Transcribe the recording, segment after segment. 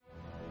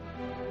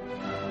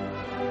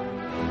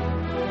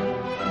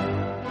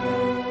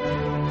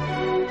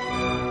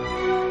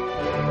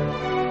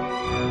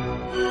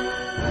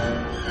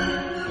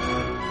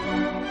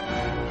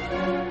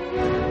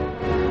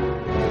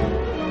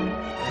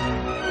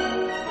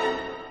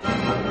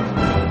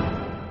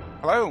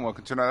Hello and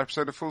welcome to another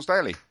episode of Fool's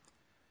Daily.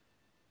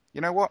 You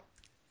know what?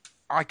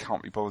 I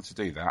can't be bothered to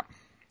do that.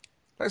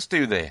 Let's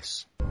do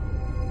this.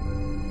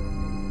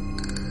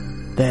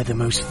 They're the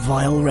most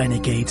vile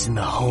renegades in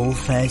the whole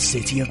fair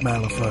city of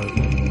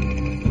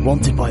Malifaux,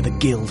 wanted by the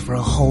Guild for a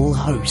whole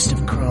host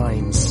of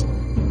crimes.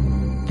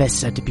 They're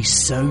said to be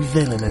so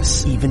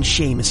villainous, even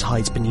Seamus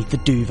hides beneath the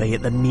duvet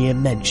at the mere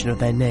mention of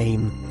their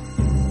name.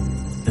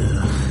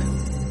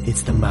 Ugh,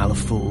 it's the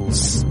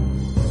Malifaux.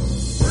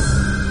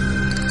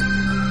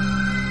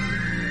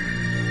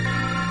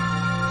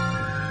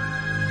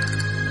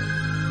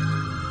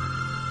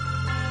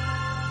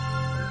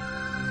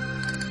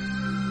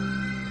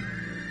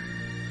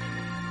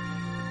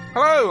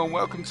 Hello and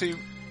welcome to,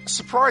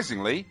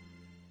 surprisingly,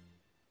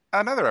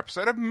 another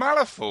episode of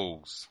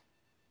Malifaux.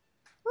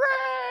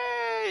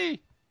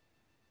 Hooray!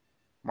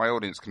 My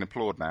audience can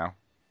applaud now.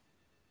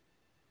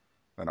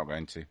 They're not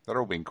going to. They're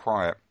all being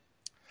quiet.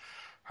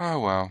 Oh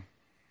well.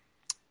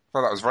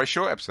 Well, that was a very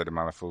short episode of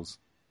Malifaux.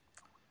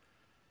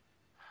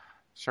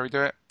 Shall we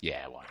do it?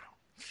 Yeah, why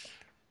not?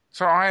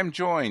 So I am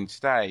joined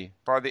today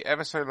by the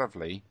ever so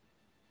lovely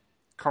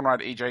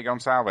Conrad E.J.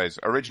 Gonsalves,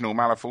 original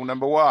Malifaux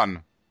number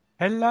 1.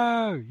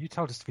 Hello! You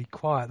told us to be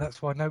quiet,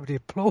 that's why nobody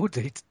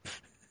applauded.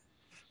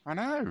 I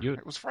know,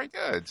 it was very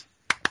good.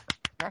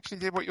 You actually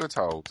did what you were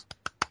told.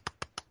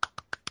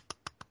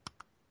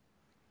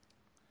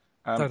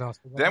 Don't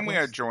ask me what Then it we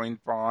was. are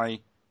joined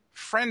by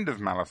friend of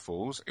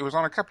Malifaux. It was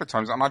on a couple of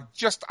times, and I've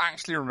just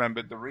actually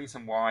remembered the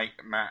reason why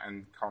Matt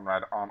and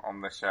Conrad aren't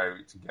on the show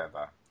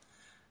together.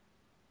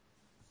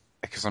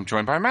 Because I'm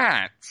joined by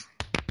Matt.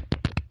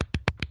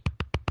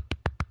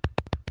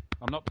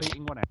 I'm not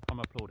beating one out, I'm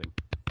applauding.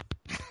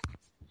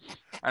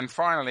 And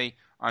finally,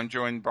 I'm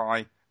joined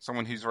by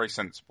someone who's very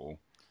sensible,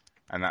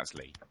 and that's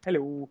Lee.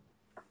 Hello.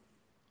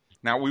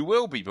 Now, we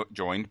will be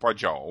joined by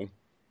Joel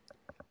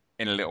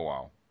in a little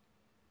while,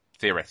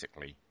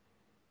 theoretically,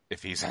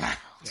 if he's allowed.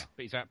 Yeah,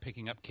 but he's out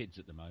picking up kids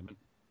at the moment.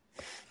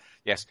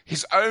 Yes,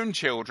 his own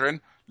children.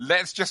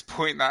 Let's just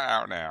point that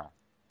out now.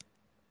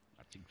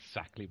 That's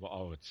exactly what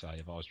I would say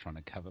if I was trying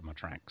to cover my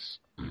tracks.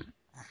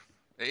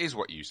 It is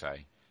what you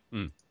say.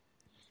 Mm.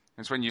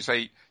 It's when you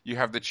say you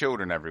have the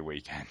children every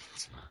weekend.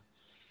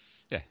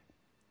 Yeah.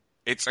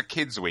 It's a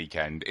kids'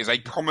 weekend is a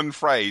common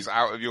phrase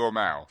out of your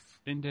mouth.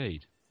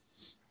 Indeed.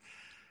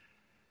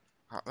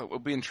 We'll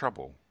be in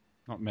trouble.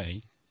 Not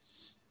me.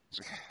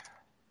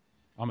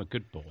 I'm a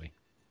good boy.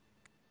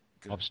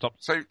 Good. I've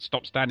stopped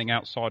standing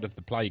outside of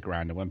the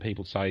playground, and when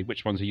people say,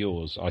 which ones are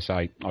yours, I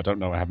say, I don't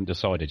know, I haven't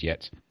decided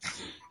yet.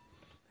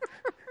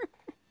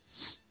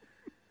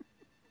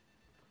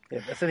 Yeah,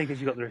 that's only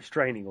because you got the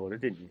restraining order,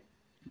 didn't you?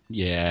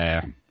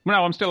 Yeah. No,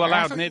 I'm still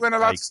allowed near you weren't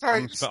allowed to stay.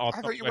 playgrounds, but I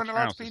thought you weren't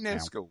allowed to be near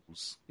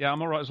schools. Yeah,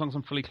 I'm all right as long as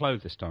I'm fully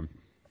clothed this time.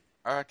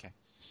 Oh, okay.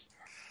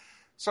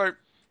 So,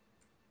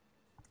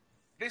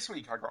 this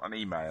week I got an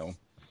email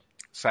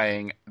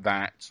saying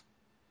that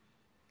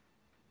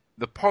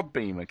the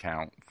Podbeam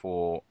account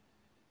for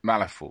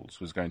Malifaux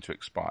was going to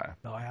expire.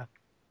 Liar.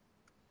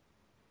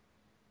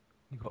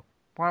 You got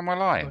Why am I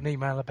lying? an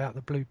email about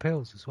the blue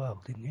pills as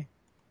well, didn't you?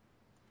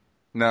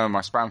 No,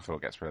 my spam filter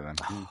gets rid of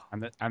them.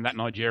 And that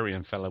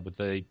Nigerian fella with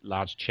the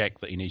large cheque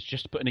that he needs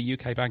just to put in a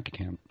UK bank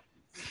account.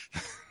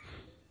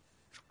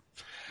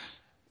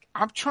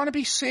 I'm trying to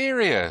be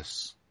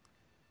serious.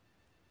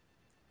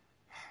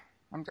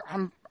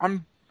 I'm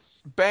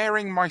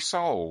bearing my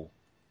soul.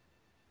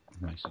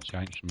 Makes a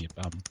change from your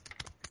bum.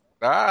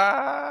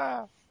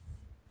 Ah!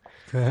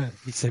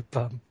 He said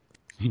bum.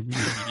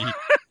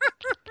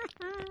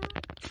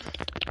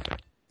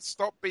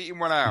 Stop beating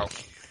one out.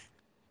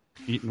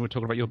 We're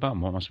talking about your bum.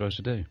 What am I supposed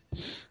to do?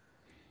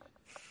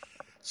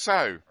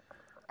 So,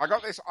 I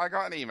got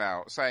an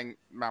email saying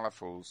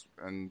Malifaux,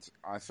 and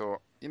I thought,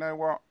 you know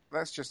what?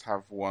 Let's just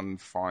have one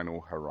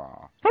final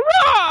hurrah.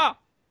 Hurrah!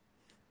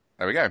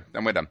 There we go.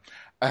 Then we're done.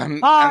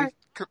 Hi.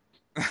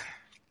 And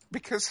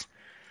because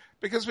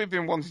we've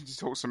been wanting to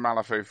talk some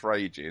Malifaux for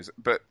ages,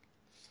 but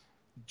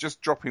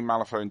just dropping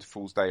Malifaux into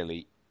Fool's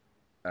Daily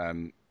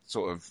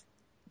sort of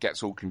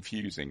gets all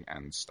confusing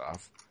and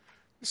stuff,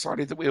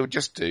 decided that we'll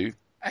just do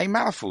a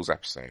Malifaux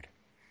episode.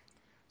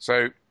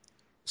 So,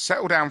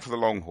 settle down for the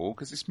long haul,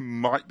 because this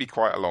might be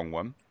quite a long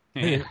one.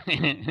 There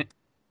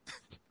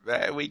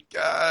we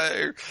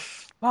go.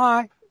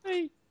 Bye.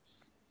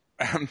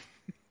 And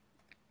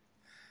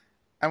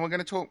we're going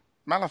to talk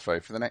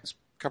Malifaux for the next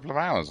couple of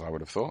hours, I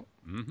would have thought.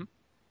 Mm-hmm.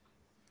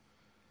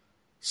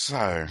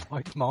 So...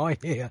 Why am I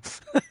here?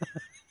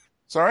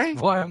 Sorry?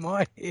 Why am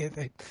I here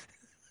then?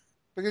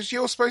 Because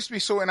you're supposed to be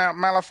sorting out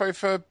Malifaux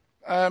for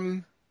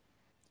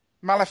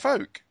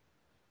Malifolk.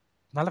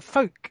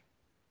 Malifolk.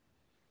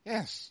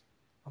 Yes.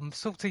 I'm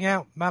sorting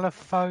out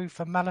Malifaux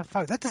for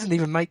Malifaux. That doesn't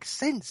even make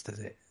sense, does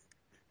it?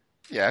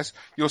 Yes.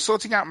 You're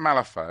sorting out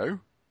Malifaux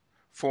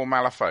for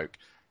Malifolk.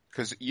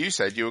 Because you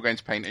said you were going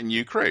to paint a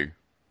new crew.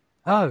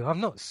 Oh, I'm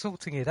not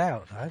sorting it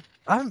out, though.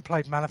 I haven't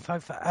played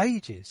Malifaux for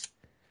ages.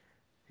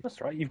 That's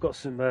right. You've got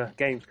some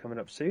games coming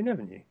up soon,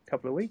 haven't you? A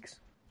couple of weeks.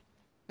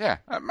 Yeah,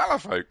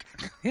 Malifolk.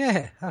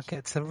 Yeah, I'll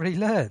get to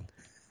relearn.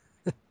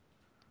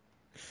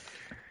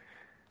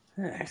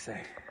 Yeah, so I'll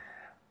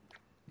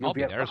you'll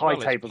be be there at as the high well.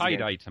 It's tables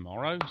payday again.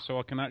 tomorrow, so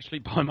I can actually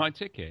buy my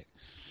ticket.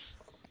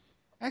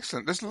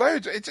 Excellent. There's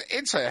loads.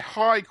 It's a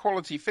high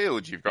quality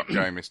field you've got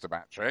going, Mr.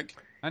 Patrick.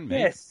 And me.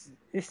 Yes,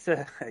 it's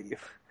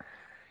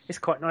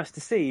quite nice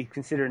to see,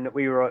 considering that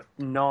we were at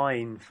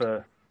 9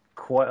 for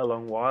quite a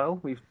long while.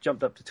 We've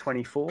jumped up to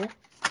 24.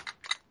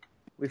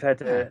 We've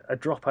had a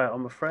dropout,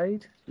 I'm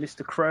afraid.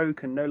 Mr. Crow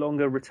can no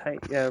longer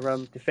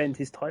defend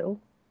his title.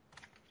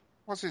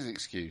 What's his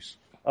excuse?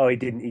 Oh, he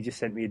didn't. He just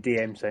sent me a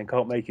DM saying,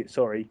 can't make it,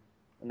 sorry.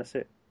 And that's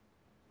it.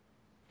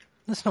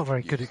 That's not a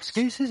very good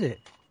excuse, is it?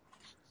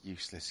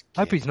 Useless.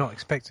 I hope git. he's not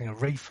expecting a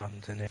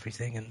refund and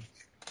everything, and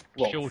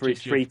What, for his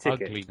Shortage free of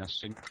ticket?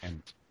 ugliness in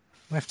Kent.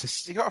 we have to.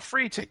 You got a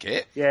free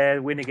ticket? Yeah,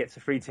 the winner gets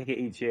a free ticket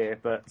each year,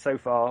 but so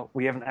far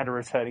we haven't had a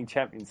returning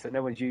champion, so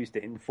no one's used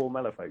it in 4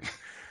 Malafolk.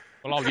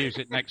 Well, I'll use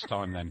it next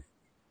time then.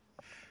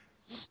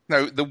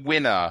 No, the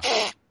winner.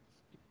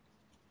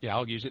 Yeah,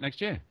 I'll use it next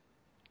year.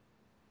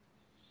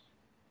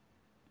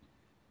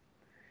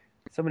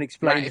 Someone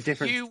explain Now, the if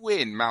difference. you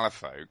win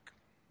Malafolk,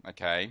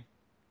 okay,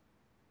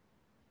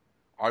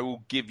 I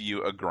will give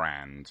you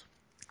 $1,000.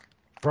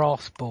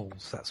 Brass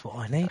balls, that's what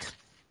I need.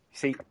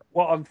 See,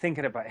 what I'm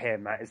thinking about here,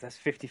 Matt, is that's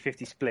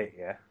 50-50 split,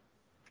 yeah?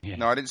 Yeah.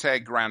 No, I didn't say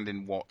 $1,000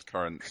 in what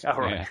currency. All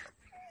right. Yeah.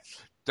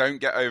 Don't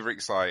get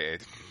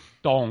overexcited.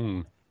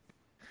 Dong.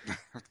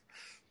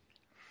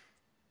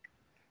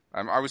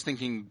 I was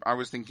thinking.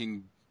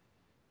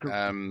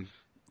 Dra-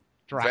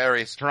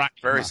 Various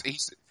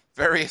Drachma.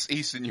 various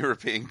Eastern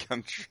European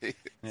countries.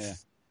 Yeah.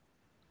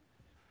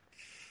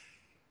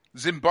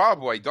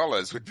 Zimbabwe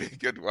dollars would be a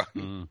good one.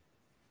 Mm.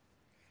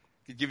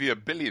 Could give you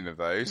 $1 billion of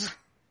those.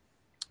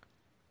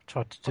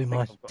 Tried to do think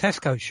my I've got-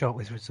 Tesco shop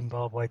with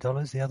Zimbabwe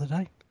dollars the other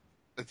day.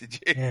 Did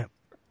you? Yeah.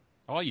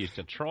 I used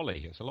a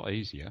trolley. It's a lot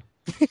easier.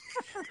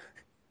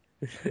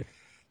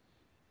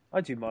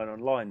 I do mine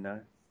online now.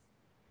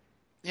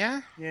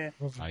 Yeah, Yeah.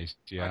 I used,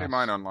 I yeah. do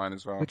mine online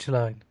as well. Which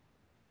line?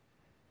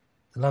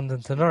 The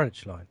London to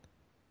Norwich line.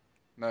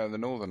 No, the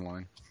Northern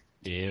line.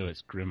 Ew,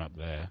 it's grim up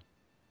there.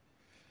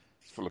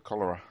 It's full of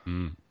cholera.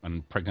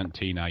 And pregnant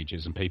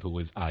teenagers and people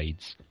with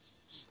AIDS.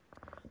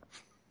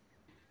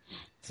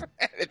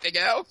 Anything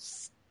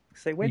else?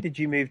 So when did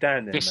you move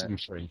down then, Matt?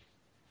 Dysentery.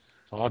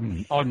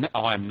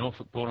 I'm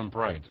Norfolk born and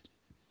bred.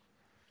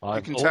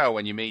 You can tell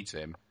when you meet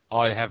him.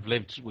 I have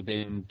lived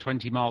within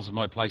 20 miles of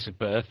my place of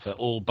birth for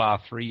all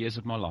bar 3 years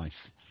of my life.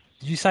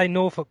 Did you say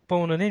Norfolk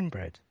born and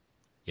inbred?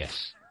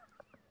 Yes.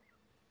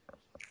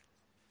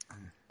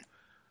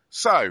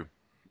 So,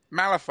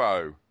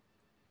 Malifaux.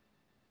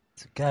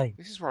 It's a game.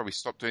 This is why we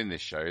stopped doing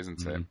this show,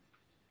 isn't it?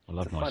 I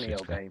love It's a my funny old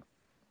sister. game.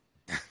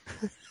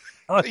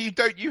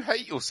 You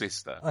hate your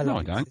sister. I No,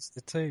 like I my don't.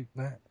 sister too,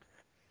 Matt.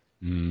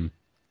 Mm,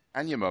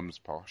 And your mum's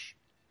posh.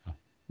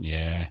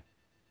 yeah.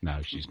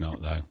 No, she's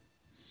not, though.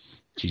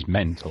 She's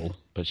mental,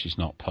 but she's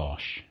not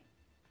posh.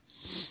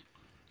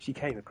 She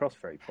came across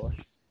very posh.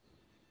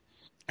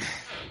 If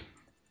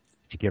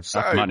you give So-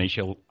 her money,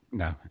 she'll...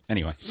 No.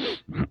 Anyway.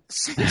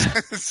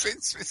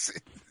 since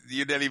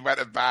you nearly went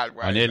a bad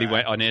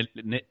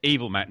way.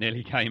 Evil Matt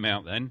nearly came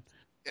out then.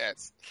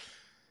 Yes.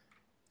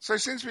 So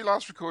since we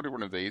last recorded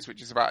one of these,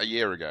 which is about a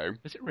year ago,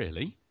 Is it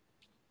really?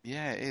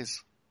 yeah, it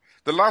is.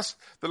 The last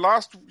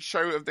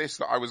show of this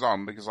that I was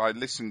on, because I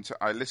listened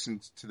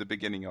to the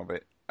beginning of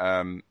it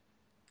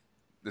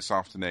this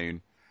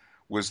afternoon,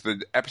 was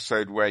the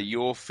episode where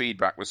your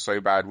feedback was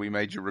so bad we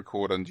made you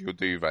record under your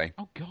duvet.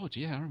 Oh, God,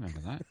 yeah, I remember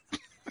that.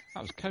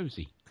 That was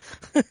cosy.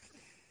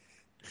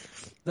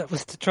 That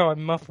was to try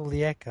and muffle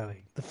the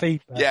echoing, the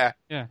feedback. Yeah,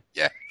 Yeah.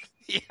 yeah.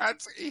 He had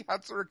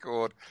to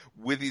record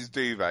with his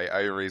duvet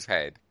over his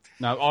head.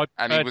 No,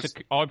 And I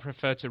he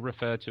prefer to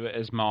refer to it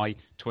as my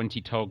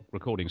 20-tog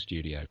recording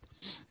studio.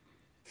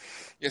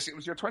 Yes, it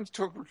was your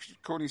 20-talk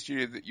recording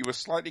studio that you were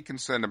slightly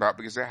concerned about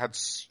because it had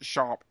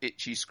sharp,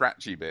 itchy,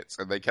 scratchy bits,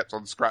 and they kept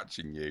on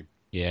scratching you.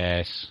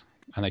 Yes,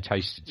 and they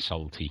tasted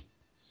salty.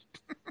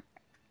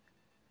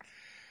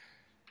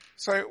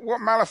 So, what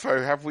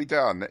Malifaux have we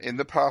done in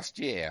the past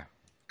year?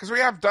 Because we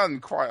have done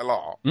quite a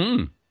lot.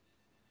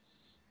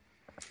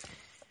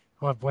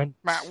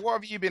 Matt, what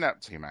have you been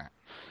up to, Matt?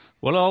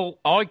 Well,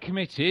 I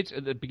committed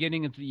at the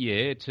beginning of the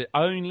year to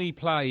only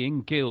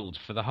playing Guild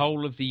for the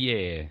whole of the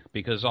year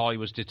because I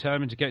was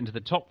determined to get into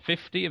the top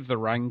 50 of the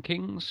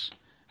rankings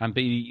and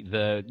be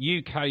the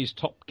UK's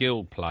top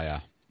Guild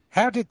player.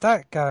 How did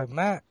that go,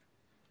 Matt?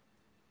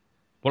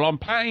 Well, I'm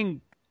playing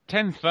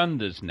 10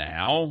 Thunders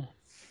now,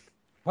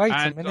 Wait a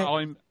and minute.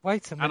 I'm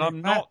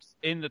Matt. not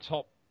in the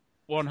top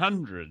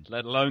 100,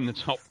 let alone the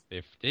top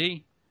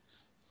 50.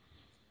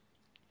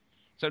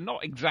 So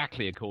not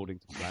exactly according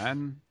to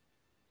plan,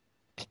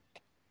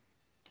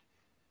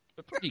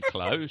 but pretty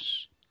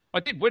close.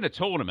 I did win a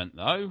tournament,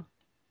 though,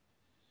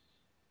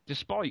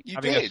 despite You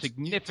having a did.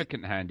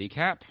 significant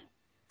handicap.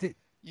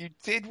 You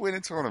did win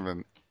a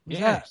tournament.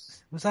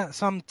 Yes. Was that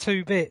some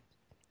 2-bit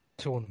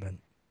tournament?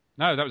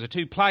 No, that was a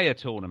two-player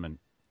tournament.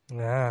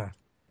 Ah.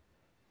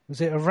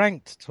 Was it a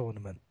ranked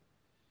tournament?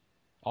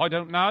 I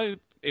don't know.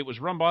 It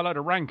was run by a load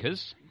of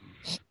rankers.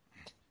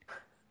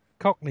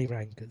 Cockney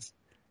rankers.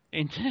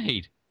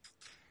 Indeed.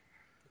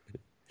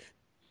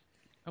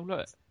 Oh,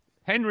 look.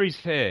 Henry's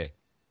here.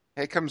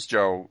 Here comes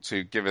Joel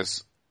to give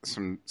us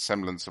some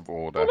semblance of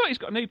order. Oh, look, he's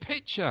got a new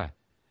picture.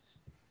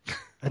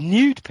 A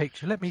nude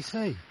picture, let me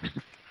see.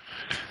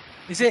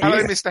 Is it?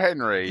 Hello, Mr.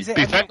 Henry. Is it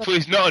Be another- thankful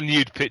it's not a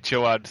nude picture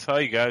one.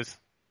 Hi, guys.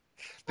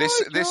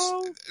 This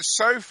Joel.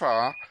 so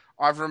far,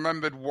 I've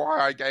remembered why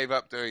I gave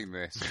up doing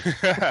this.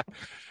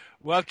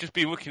 Well, I've just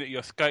been looking at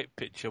your Skype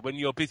picture. When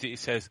you're busy, it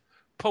says,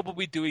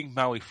 probably doing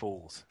Maui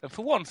Falls. And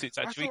for once, it's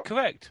actually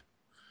correct.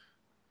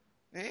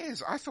 It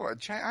is. I thought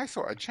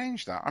I'd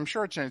changed that. I'm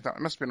sure I changed that.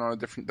 It must have been on a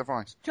different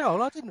device.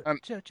 Joel, I didn't. Um,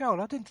 Joel,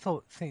 I didn't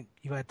think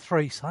you had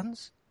 3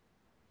 sons.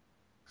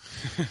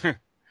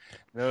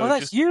 No, Oh,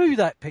 that's you.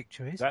 That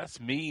picture is.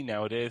 That's me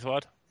nowadays,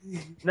 Wad.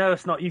 No,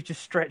 it's not. You've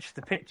just stretched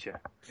the picture.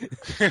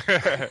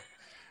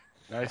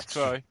 Nice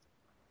try.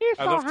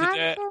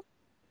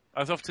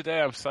 As of today,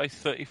 I'm size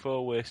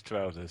 34 waist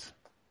trousers.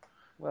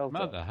 Well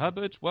done. Mother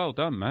Hubbard, well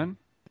done, man.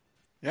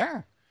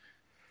 Yeah.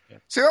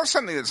 See, that's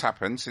something that's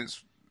happened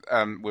since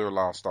we were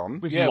last on.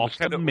 We've Yeah, we lost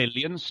kind a of-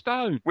 million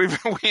stone. We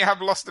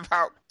have lost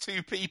about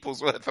 2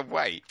 people's worth of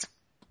weight.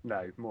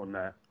 No, more than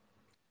that.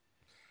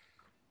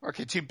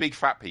 Okay, 2 big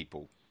fat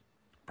people.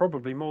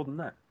 Probably more than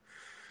that.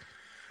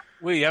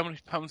 Wee, how many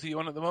pounds are you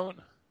on at the moment?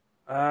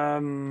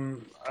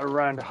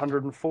 Around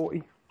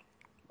 140,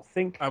 I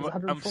think. I'm Is it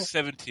 140?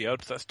 70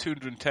 odd, so that's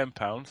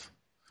 £210.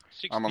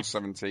 I'm on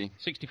 70.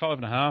 65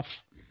 and a half.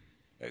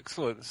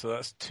 Excellent. So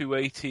that's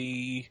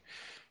 280,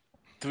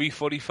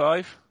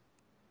 345.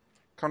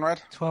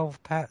 Conrad? 12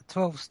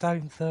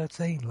 stone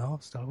 13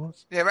 last I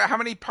was. Yeah, but how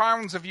many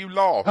pounds have you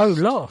lost? Oh,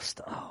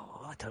 lost.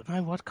 Oh, I don't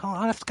know.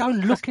 I have to go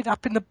and look it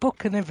up in the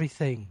book and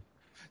everything.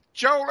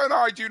 Joel and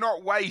I do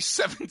not weigh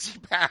 70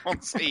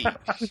 pounds each.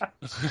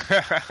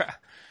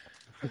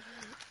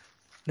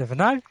 Never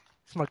know.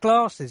 It's my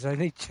glasses. I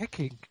need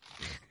checking.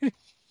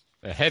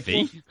 They're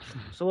heavy.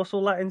 So what's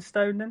all that in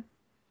stone then?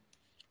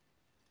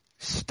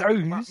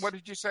 Stones. What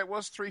did you say it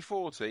was?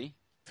 340?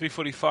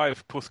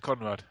 345 plus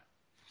Conrad.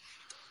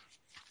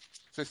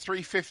 So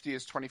 350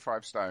 is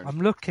 25 stone.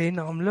 I'm looking.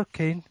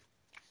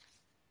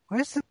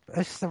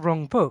 It's the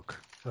wrong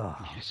book. Oh,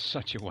 You're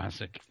such a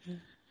wazzock.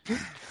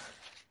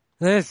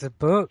 there's the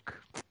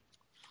book.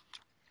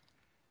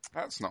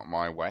 That's not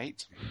my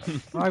weight.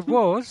 I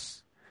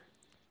was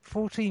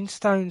 14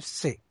 stone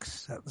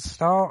 6 at the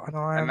start, and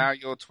I And am now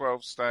you're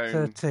 12 stone.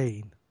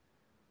 13.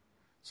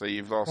 So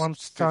you've lost 1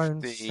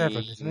 stone 15, 7,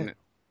 isn't it?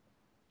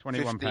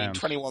 21 pounds.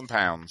 21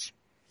 pounds.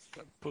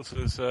 That puts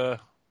us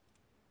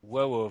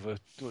well over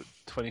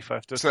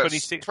 25. So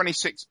that's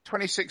 26.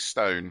 26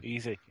 stone.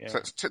 Easy. Yeah.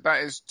 So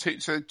that is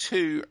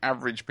 2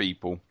 average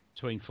people.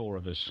 Between 4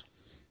 of us.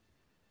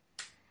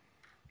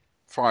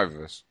 5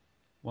 of us.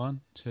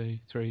 1, 2,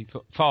 3,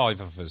 4, 5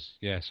 of us.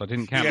 Yes, I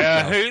didn't count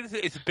Yeah, myself.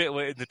 it's a bit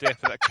late in the day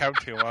for that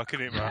counting mark,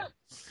 isn't it, man?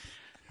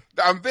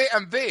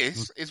 And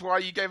this is why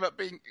you gave up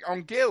being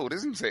on Guild,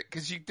 isn't it?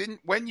 Because you didn't,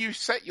 when you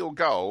set your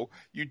goal,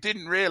 you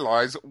didn't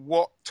realise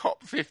what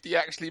top 50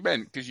 actually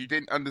meant because you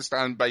didn't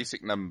understand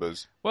basic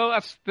numbers. Well,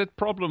 that's the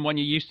problem when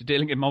you're used to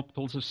dealing in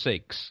multiples of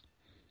 6.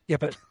 Yeah,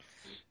 but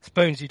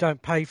Spoons, you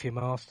don't pay for your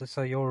master,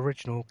 so your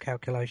original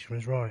calculation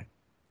was right.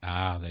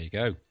 Ah, there you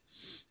go.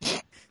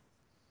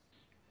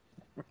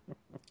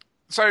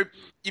 So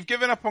you've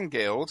given up on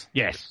Guild.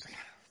 Yes.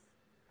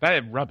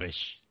 They're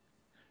rubbish.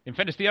 In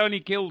fairness, the only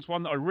Guild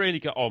one that I really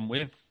got on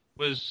with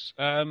was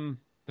the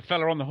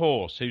fella on the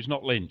horse who's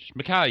not lynched.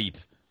 McCabe.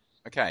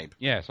 Okay,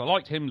 Yes, I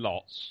liked him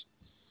lots.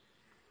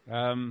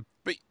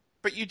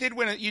 but you did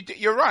win.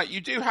 You're right.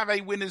 You do have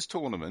a winners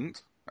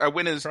tournament, a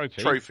winners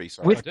trophy.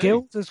 Sorry. With do.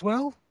 Guild as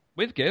well?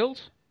 With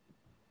Guild.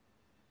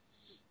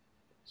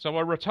 So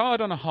I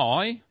retired on a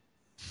high.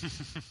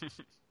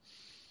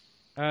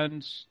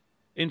 And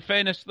in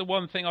fairness, the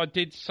one thing I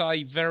did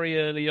say very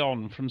early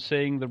on from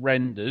seeing the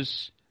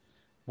renders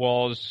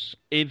was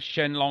if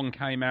Shenlong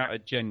came out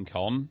at Gen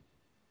Con,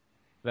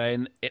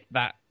 then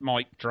that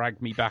might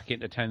drag me back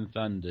into 10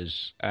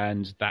 Thunders.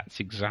 And that's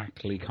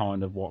exactly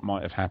kind of what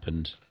might have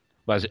happened.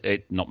 Well,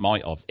 not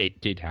might have,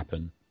 it did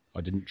happen.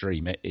 I didn't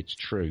dream it, it's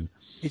true.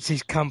 It's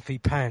his comfy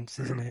pants,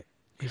 isn't it?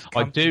 His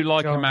I comfy do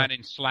like a jogger. man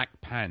in slack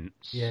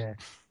pants. Yeah.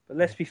 But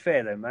let's be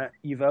fair though, Matt.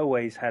 You've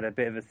always had a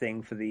bit of a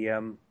thing for the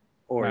Man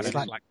Orient. in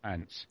Slack- slack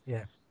pants.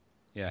 Yeah.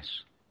 Yes.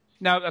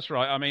 No, that's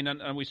right. I mean,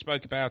 and we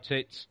spoke about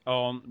it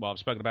on, well, I've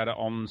spoken about it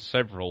on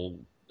several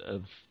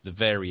of the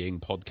varying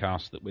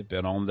podcasts that we've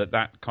been on,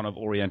 that kind of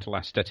Oriental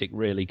aesthetic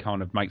really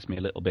kind of makes me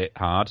a little bit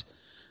hard.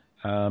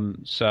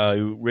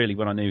 So really,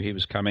 when I knew he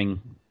was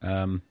coming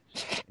in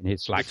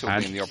his slack Little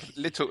pants, being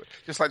little.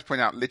 Just like to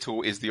point out,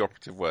 little is the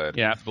operative word.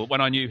 yeah, but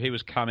when I knew he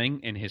was coming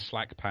in his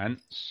slack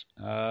pants,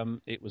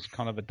 it was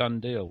kind of a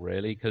done deal,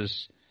 really,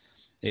 because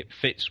it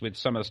fits with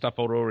some of the stuff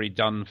I'd already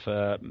done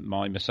for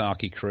my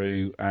Misaki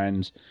crew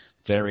and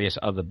various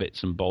other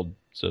bits and bobs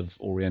of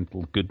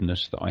Oriental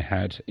goodness that I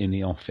had in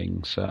the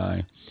offing.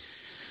 So,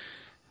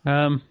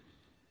 and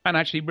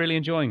actually really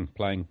enjoying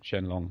playing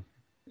Shenlong,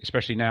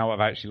 especially now I've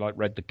actually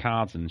read the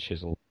cards and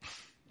chisel.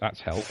 That's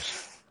helped.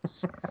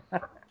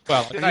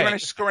 Well, Have you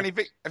managed to score any?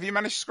 Have you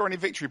managed to score any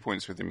victory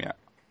points with him yet?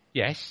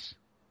 yes,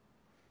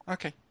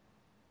 Okay.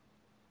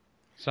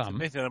 some.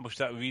 Amazing how much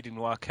that reading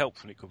work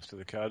helps when it comes to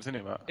the cards, isn't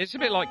it, Matt? It's a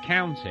bit like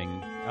counting.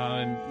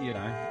 You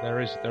know, there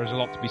is a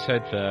lot to be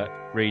said for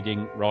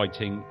reading,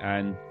 writing,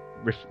 and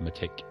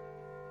arithmetic.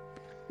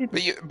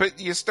 But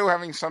you're still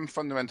having some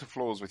fundamental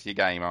flaws with your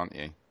game, aren't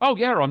you? Oh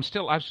yeah, I'm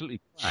still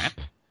absolutely crap.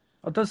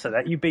 I does say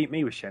that. You beat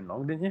me with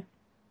Shenlong, didn't you?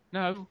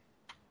 No,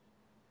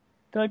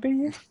 Did I beat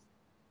you?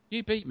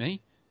 you beat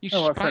me. You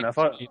Oh, right, fair enough.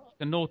 spanked me like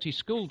a naughty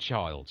school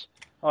child.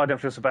 Oh, I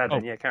don't feel so bad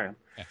then. Oh. Yeah, carry on.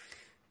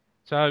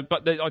 So,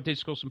 but I did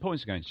score some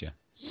points against you.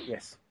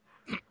 Yes.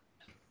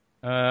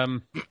 But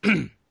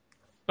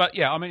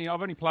yeah, I mean,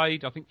 I've only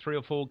played, I think, 3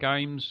 or 4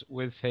 games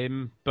with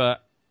him,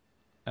 but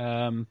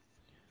the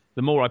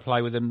more I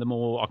play with him, the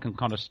more I can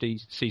kind of see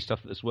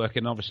stuff that's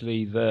working.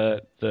 Obviously,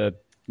 the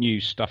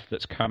new stuff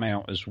that's come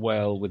out as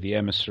well with the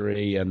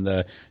Emissary and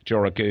the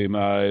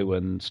Joragumo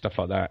and stuff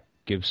like that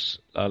gives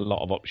a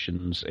lot of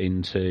options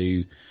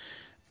into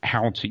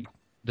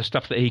the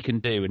stuff that he can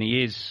do. And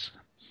he is,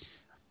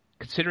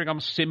 considering I'm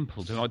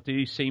simpleton, I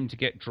do seem to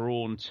get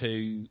drawn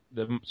to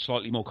the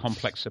slightly more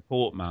complex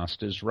support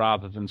masters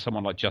rather than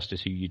someone like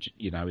Justice, who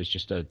you know is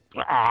just a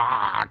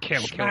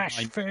kill.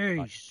 Smash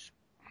face.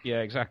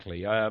 Yeah,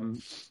 exactly. I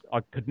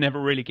could never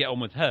really get on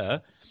with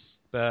her,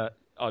 but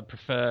I'd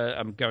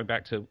prefer going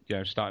back to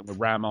starting with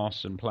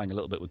Ramos and playing a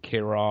little bit with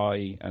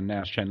Kirai and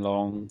now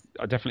Shenlong.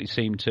 I definitely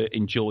seem to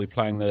enjoy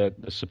playing the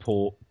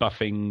support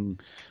buffing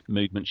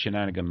movement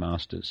shenanigan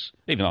masters,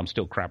 even though I'm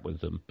still crap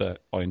with them,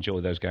 but I enjoy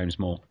those games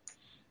more.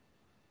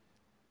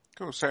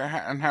 Cool. So,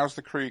 and how's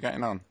the crew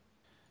getting on?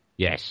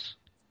 Yes.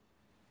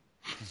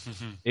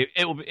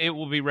 It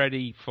will be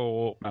ready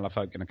for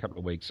Malafolk in a couple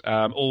of weeks.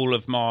 All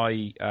of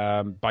my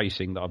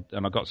basing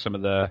and I've got some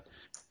of the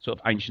sort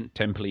of ancient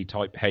temple-y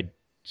type head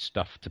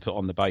stuff to put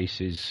on the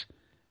bases,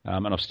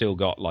 and I've still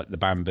got like the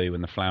bamboo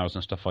and the flowers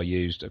and stuff I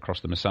used across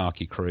the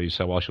Masaki crew,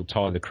 so I shall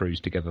tie the crews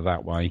together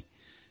that way.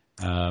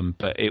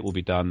 But it will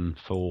be done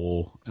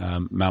for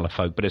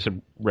Malafolk, but it's a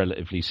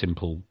relatively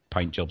simple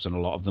paint jobs on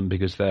a lot of them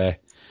because they're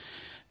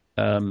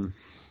the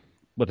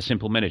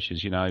simple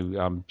miniatures.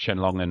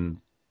 Shenlong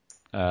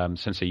and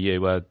Sensei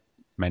Yu are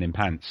men in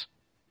pants.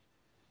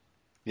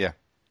 Yeah.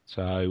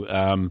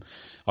 So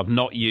I've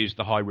not used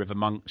the High River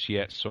Monks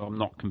yet, so I'm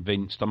not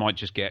convinced. I might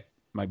just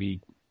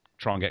maybe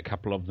try and get a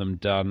couple of them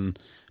done,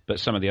 but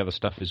some of the other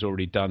stuff is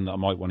already done that I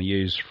might want to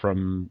use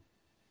from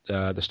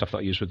the stuff that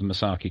I use with the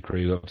Masaki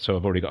crew. So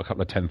I've already got a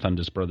couple of 10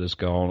 Thunders Brothers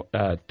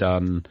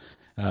done.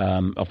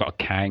 I've got a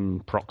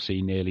Kang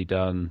proxy nearly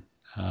done,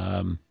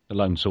 the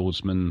Lone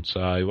Swordsman,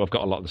 so I've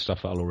got a lot of the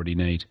stuff that I'll already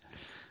need.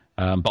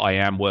 But I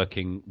am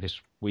working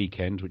this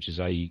weekend, which is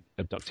a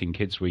abducting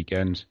kids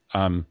weekend.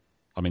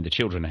 The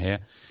children are here.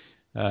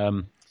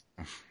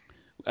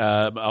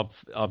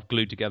 I've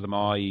glued together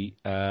my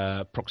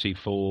proxy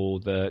for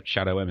the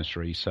Shadow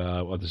Emissary,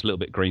 so there's a little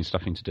bit of green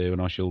stuffing to do,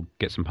 and I shall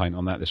get some paint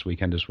on that this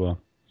weekend as well.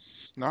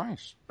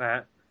 Nice.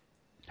 Matt,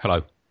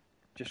 Hello.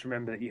 just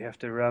remember that you have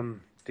to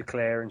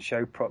declare and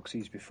show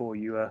proxies before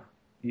you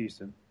use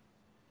them.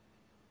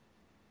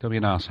 Don't be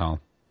an arsehole.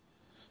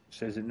 It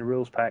says in the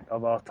rules pack,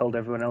 I've told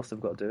everyone else they've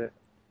got to do it.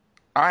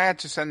 I had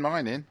to send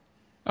mine in.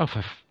 Oh,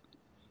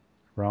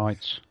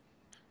 right.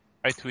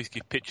 I had to always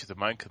give pictures of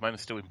mine because mine are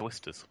still in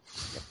blisters.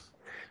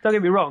 Don't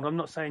get me wrong, I'm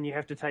not saying you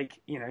have to take,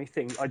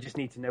 things. I just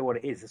need to know what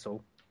it is, that's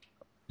all.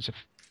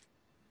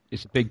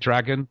 It's a big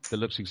dragon that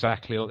looks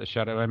exactly like the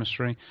Shadow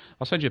Emissary.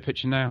 I'll send you a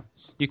picture now.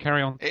 You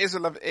carry on. It is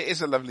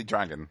a lovely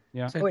dragon.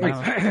 Yeah. So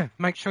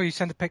make sure you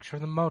send a picture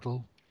of the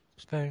model,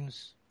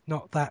 Spoons,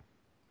 not that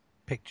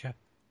picture.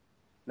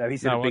 No, he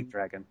said a big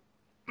dragon.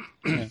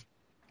 Yeah.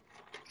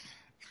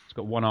 It's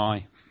got one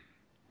eye.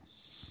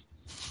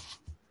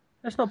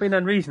 That's not being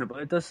unreasonable.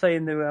 It does say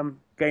in the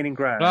gaining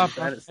ground, Blah,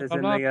 blah, and it says blah,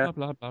 in blah, the...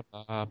 blah, blah,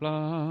 blah,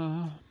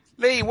 blah.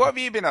 Lee, what have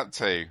you been up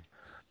to?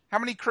 How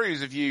many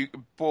crews have you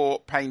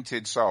bought,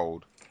 painted,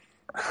 sold?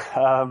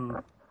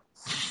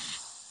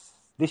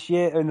 This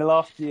year, in the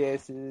last year,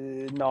 it's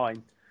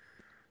 9.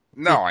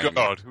 9. Good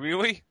God,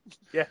 really?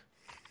 Yeah.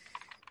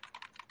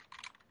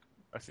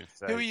 That's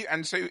insane. Who are you?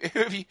 And so,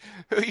 who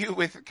are you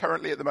with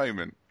currently at the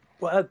moment?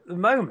 Well, at the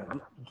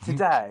moment,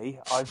 today,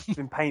 I've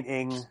been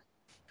painting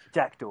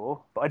Jackdaw,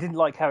 but I didn't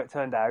like how it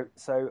turned out,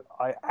 so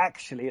I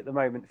actually, at the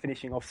moment,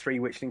 finishing off 3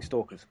 Witchling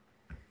Stalkers.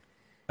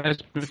 There's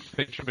a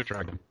picture of a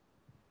dragon.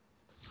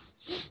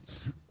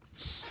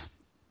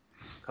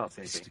 Can't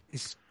see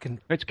anything.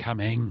 It's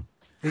coming.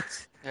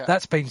 Yeah.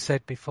 That's been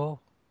said before.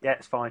 Yeah,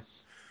 it's fine.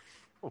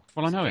 Oh,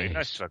 Well, I know very it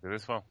nice is. dragon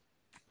as well.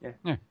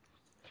 Yeah.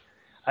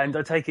 And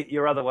I take it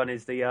your other one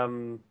is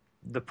the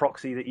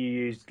proxy that you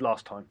used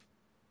last time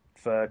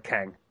for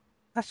Kang.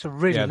 That's a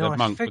really Yeah, the nice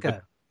monk with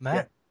figure,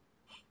 Matt.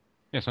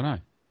 Yes, I know.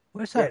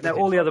 Where's Yeah, that?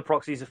 no, all the other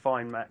proxies are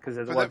fine, Matt, because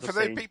they're the ones For I've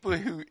those seen. people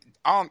who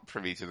aren't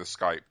privy to the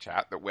Skype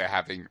chat that we're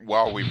having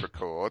while we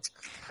record,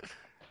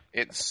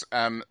 it's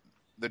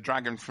the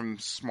dragon from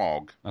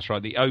Smog, That's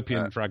right. The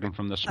opium dragon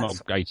from the Smog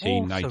That's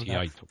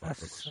 1888. awesome.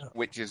 That's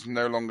which is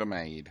no longer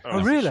made. Oh,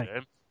 that's a really?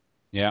 shame.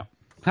 Yeah.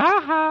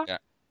 Ha ha. Yeah.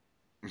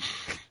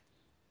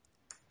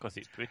 Because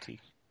it's pretty.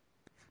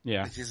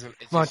 Yeah.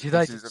 Mind you,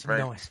 they did some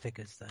nice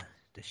figures there.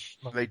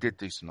 They did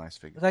do some nice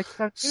figures. They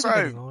don't do them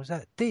anymore, is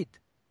that? Did?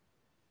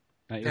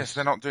 Yes,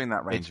 they're not doing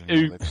that range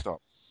anymore. They've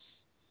stopped.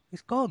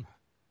 It's gone.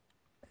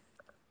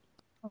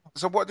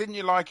 So what didn't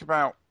you like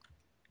about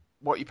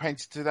what you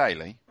painted today,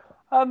 Lee?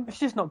 It's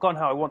just not gone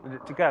how I wanted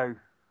it to go.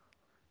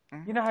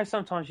 You know how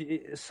sometimes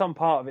some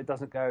part of it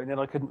doesn't go, and then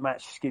I couldn't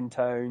match skin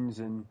tones,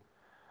 and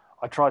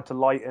I tried to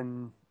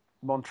lighten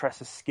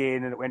Montresa's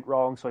skin, and it went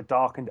wrong, so I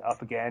darkened it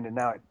up again, and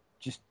now it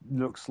just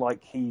looks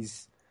like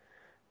he's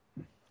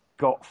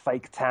got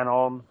fake tan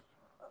on,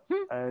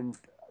 and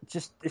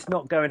just it's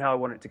not going how I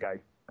want it to go.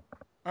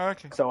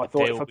 Okay. So I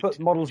thought if I put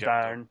models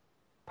down,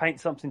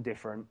 paint something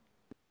different,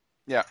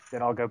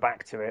 then I'll go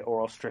back to it,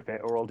 or I'll strip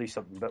it, or I'll do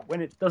something. But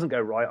when it doesn't go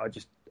right,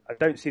 I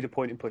don't see the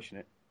point in pushing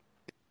it.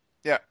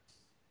 Yeah.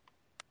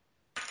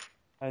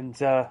 And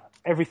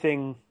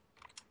everything,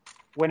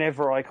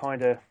 whenever I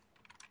kind of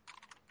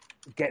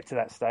get to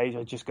that stage,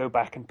 I just go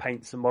back and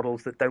paint some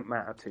models that don't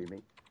matter to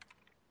me.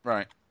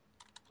 Right.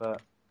 But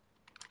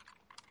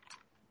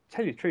to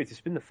tell you the truth,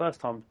 it's been the first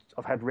time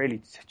I've had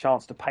really a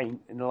chance to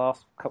paint in the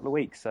last couple of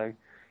weeks, so it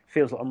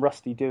feels like I'm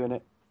rusty doing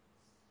it.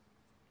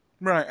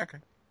 Right, okay.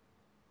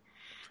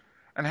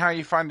 And how are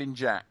you finding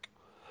Jack?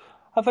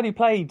 I've only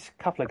played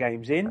a couple of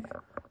games in.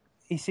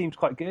 He seems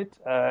quite good.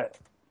 I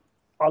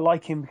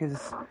like him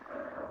because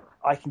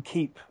I can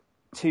keep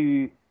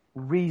to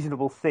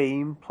reasonable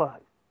theme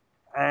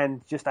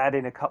and just add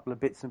in a couple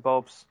of bits and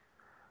bobs.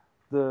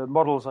 The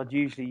models I'd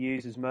usually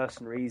use as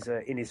mercenaries are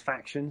in his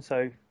faction,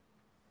 so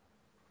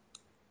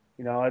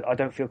I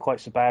don't feel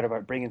quite so bad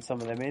about bringing some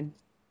of them in.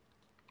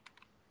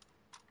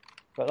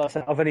 But like I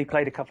said, I've only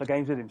played a couple of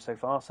games with him so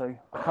far, so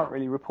I can't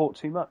really report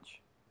too much.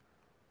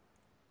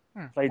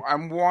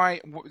 And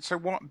why? So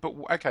what? But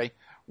okay,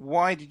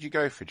 why did you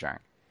go for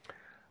Jack?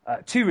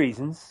 Two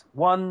reasons.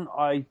 One,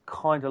 I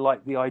kind of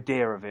like the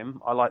idea of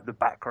him. I like the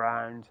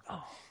background.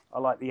 I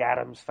like the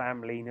Addams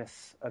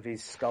family-ness of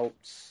his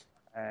sculpts.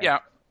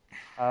 But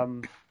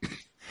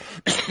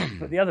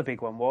the other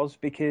big one was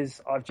because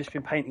I've just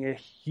been painting a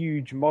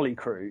huge Molly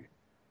crew,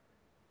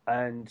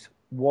 and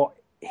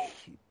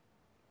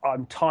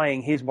I'm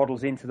tying his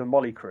models into the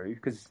Molly crew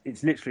because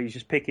it's literally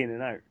just pick in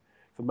and out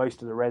for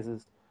most of the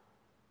reses.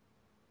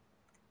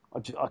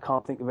 I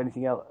can't think of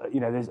anything else.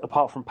 There's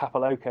apart from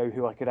Papaloco,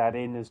 who I could add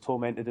in as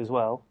Tormented as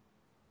well,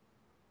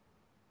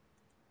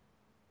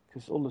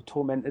 because all the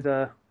Tormented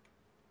are.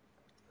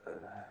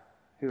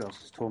 Who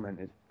else is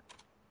Tormented?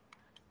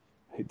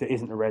 That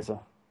isn't a Reza.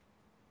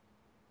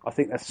 I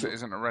think that's. It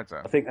isn't a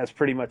Reza. I think that's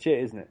pretty much it,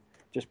 isn't it?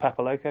 Just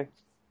Papaloco.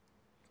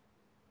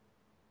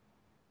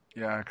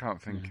 Yeah, I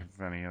can't think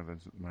of any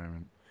others at the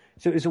moment.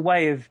 So it was a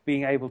way of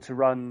being able to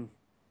run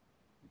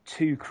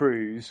two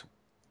crews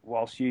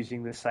whilst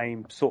using the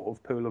same sort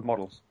of pool of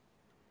models.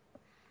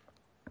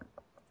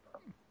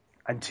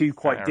 And two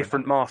quite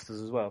different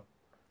masters as well.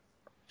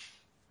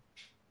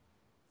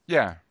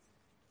 Yeah.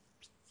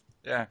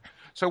 Yeah.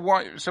 So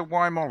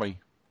why Molly?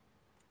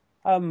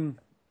 I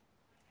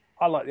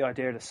like the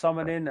idea of the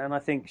summoning, and I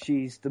think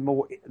she's the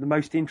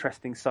most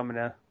interesting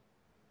summoner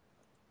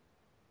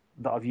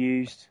that I've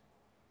used.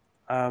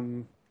 I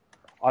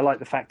like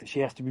the fact that she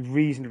has to be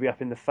reasonably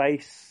up in the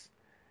face,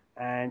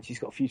 and she's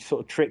got a few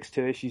sort of tricks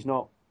to her. She's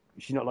not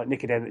like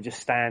Nicodem that just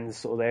stands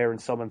sort of there and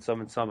summon.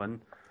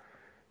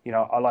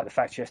 I like the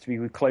fact she has to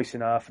be close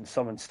enough and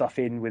summon stuff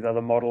in with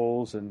other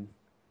models. And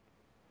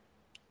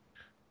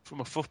from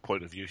a fluff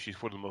point of view,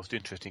 she's one of the most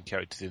interesting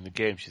characters in the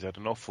game. She's had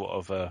an awful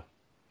lot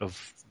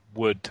of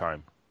word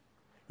time.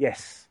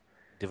 Yes.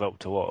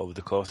 Developed a lot over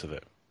the course of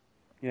it.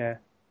 Yeah.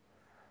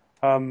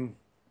 And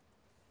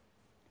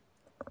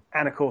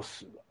of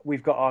course,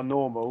 we've got our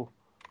normal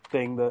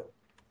thing that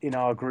in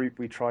our group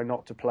we try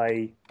not to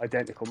play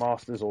identical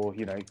masters or,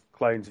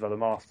 clones of other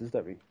masters,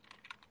 don't we?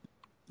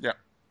 Yeah.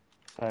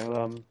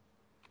 So,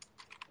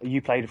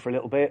 you played it for a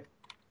little bit.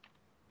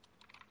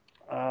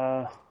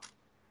 And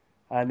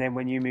then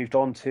when you moved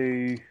on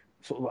to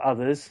sort of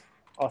others,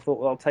 I thought,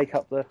 well, I'll take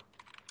up the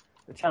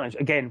challenge.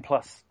 Again,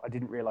 plus I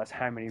didn't realise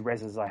how many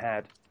reses I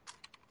had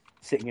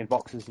sitting in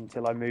boxes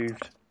until I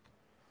moved,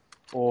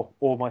 or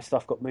all my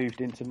stuff got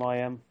moved into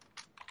my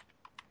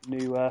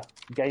new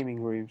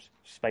gaming rooms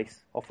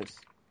office.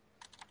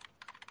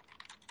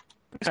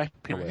 Okay.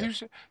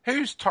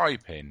 Who's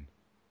typing?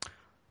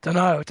 Don't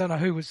know. I don't know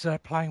who was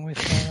playing with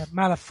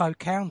Malifaux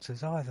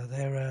counters either.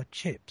 They're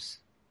chips.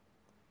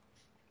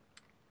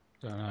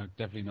 Don't know.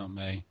 Definitely not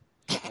me.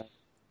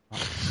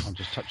 I'm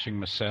just touching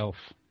myself.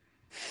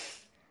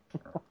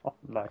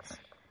 Nice.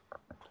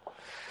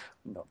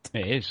 Not.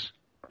 It is.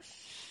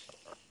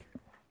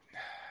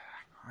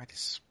 I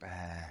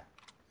despair.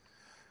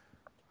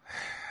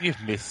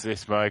 You've missed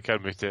this, Mike.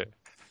 Admit it.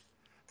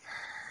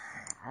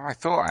 I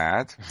thought I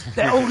had.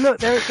 Oh, look,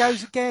 there it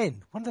goes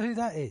again. Wonder who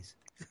that is.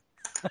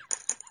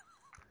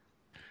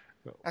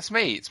 That's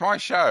me. It's my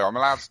show. I'm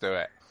allowed to do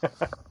it.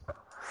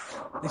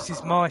 This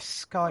is my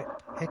Skype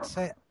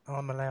headset.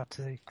 I'm allowed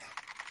to.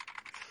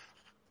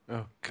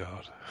 Oh,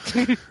 God.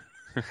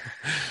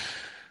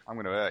 I'm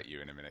going to hurt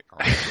you in a minute,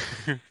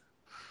 Colin.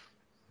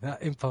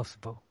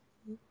 Impossible.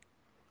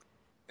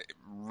 It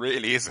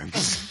really isn't.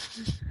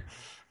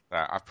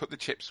 No, I've put the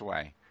chips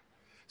away.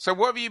 So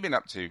what have you been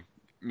up to,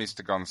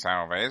 Mr.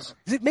 Gonsalves?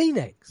 Is it me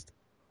next?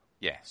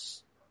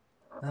 Yes.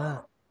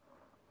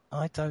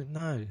 I don't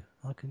know.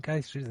 I can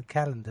go through the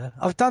calendar.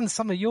 I've done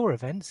some of your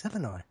events,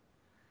 haven't I?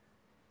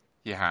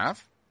 You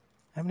have?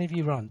 How many have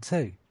you run?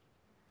 2?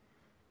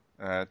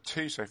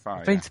 2 so far.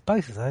 I've been to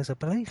both of those, I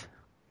believe.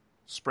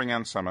 Spring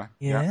and summer.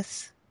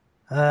 Yes.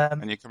 Yeah.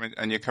 And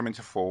you're coming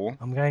to fall.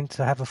 I'm going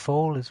to have a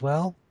fall as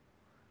well.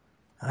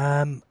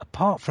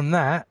 Apart from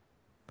that,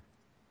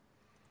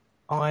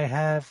 I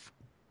have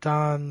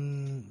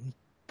done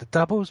the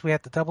doubles. We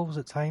had the doubles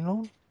at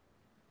Tainlawn.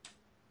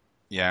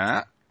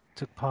 Yeah.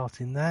 Took part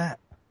in that.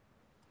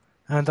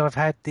 And I've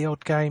had the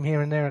odd game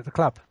here and there at the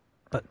club.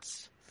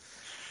 But...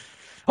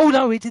 Oh,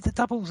 no, we did the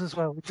doubles as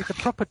well. We did the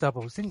proper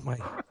doubles, didn't we?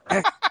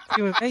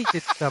 You and me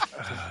did the doubles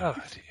as well.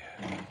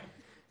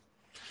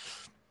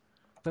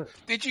 But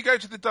did you go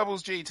to the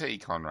doubles GT,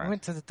 Conrad? I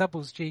went to the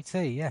doubles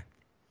GT, yeah.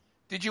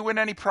 Did you win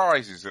any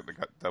prizes at the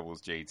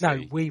doubles GT?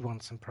 No, we won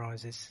some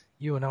prizes.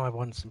 You and I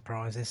won some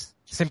prizes.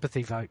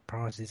 Sympathy vote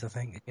prizes, I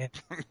think, again.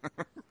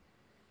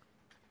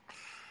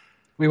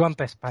 We won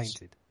Best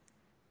Painted.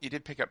 You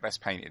did pick up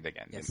Best Painted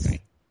again, Yes. didn't you?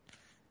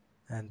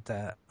 And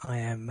I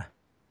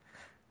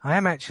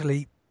am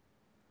actually...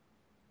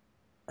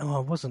 Oh, I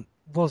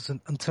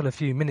wasn't until a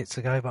few minutes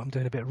ago, but I'm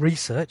doing a bit of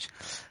research.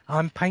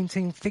 I'm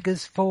painting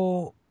figures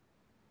for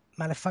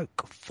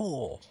Malafolk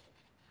 4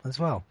 as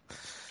well.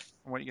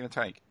 What are you going to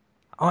take?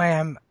 I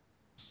am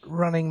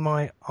running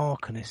my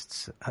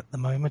Arcanists at the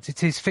moment.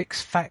 It is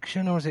fixed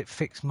faction or is it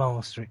fixed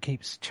master? It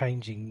keeps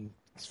changing.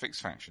 It's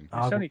fixed faction.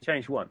 It's only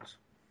changed once.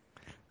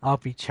 I'll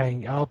be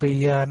taking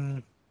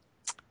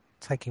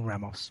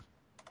Ramos.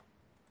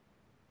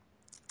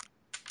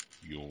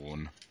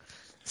 Yawn.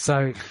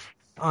 So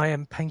I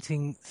am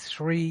painting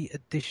 3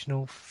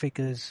 additional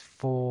figures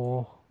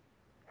for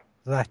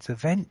that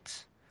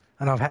event,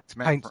 and I've had to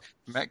paint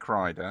Mech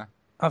Rider.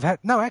 I've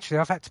had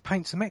to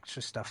paint some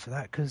extra stuff for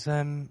that because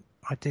I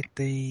did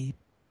his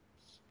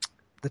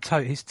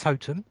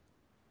totem.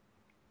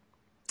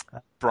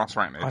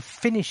 Brosarachnid. I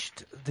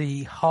finished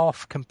the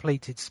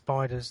half-completed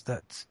spiders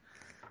that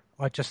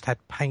I just had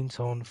paint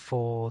on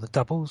for the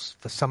doubles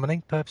for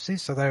summoning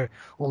purposes. So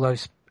all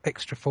those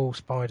extra 4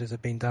 spiders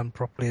have been done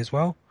properly as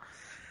well.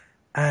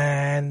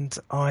 And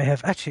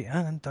I've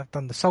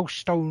done the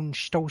Soulstone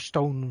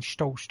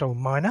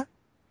Miner.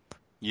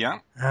 Yeah.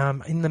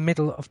 In the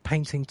middle of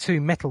painting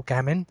 2 Metal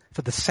Gammon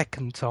for the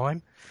second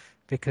time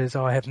because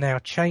I have now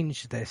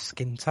changed their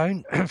skin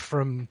tone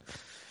from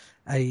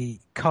a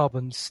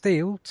carbon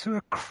steel to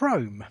a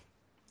chrome,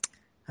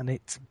 and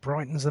it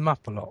brightens them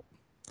up a lot.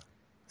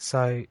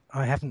 So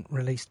I haven't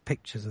released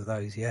pictures of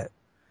those yet,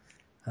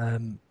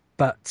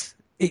 but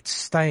it's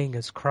staying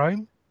as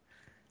chrome,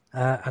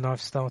 and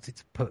I've started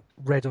to put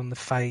red on the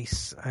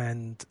face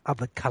and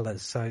other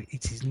colours, so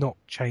it is not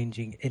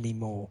changing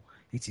anymore.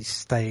 It is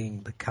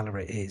staying the colour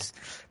it is.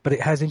 But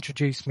it has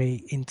introduced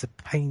me into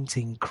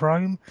painting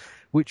chrome,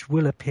 which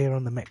will appear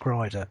on the Mech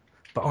Rider.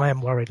 But I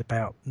am worried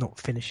about not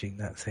finishing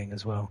that thing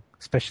as well,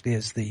 especially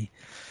as the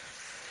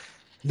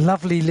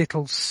lovely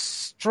little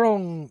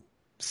strong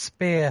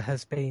spear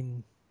has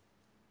been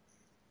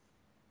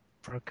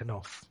broken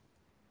off.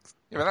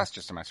 Yeah, but that's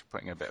just a matter of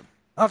putting a bit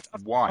of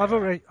wire. I've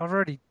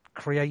already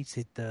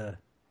created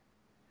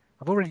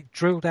I've already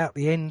drilled out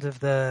the end of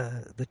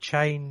the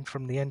chain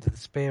from the end of the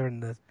spear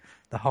and the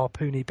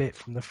harpoony bit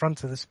from the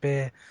front of the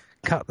spear,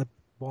 cut the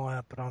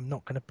wire, but I'm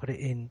not going to put it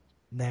in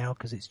now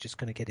because it's just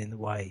going to get in the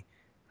way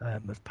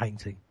of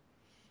painting.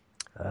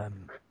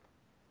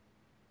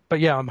 But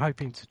yeah, I'm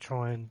hoping the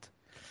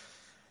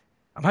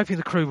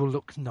crew will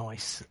look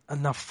nice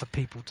enough for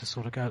people to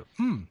sort of go,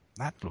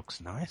 that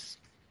looks nice.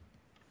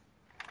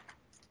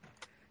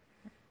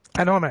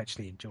 And I'm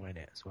actually enjoying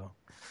it as well.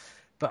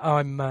 But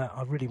I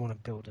really want to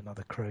build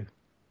another crew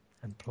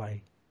and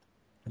play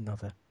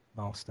another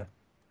master.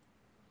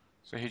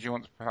 So who do you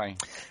want to play?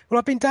 Well,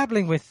 I've been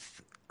dabbling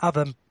with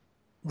other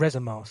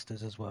Reza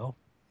Masters as well.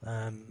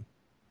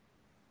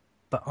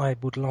 But I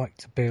would like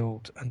to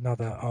build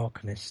another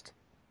Arcanist.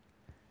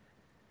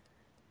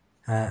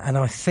 And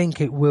I think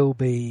it will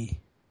be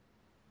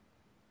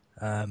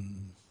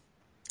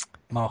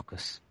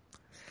Marcus.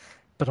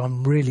 But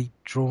I'm really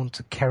drawn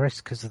to Keris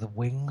because of the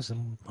wings,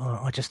 and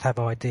I just have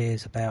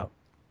ideas about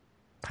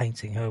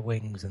painting her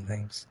wings and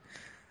things.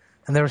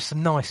 And there are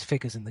some nice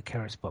figures in the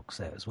Keris box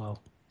set as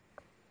well.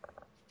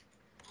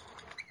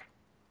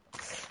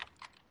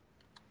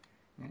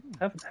 I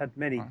haven't had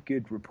many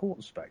good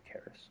reports about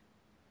Keris.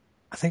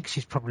 I think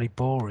she's probably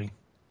boring.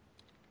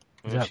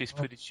 Well, she's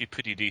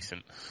pretty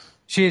decent.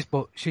 She is,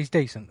 but she's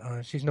decent.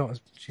 She's not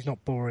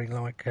boring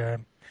like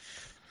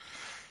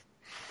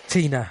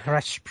Tina,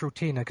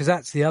 Rasputina, because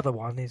that's the other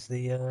one. Is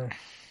the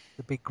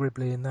big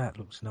Gribbly in that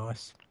looks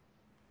nice.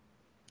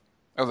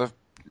 Oh, the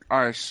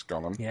Ice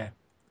Golem. Yeah.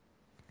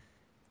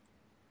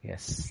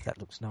 Yes, that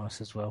looks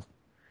nice as well.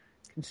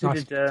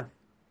 Considered,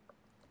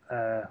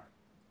 oh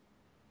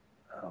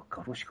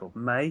God, what's she called?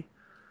 May.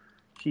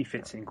 She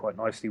fits in quite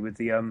nicely with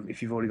the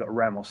if you've already got a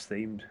Ramos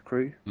themed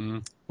crew.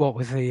 What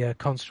with the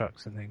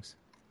constructs and things?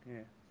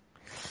 Yeah.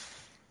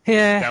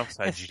 Yeah.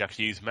 Downside, you'd have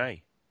to use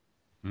May.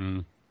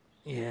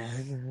 Yeah.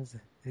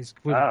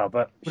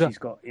 But she's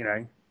got,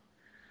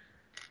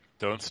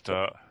 Don't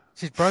start.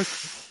 She's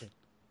broken.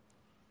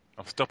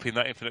 I'm stopping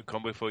that infinite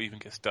combo before you even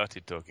get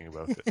started talking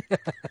about it.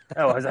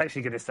 Oh, I was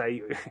actually going to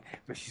say,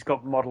 but she's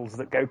got models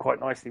that go quite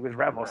nicely with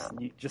Ramos,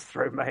 and you just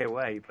throw May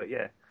away. But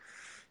yeah,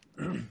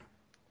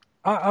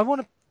 I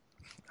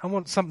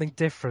want something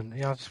different.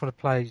 I just want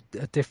to play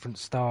a different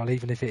style,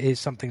 even if it is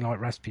something like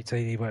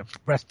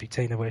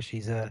Rasputina, where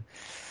she's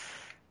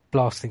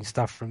blasting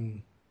stuff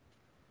from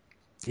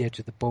the edge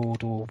of the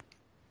board, or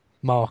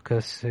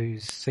Marcus, who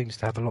seems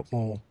to have a lot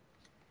more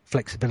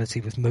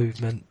flexibility with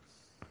movement.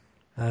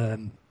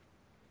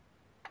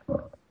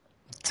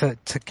 To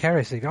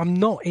Keris, even. I'm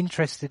not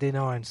interested in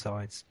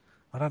Ironsides.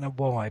 I don't know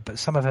why, but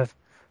some of her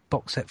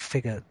box set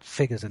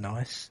figures are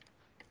nice.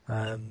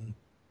 well,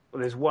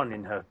 there's one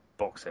in her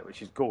box set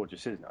which is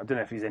gorgeous, isn't it? I don't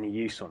know if he's any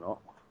use or not.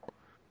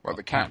 Well,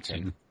 the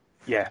captain.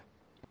 Yeah,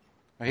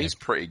 He's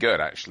pretty good,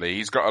 actually.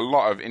 He's got a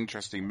lot of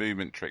interesting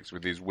movement tricks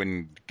with his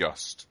wind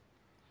gust.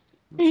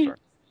 Too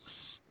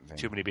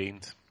many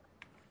beans.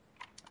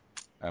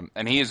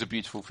 And he is a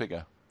beautiful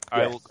figure.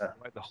 I Yes.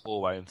 like the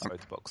whole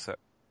Ironsides box set.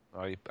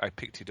 I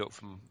picked it up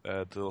from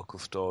the local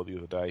store the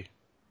other day,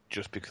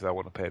 just because I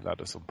want to paint that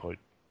at some point.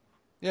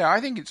 Yeah, I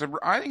think it's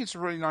a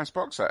really nice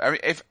box set. I mean,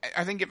 if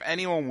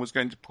anyone was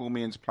going to pull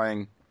me into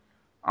playing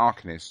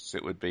Arcanists,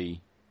 it would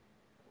be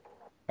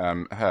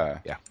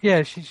her. Yeah. Yeah,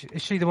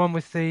 is she the one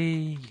with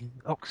the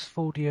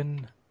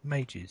Oxfordian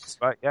mages?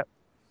 Right, yeah.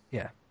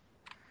 Yeah.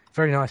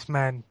 Very nice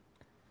man.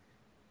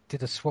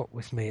 Did a swap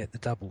with me at the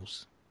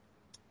doubles.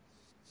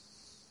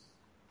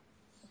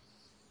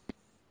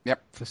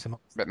 Yep. For some.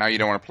 But now you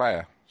don't want to play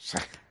her. So,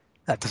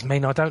 That doesn't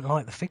mean I don't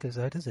like the figures,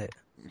 though, does it?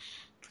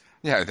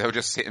 yeah, they'll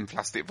just sit in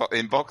plastic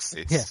in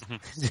boxes.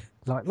 Yeah.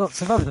 Like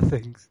lots of other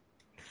things.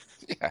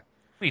 Yeah.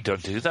 We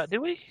don't do that,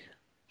 do we?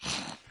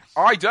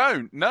 I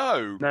don't.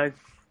 No.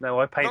 no,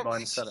 I paint Not mine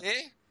and this sell it. year.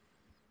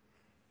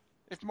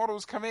 If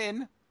models come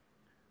in,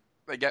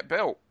 they get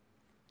built.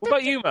 What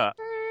about you, Matt?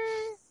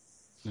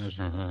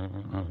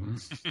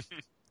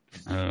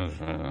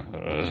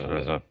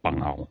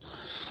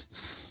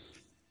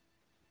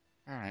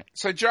 All right.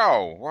 So,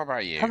 Joel, what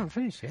about you? Haven't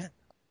finished yet.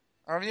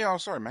 Oh, yeah. Oh,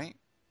 sorry, mate.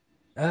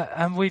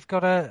 And we've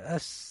got a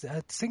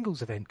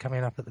singles event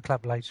coming up at the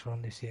club later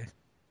on this year.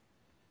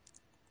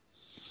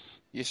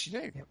 Yes, you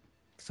do. Yep.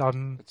 So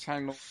The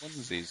Town Hall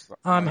onesies.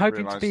 I'm I hoping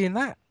to realised- be in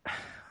that.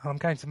 I'm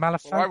going to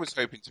Malafolk. Well, I was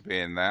hoping to be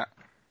in that,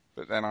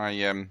 but then I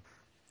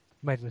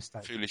Made a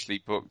mistake.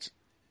 foolishly booked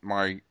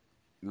my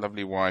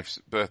lovely wife's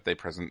birthday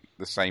present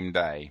the same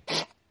day.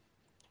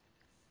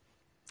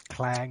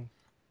 Clang.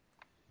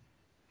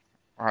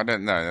 I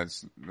don't know.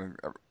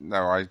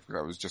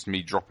 That was just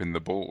me dropping the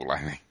ball, I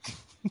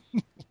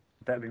think.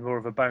 That'd be more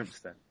of a bounce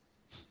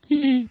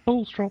then.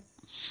 Balls drop.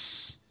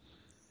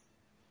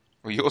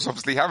 Well, yours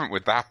obviously haven't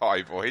with that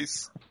high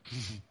voice.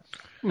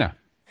 No.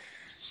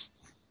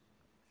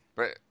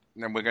 But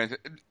then we're going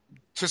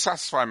to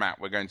satisfy Matt,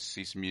 we're going to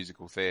see some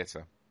musical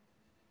theatre.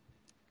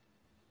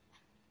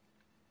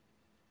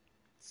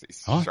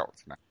 He's Oh.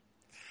 shocked now.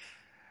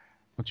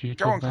 What are you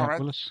Go on, talking about, Conrad.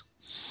 Willis?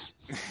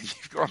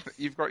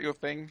 You've got your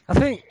thing. I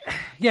think,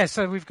 yeah,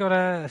 so we've got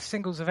a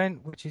singles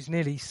event which is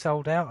nearly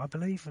sold out, I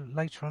believe,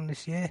 later on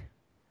this year.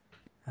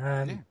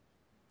 Yeah.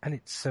 And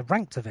it's a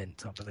ranked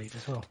event, I believe,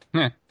 as well.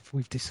 Yeah. If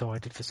we've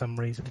decided for some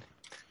reason.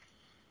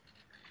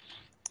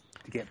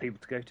 To get people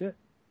to go to it.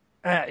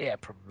 Yeah,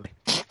 probably.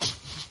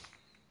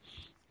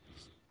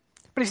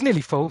 But it's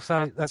nearly full,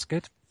 so that's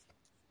good.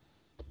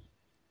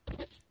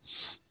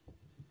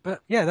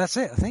 But yeah, that's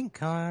it, I think.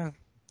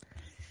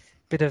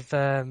 Bit of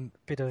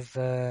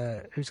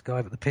who's the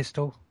guy with the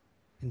pistol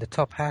in the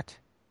top hat?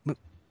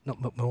 Not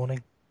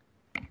McMorning.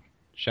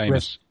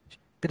 Seamus.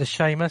 Bit of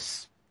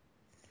Seamus.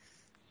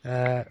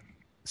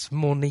 Some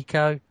more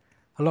Nico.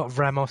 A lot of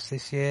Ramos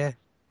this year.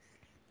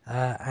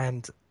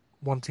 And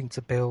wanting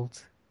to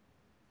build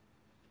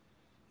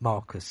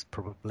Marcus,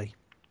 probably.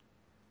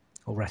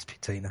 Or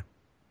Rasputina.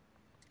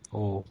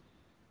 Or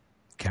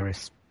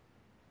Keris.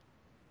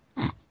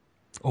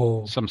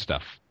 Or Some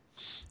stuff.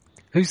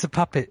 who's the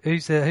puppet?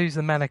 Who's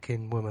the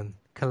mannequin woman?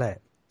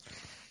 Colette.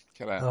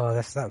 Colette. Oh,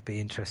 that would be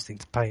interesting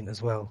to paint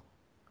as well.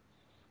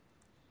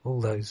 All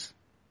those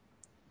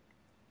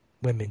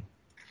women.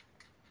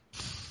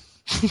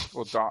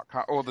 Or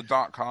the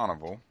Dark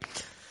Carnival.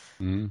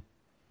 Mm.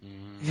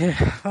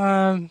 Yeah.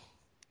 I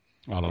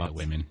like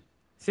women.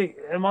 See,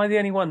 am I the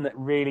only one that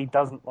really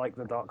doesn't like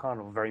the Dark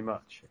Carnival very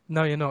much?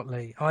 No, you're not,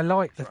 Lee. I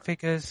like the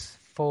figures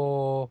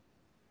for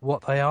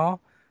what they are.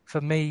 For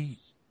me,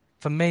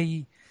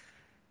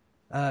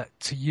 to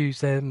use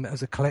them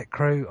as a collect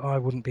crew, I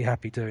wouldn't be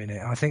happy doing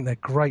it. I think they're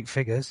great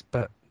figures,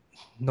 but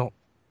not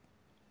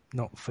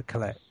for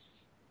collect.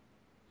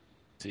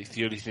 It's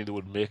the only thing that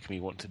would make me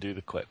want to do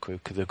the Quet Crew,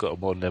 because they've got a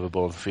more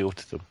Neverborn feel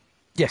to them.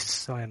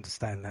 Yes, I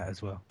understand that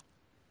as well.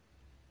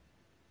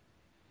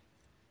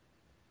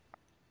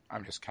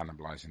 I'm just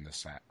cannibalising the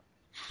set.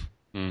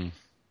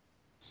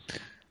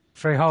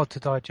 Very hard to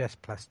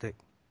digest plastic.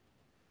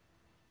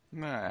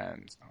 No,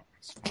 it's not.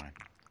 It's fine.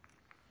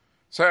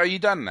 So, are you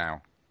done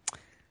now?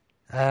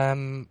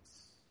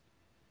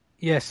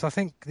 Yes, I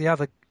think the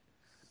other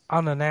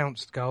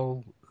unannounced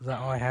goal that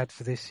I had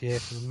for this year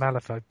from a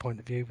Malifaux point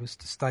of view was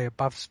to stay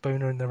above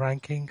Spooner in the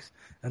rankings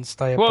and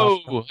stay above...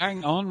 Whoa,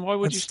 hang on. Why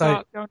would and you stay-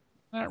 start down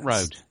that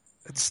road?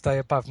 And stay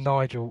above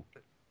Nigel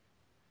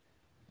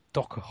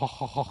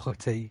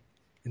Doherty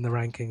in the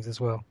rankings as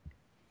well.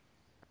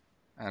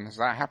 And has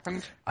that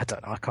happened? I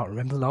don't know. I can't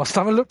remember the last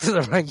time I looked at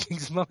the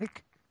rankings,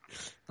 Mike.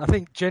 I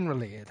think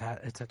generally it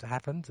had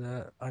happened.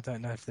 I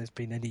don't know if there's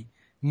been any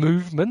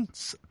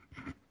movements.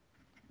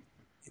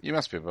 You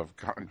must be above.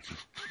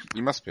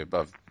 You must be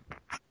above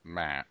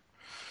Matt.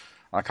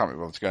 I can't be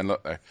bothered to go and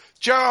look though.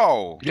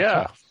 Joel,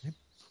 Yeah.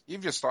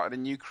 you've just started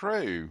a new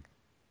crew.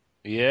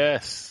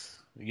 Yes.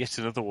 Yet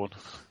another one.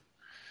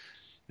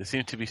 They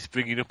seem to be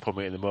springing up on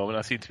me at the moment.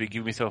 I seem to be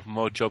giving myself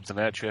more jobs than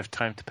I actually have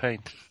time to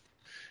paint.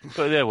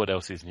 But there, what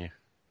else is new?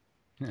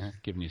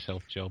 Giving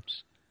yourself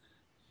jobs.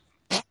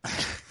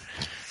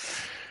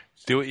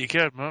 Do what you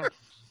can, Mark.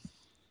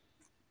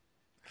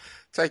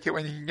 Take it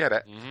when you can get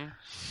it.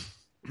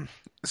 Mm-hmm.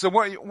 So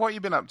what have you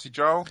been up to,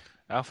 Joel?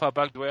 How far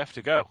back do I have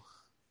to go?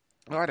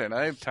 Oh, I don't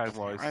know.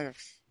 Time-wise.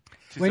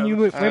 When you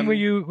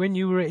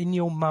were in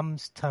your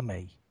mum's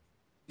tummy?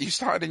 You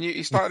started a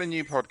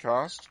new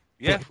podcast.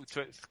 Yeah, we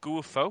School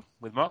of Foe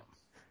with Mark.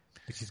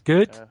 Which is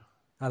good.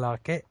 I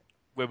like it.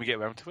 When we get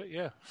around to it,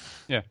 yeah.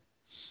 Yeah.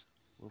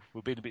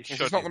 We've been a bit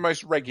It's not the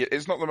most regular.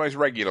 It's not the most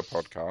regular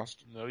podcast.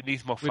 No, it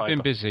needs more We've fibre.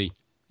 been busy.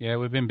 Yeah,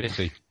 we've been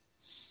busy.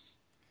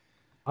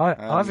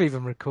 I've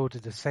even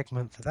recorded a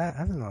segment for that,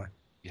 haven't I?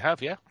 You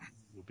have, yeah.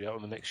 We'll be out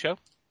on the next show.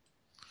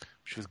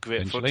 Which was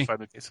great fun to Eventually.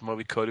 finally get some more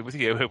recording with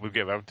you. We'll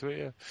get around to it,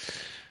 yeah.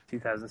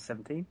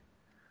 2017.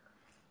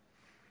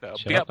 That'll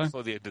Shut be up, up then.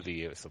 before the end of the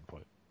year at some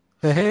point.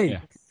 Hey. Yeah.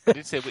 I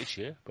didn't say which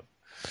year, but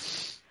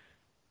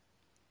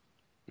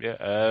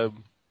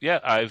yeah,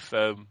 I've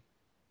sort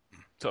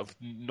of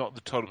knocked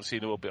the tournament scene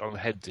a little bit on the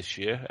head this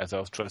year as I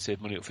was trying to save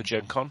money up for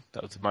Gen Con.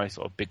 That was my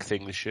sort of big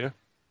thing this year.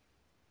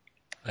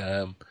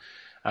 And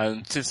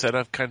since then,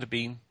 I've kind of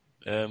been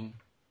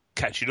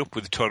catching up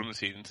with the tournament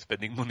scene and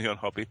spending money on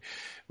hobby,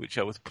 which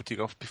I was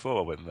putting off before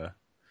I went there.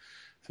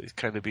 So it's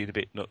kind of been a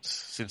bit nuts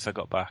since I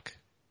got back.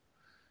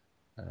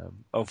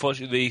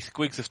 Unfortunately,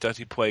 Squigs have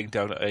started playing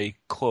down at a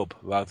club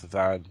rather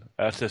than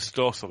at a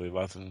store,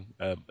 rather than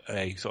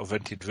a sort of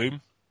rented room.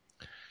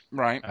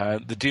 Right.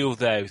 The deal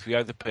there is we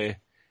either pay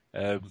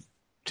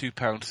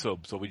 £2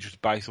 subs or we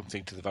just buy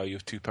something to the value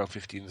of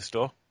 £2.50 in the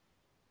store.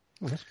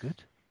 Oh, that's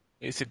good.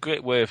 It's a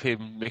great way of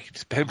him making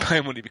spend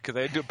my money because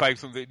I end up buying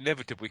something that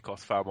inevitably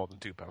costs far more than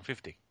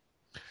 £2.50.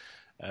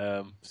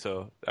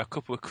 So a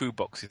couple of crew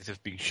boxes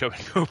have been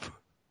showing up.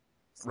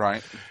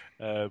 Right.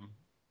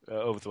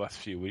 Over the last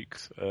few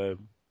weeks,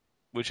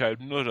 which I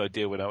have no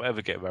idea when I'll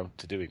ever get around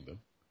to doing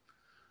them.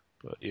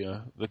 But, you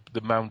know,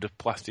 the mound of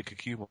plastic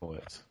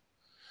accumulates.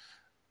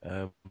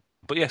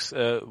 But yes,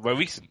 my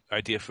recent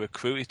idea for a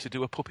crew is to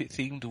do a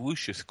puppet-themed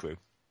Lucius crew.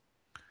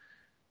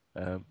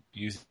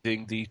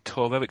 Using the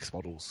Tor Erix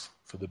models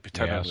for the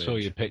Britannia Yeah, I range. saw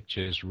your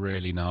pictures.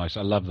 Really nice.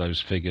 I love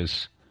those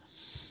figures.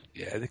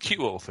 Yeah, they're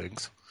cute little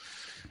things.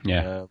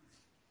 Yeah.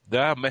 They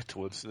are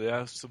metal, and so they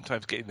are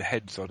sometimes getting the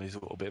heads on is a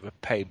little bit of a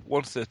pain.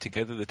 Once they're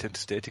together, they tend to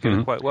stay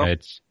together quite well.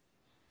 Heads.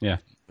 Yeah.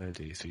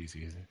 It's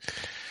easy.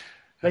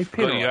 They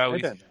pin But, all yeah, right,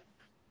 we- don't they?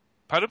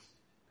 Pardon?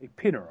 They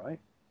pin all right.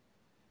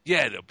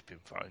 Yeah, they'll be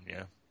fine,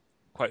 yeah.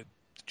 Quite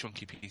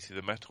chunky pieces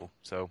of metal.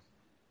 So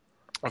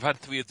I've had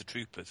 3 of the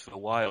troopers for a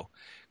while,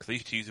 because I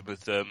used to use them as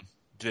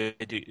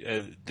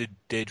the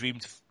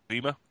Daydreams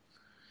Dreamer.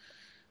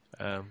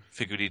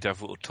 Figured he'd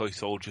have little toy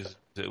soldiers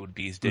that would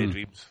be his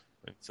Daydreams,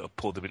 and sort of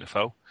pull them into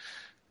foe.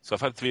 So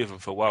I've had 3 of them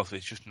for a while, so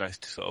it's just nice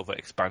to sort of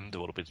expand a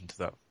little bit into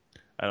that.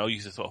 And I'll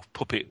use a sort of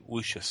puppet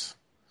Lucius.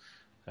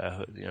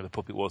 The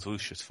puppet was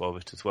Lucius for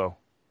it as well.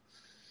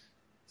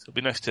 So it'd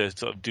be nice to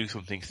sort of do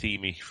something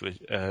themey for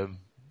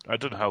I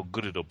don't know how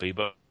good it'll be,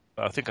 but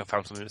I think I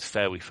found something that's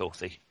fairly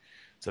filthy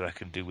that I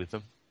can do with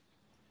them,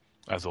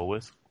 as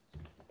always.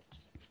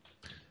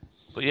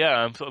 But yeah,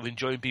 I'm sort of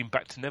enjoying being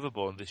back to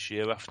Neverborn this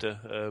year after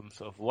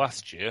sort of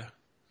last year,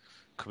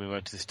 coming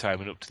around to this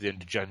time and up to the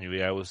end of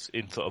January, I was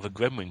in sort of a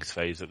Gremlins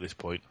phase at this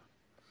point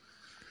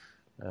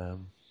for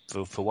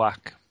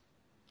WAC,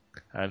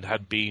 and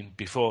had been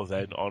before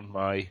then on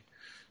my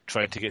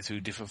trying to get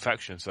through different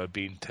factions. So I'd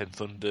been Ten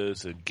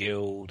Thunders and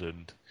Guild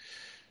and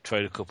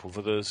tried a couple of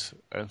others,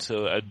 and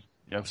so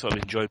I'm sort of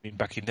enjoying being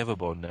back in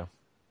Neverborn now.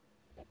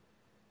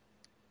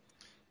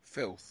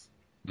 Filth.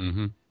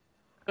 Mm-hmm.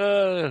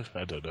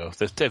 I don't know.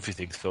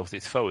 Everything's filthy.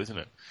 It's foe, isn't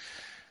it?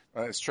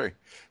 That's true.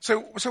 So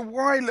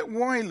why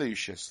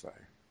Lucius though?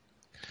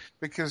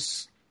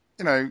 Because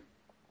there's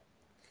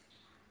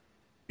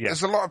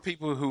a lot of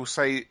people who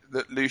say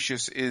that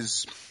Lucius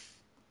is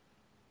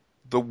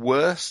the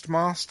worst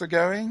master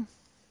going.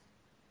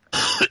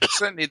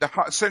 certainly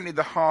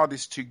the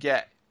hardest to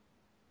get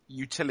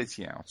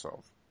utility out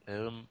of.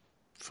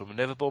 From an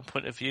Everborn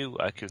point of view,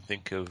 I can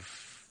think of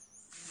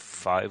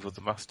 5 of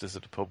the masters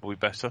that are probably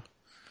better,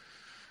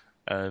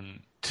 and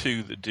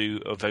 2 that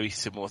do a very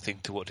similar thing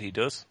to what he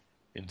does.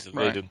 In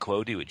Raiden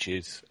Clody, which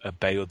is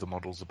obey other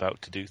models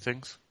about to do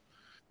things.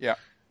 Yeah.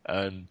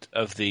 And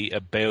of the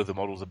obey other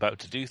models about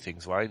to do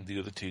things line, the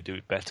other 2 do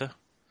it better.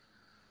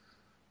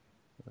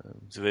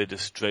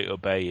 Zoraid's straight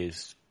obey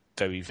is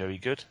very, very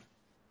good.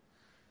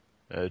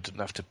 Doesn't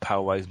have to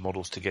powerize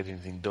models to get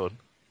anything done.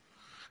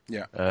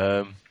 Yeah.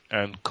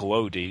 And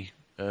Clody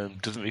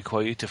doesn't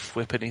require you to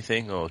flip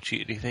anything or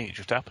cheat anything, it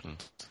just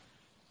happens.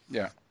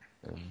 Yeah.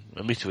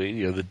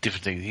 Admittedly, the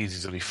different thing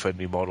is only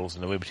friendly models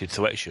and a limited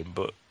selection,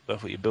 but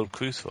that's what you build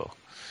crews for.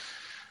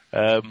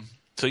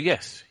 So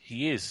yes,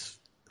 he is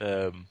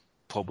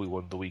probably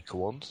one of the weaker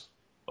ones,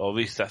 or at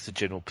least that's the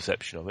general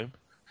perception of him.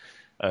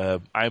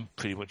 I'm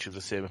pretty much of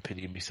the same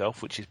opinion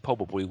myself, which is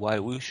probably why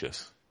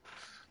Lucius.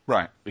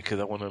 Right. Because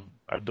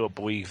I don't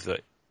believe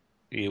that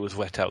he was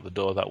let out the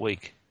door that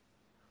week.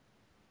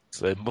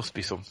 So there must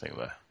be something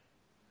there.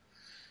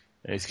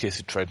 And it's a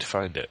case of trying to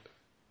find it.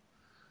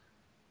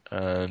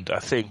 And I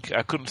think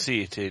I couldn't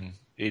see it in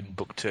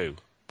book 2,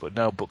 but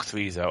now book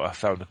 3's out, I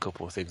found a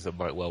couple of things that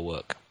might well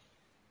work.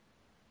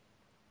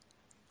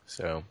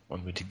 So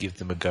I'm going to give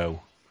them a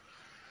go.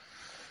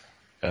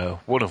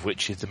 One of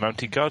which is the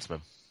Mounted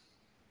Guardsman.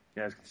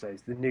 Yeah, I was going to say,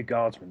 it's the new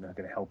Guardsmen that are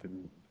going to help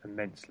him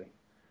immensely.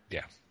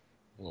 Yeah.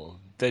 Well,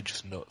 they're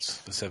just nuts,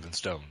 the 7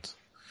 stones.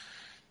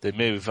 They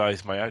may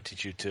revise my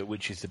attitude to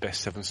which is the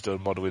best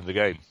 7-stone model in the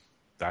game.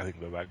 I think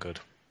they're that good.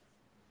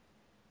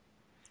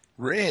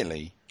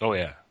 Really? Oh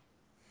yeah.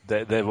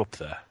 They're up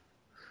there.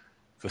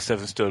 For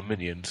 7-stone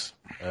minions,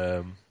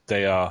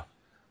 they are...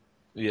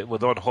 Yeah, well,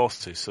 they're on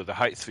horse too, so they're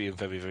height 3 and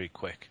very, very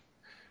quick.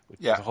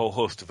 Which has a whole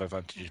host of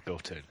advantages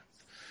built in.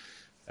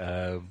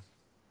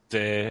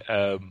 They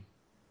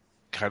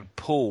can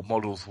pull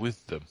models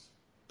with them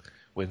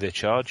when they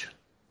charge.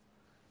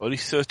 Only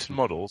certain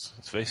models,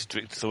 it's a very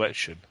strict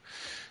selection,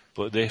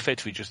 but they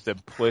effectively just then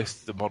place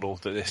the model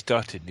that they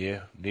started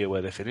near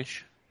where they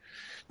finish.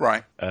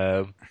 Right.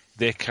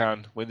 They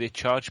can, when they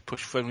charge,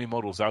 push friendly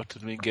models out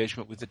of an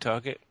engagement with the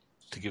target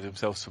to give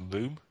themselves some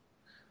room.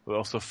 It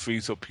also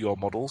frees up your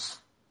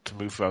models to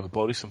move around the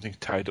body, something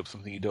tied up,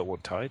 something you don't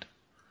want tied.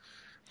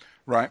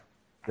 Right.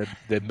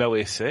 They're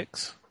melee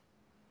 6,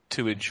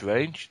 2-inch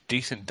range,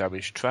 decent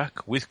damage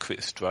track with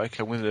crit strike,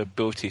 and with the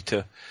ability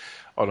to,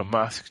 on a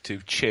mask, to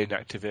chain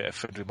activate a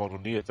friendly model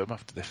near them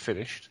after they're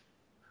finished,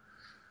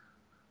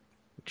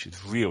 which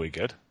is really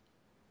good.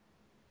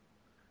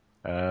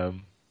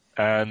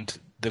 And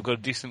they've got a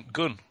decent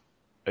gun,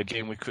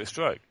 again with crit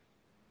strike,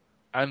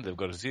 and they've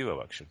got a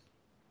 0 action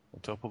on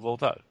top of all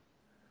that.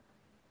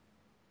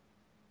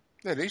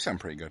 They do sound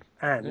pretty good.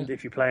 And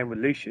if you're playing with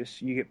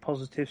Lucius, you get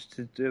positives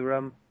to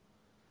do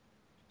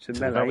to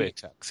melee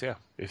attacks, yeah,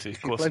 if you're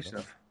close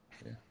enough.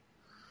 Yeah.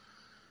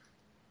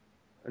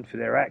 And for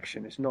their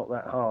action, it's not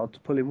that hard to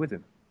pull in with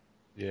him.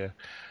 Yeah,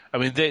 I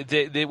mean,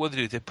 they what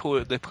they do,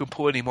 they can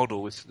pull any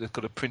model with, they've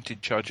got a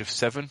printed charge of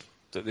 7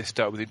 that they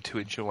start within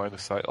 2-inch line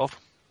of sight of.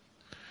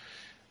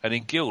 And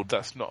in Guild,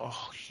 that's not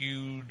a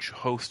huge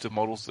host of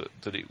models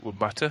that it would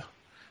matter.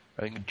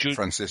 I think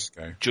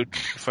Francisco,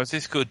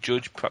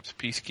 Judge, perhaps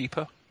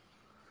Peacekeeper,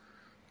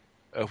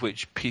 of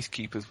which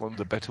Peacekeeper is one of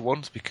the better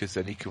ones because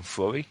then he can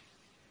flurry.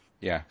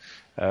 Yeah.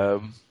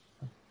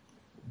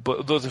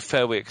 But those are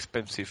fairly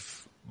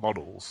expensive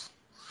models.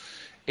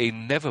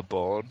 In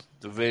Neverborn,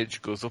 the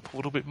range goes up a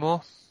little bit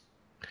more.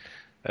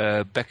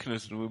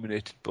 Beckoners and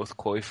Illuminated both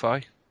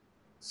qualify.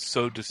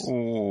 So does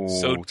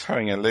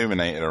towing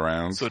Illuminated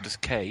around. So does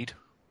Cade,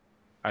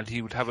 and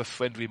he would have a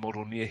friendly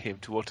model near him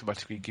to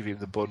automatically give him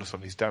the bonus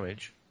on his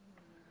damage.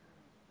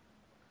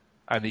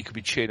 And he could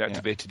be chain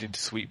activated into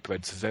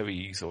Sweetbreads very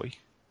easily.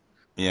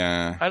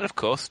 Yeah. And of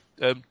course,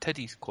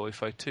 Teddy's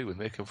qualified too, and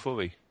they can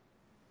flurry.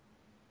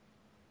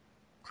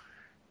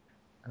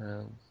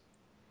 And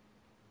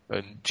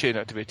chain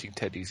activating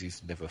Teddy's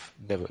is never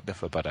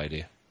a bad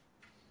idea.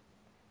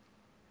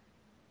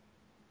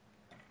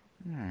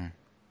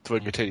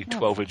 Throwing a Teddy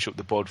 12-inch up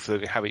the board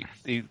for how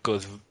it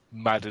goes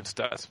mad and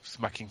starts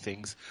smacking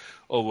things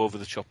all over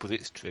the shop with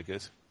its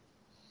triggers.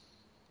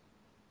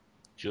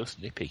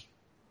 Just nippy.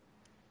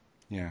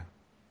 Yeah.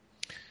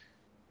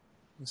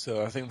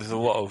 So I think there's a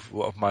lot of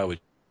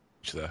mileage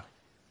there.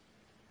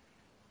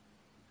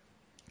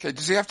 Okay,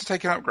 does he have to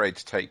take an upgrade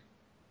to take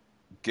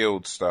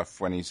Guild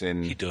stuff when he's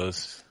in? He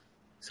does.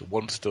 It's a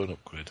 1-stone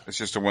upgrade. It's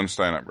just a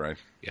 1-stone upgrade?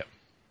 Yep.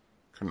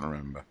 Couldn't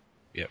remember.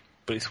 Yep.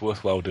 But it's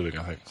worthwhile doing,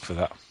 I think, for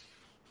that.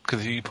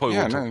 Because you probably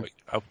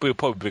we'll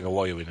probably bring a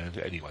warrior in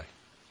anyway.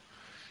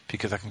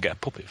 Because I can get a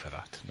puppet for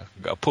that. And I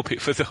can get a puppet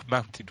for the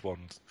mounted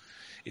ones.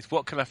 It's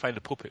what can I find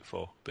a puppet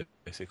for,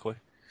 basically.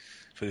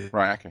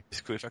 Right, okay.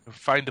 If I can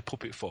find a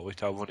puppet for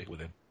it, I'll run it with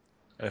him.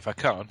 And if I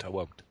can't, I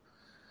won't.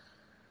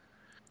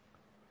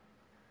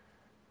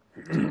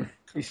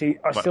 You see,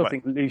 I still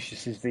think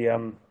Lucius is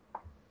the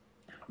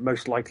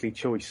most likely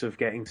choice of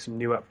getting some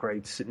new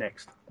upgrades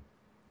next.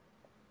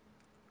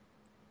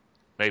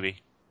 Maybe.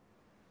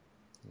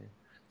 Yeah.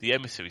 The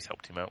emissaries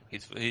helped him out.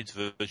 His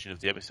version of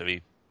the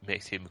emissary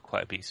makes him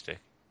quite a beat stick.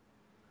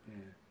 Yeah.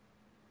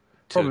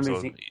 Problem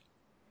is, on,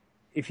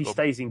 if he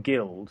stays in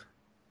guild,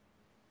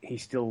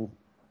 he's still,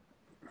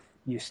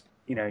 you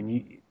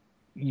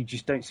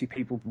just don't see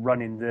people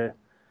running the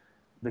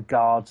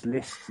guards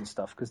lists and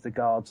stuff because the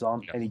guards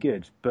aren't any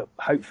good. But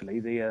hopefully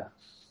the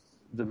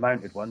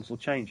mounted ones will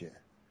change it.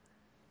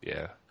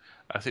 Yeah,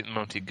 I think the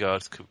mounted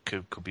guards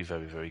could be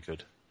very, very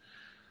good.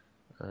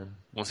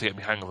 Once they get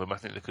the hang of them, I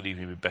think they could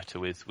even be better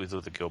with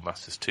other guild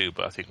masters too.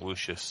 But I think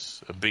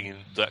Lucius and bringing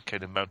that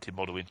kind of mounted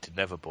model into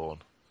Neverborn,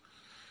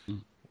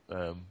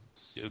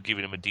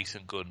 giving him a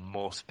decent gun,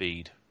 more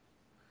speed.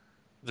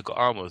 They've got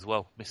armor as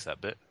well. Missed that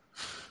bit.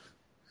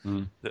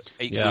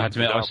 Yeah, I had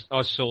to admit,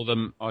 I saw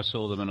them,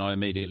 and I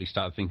immediately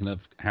started thinking of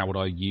how would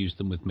I use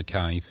them with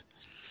McCabe.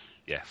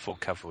 Yeah, full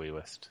cavalry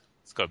list.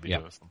 It's got to be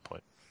done at some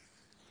point.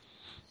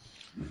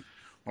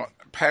 What,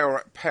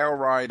 Pale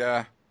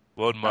Rider,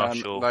 Lone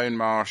Marshal,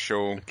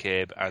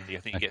 McCabe, and I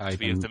think you get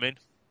 3 of them in.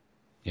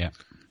 Yeah.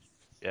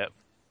 Yep.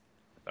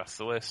 That's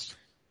the list.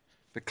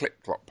 The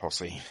Clip-Clop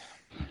posse.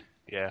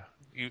 Yeah.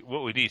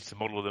 What we need is to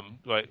model them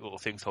like little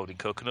things holding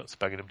coconuts,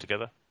 banging them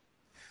together.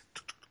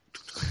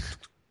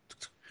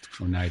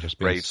 Well, now just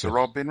Brave Sir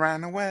Robin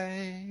ran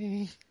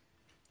away.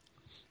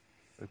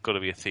 There's got to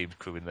be a themed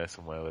crew in there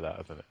somewhere with that,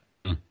 hasn't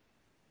it?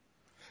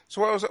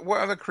 So what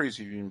other crews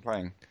have you been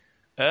playing?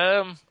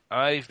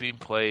 I've been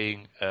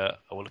playing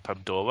Ola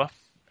Pandora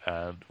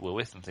and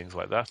Lilith and things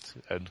like that.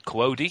 And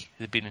Kolodi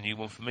has been a new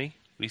one for me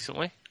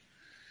recently.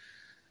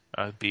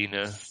 I've been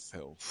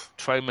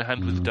trying my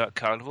hand with the Dark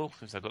Carnival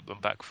since I got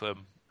them back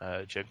from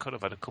Gen Con.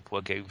 I've had a couple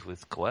of games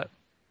with Colette.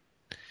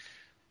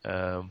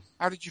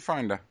 How did you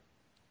find her?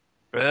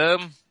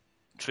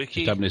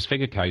 Tricky. Just opened his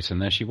figure case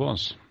and there she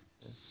was.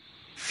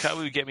 Can't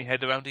really get my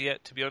head around her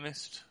yet, to be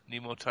honest.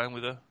 Need more time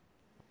with her.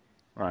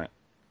 Right.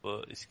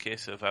 But it's a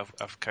case of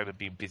I've kind of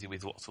been busy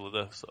with lots of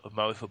other sort of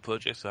Malifaux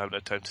projects, so I haven't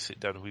had time to sit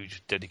down and really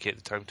just dedicate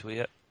the time to her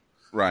yet.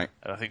 Right.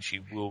 And I think she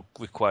will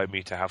require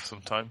me to have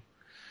some time.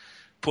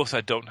 Plus,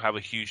 I don't have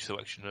a huge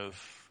selection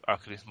of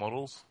Arcanist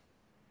models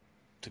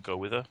to go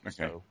with her.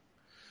 Okay. So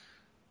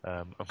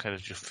I'm kind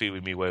of just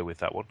feeling me way with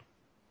that one.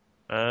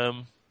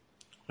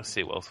 Let's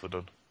see what else we've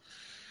done.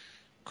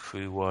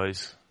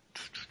 Crew-wise. I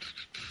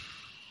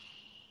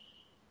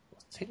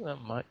think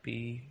that might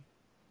be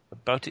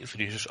about it for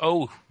news.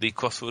 Oh, the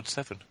Crossroads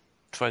 7.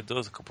 Tried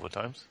those a couple of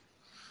times.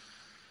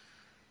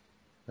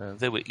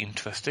 They were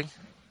interesting.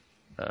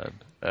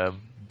 And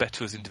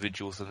better as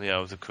individuals than they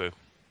are as a crew.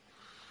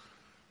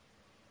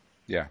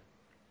 Yeah.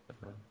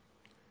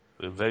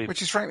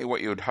 Which is frankly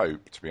what you would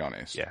hope, to be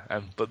honest.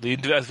 Yeah, but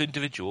as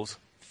individuals,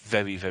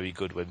 very, very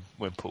good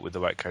when put with the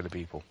right kind of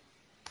people.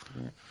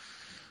 Yeah.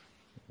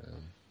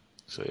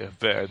 So yeah,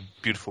 very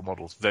beautiful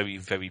models. Very,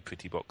 very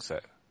pretty box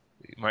set.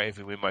 It might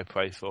even win my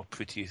prize for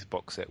prettiest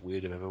box set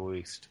we'd have ever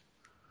released.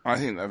 I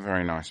think they're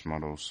very nice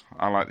models.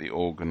 I like the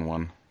organ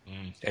one.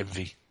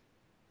 Envy.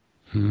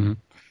 Mm-hmm.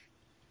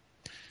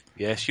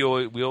 Yes,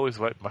 we always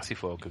like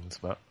massive organs,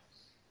 Matt.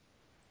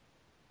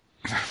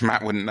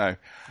 Matt wouldn't know.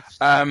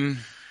 I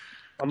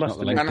must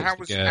admit.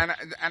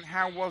 And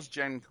how was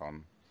Gen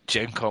Con?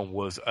 Gen Con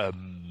was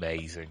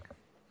amazing.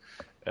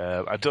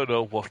 I don't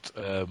know what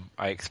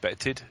I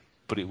expected,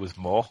 but it was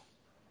more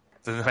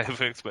than I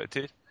ever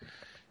expected.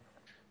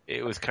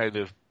 It was kind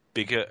of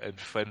bigger and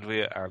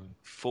friendlier and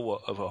full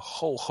of a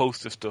whole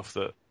host of stuff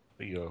that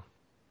you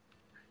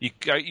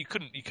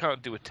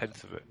can't do a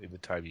tenth of it in the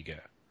time you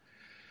get.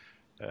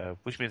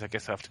 Which means I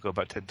guess I have to go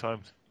about 10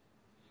 times.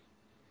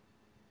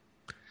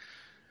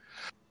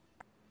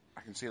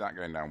 I can see that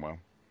going down well.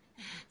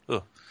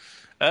 Oh.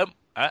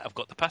 I've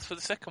got the pass for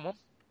the second one.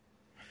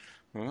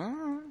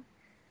 Oh.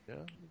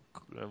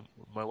 Yeah,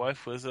 my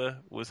wife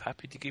was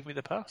happy to give me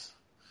the pass.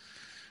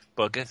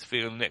 But I guess for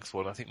the next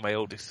one, I think my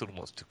oldest son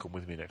wants to come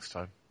with me next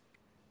time.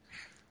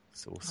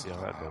 So we'll see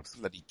how that goes.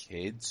 Bloody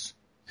kids.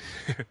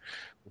 We'll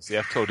see,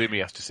 I've told him he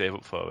has to save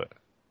up for it.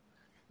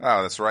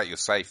 Oh, that's right, you're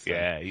safe then.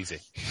 Yeah, easy.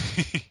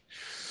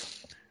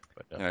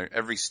 But no.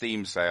 Every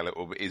Steam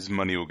sale, his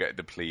money will get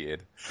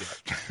depleted.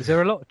 Yeah. Is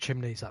there a lot of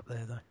chimneys up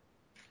there, though,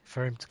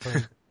 for him to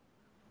clean?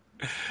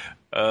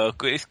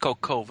 It's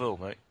called Colville,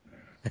 mate.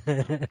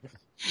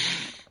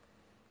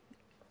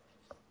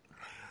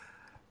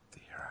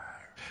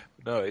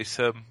 No, it's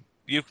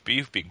you've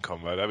been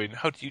Conrad. I mean,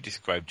 how do you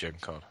describe Gen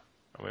Con?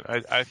 I mean,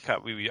 I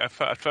can't really. I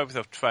find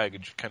myself trying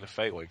and just kind of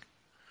failing.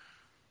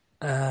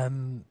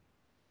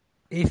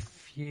 It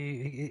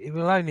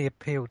will only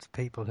appeal to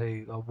people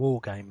who are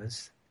war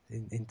gamers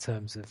in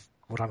terms of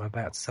what I'm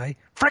about to say.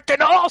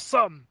 Freaking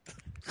awesome!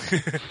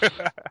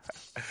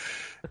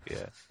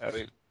 Yeah, I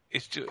mean,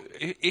 it's just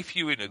if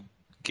you're in a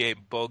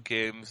game, board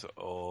games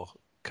or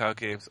card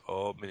games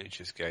or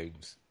miniatures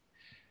games.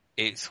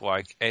 It's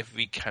like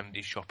every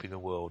candy shop in the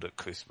world at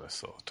Christmas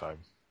sort of time.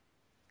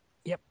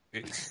 Yep.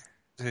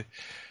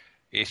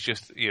 It's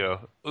just,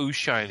 ooh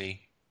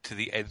shiny to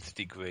the nth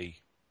degree.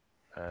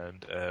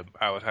 and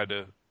I had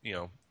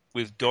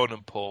with Don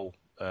and Paul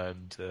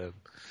and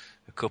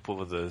a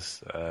couple of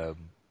others,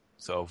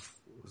 sort of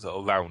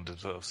around and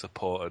sort of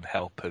support and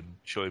help and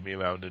showing me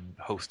around and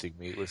hosting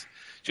me. It was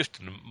just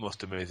the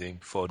most amazing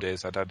 4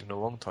 days I'd had in a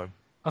long time.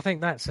 I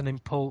think that's an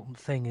important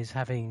thing, is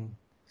having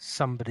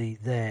somebody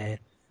there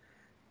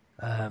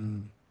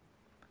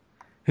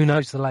who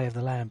knows the lay of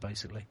the land,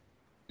 basically.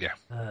 Yeah.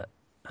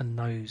 And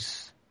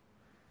knows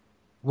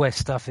where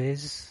stuff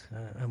is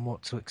and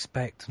what to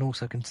expect, and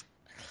also can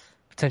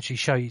potentially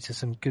show you to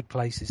some good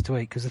places to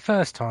eat. Because the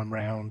first time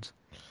round,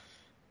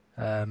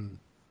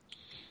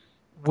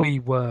 we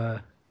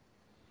were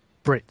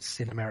Brits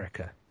in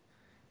America.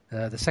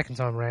 The second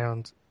time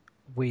round,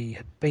 we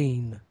had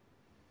been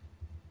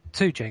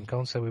to Gen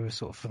Con, so we were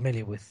sort of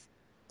familiar with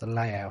the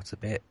layout a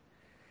bit,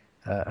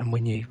 and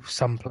we knew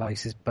some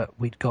places, but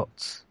we'd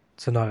got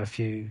to know a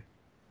few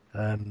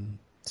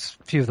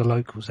of the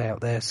locals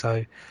out there,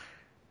 so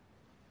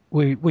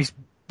we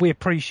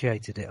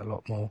appreciated it a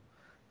lot more.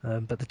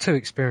 But the two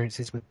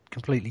experiences were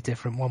completely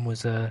different. One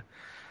was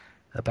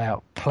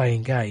about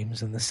playing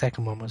games, and the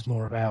second one was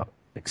more about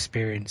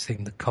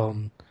experiencing the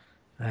con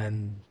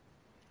and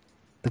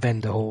the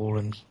vendor hall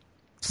and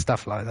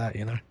stuff like that,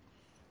 you know.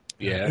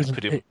 Yeah, that's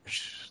pretty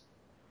much.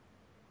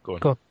 Go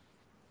on.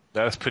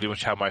 That's pretty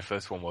much how my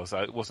first one was.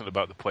 It wasn't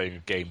about the playing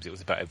of games; it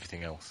was about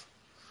everything else.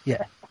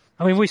 Yeah,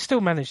 I mean, we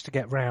still managed to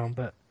get round,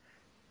 but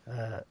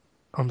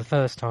on the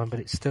first time, but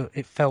it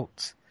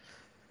felt.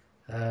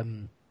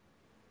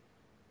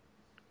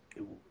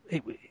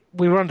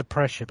 We were under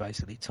pressure,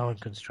 basically, time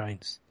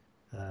constraints.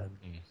 I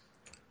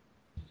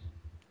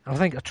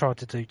think I tried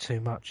to do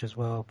too much as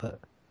well, but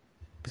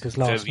because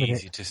it's very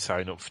easy to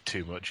sign up for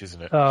too much,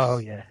 isn't it? Oh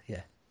yeah.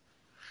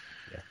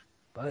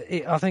 But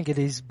I think it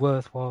is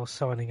worthwhile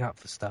signing up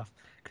for stuff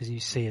because you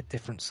see a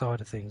different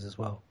side of things as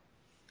well.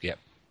 Yep.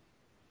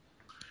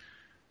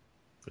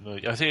 But no,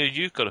 I think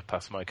you've got a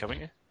pass, Mike,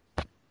 haven't you?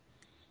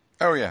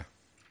 Oh yeah.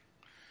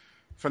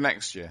 For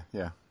next year,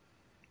 yeah.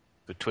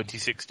 For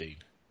 2016.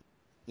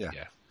 Yeah.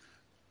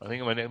 I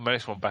think my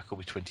next one back will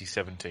be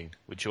 2017,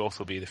 which will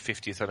also be the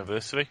 50th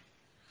anniversary.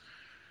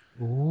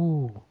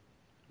 Ooh.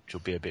 Which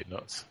will be a bit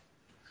nuts.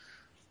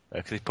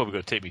 Because it's probably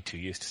going to take me 2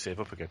 years to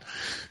save up again.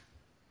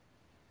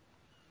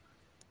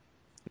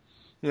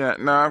 Yeah,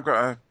 no, I've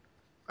got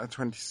a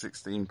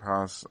 2016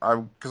 pass.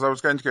 Because I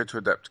was going to go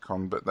to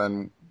Adepticon, but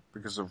then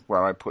because of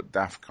where I put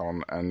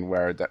DAFCON and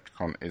where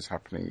Adepticon is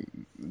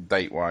happening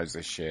date-wise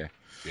this year,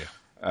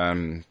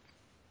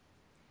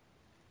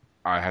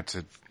 I had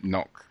to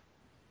knock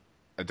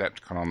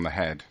Adepticon on the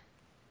head,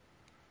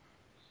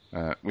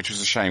 which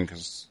was a shame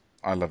because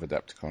I love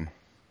Adepticon.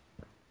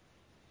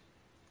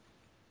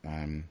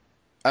 And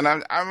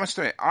I must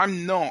admit,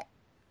 I'm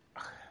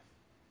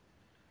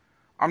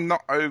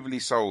not overly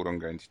sold on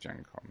going to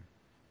Gen Con.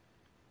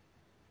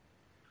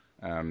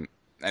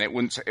 And it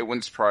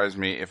wouldn't surprise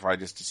me if I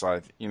just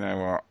decide, you know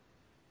what,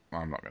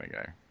 I'm not going to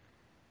go.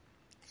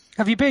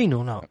 Have you been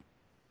or not?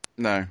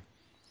 No.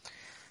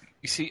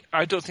 You see,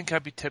 I don't think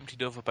I'd be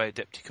tempted over by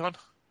Adepticon.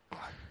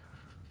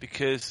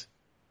 Because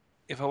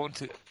if I want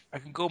to, I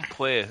can go and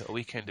play a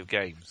weekend of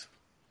games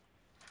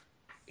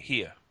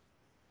here.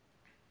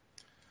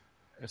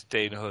 And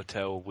stay in a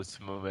hotel with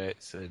some of my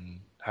mates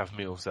and have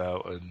meals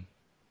out and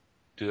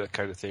do that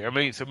kind of thing. I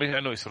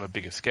know it's on a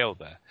bigger scale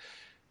there,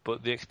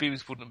 but the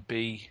experience wouldn't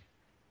be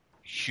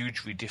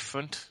hugely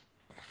different.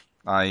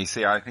 You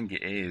see, I think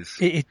it is.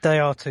 They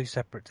are two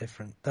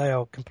different. They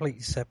are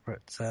completely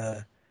separate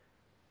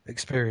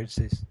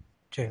experiences.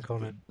 Gen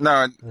Con and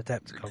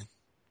Adepticon.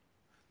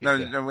 No,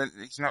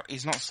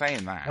 he's not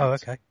saying that. Oh,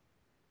 okay.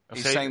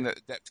 He's saying that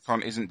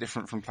Adepticon isn't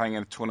different from playing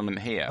in a tournament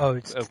here. Oh,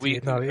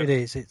 it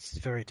is. It's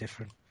very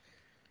different.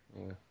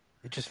 Yeah.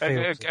 It just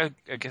feels.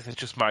 I guess it's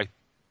just my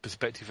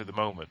perspective at the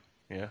moment.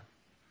 Yeah.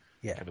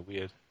 Yeah. Kind of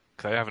weird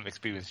because I haven't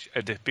experienced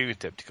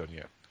Adepticon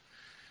yet.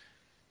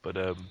 But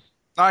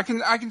I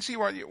can see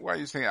why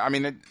you're saying it. I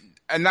mean,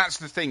 and that's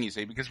the thing, you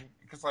see, because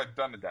I've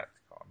done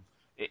Adepticon,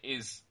 it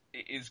is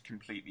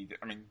completely.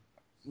 I mean,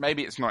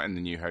 maybe it's not in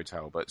the new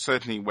hotel, but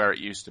certainly where it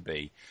used to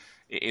be,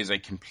 it is a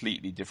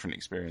completely different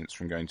experience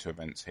from going to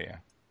events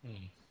here.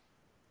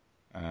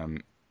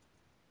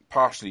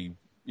 Partially,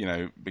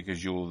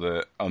 because you're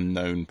the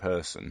unknown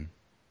person,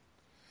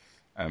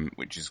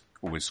 which is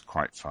always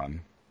quite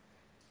fun.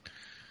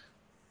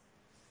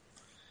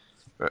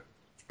 But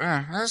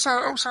that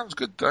all sounds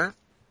good, though.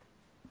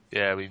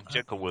 Yeah, I mean,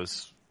 Gen Con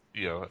was,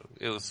 it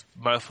was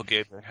mouthful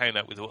game and hanging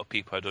out with a lot of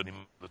people I'd only met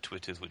on the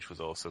Twitters, which was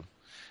awesome.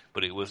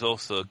 But it was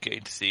also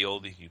getting to see all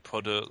these new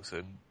products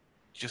and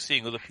just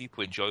seeing other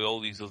people enjoy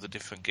all these other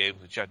different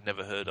games which I'd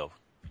never heard of.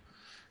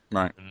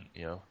 Right.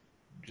 And,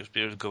 just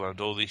be able to go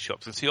around all these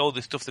shops and see all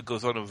the stuff that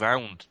goes on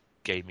around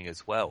gaming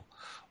as well.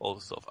 All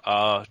the sort of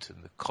art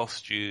and the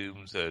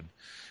costumes and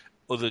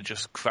other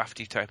just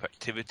crafty type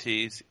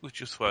activities. It was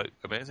just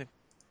amazing.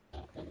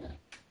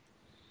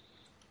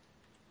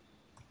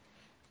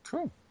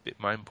 Cool. Bit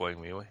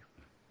mind-blowing, really.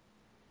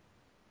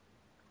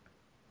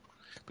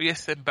 But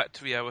yes, then back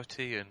to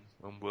reality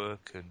and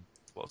work and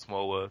lots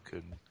more work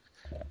and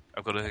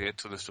I've got to get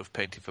to the stuff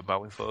painted for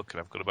Maui Folk, and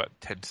I've got about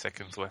 10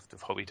 seconds left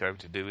of hobby time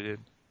to do it in.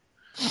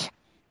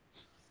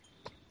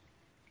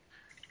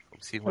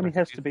 Only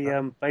has to be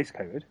base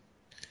coated.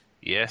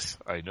 Yes,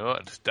 I know,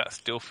 and that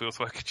still feels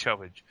like a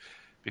challenge.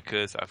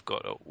 Because I've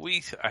got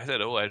I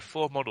had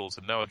 4 models,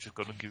 and now I've just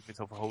got to give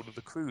myself a whole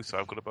other crew, so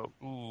I've got about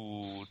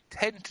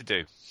 10 to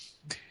do.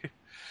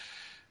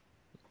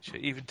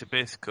 Even to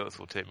base coats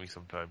will take me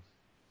some time.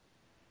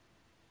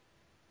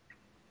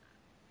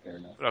 Fair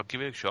enough. But I'll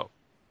give it a shot.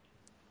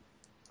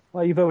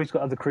 Well, you've always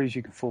got other crews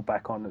you can fall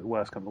back on at the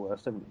worst come to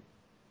worst, haven't you?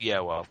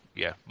 Yeah, well,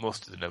 yeah,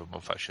 most of the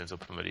Nevermore factions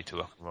up and ready to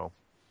rock and roll.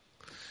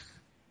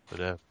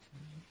 But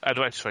I'd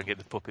like to try and get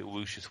the Puppet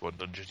Lucius one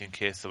done, just in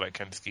case the right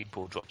kind of scheme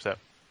pool drops out.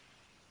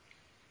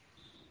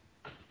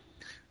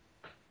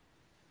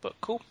 But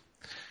cool.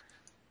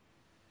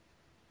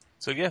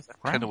 So yeah, that's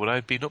kind of what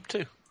I've been up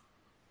to.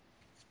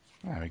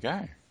 There we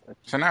go.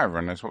 So now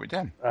everyone knows what we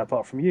did.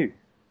 Apart from you.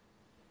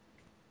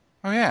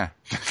 Oh yeah.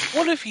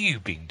 What have you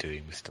been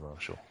doing, Mr.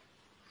 Marshall?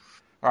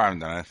 I haven't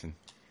done anything.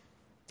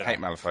 Hate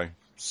Malifaux.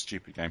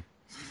 Stupid game.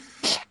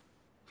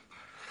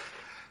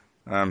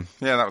 Yeah,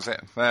 that was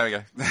it. There we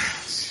go.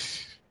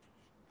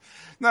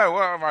 No,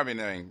 what have I been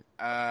doing?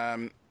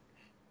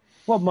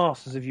 What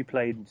Masters have you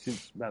played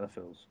since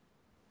Malifaux?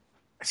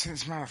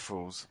 Since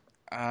Malifaux?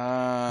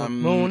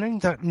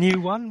 McMorning, that new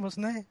one,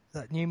 wasn't it?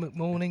 That new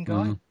McMorning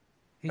guy.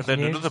 And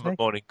then another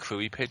McMorning crew,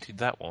 he painted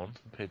that one.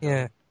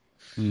 Yeah.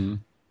 And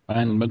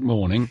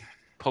McMorning.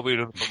 Probably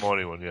another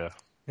McMorning one, yeah.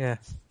 Yeah.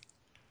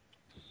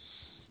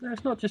 No,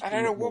 it's not just. I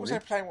don't know, what was I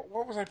playing?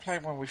 What was I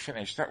playing when we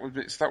finished? That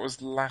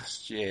was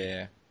last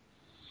year.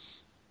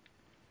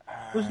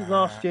 Wasn't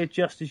last year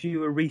just as you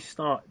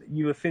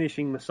were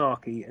finishing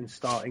Masaki and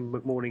starting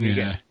McMorning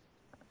again?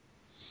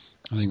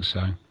 I think so.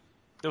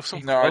 There was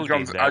some No, I'd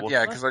gone.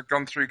 there, Because I'd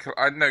gone through.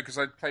 Because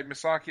I played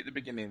Masaki at the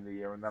beginning of the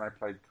year, and then I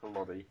played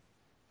Kolodi.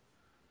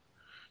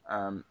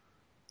 And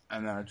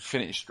then I'd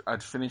finished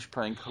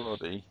playing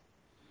Kolodi.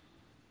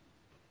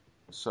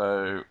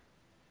 So.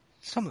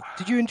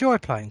 Did you enjoy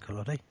playing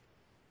Kolodi?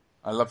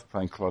 I loved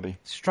playing Kolodi.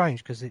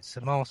 Strange, because it's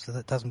a master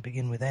that doesn't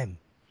begin with M.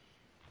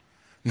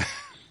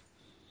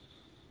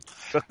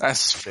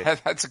 That's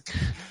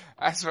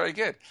very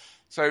good.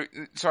 So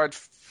I'd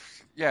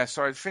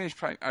finished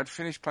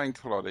playing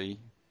Kolodi.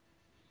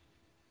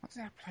 What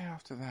did I play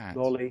after that?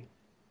 Molly.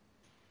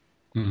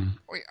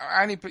 Wait,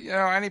 I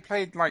only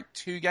played like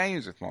 2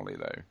 games with Molly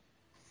though.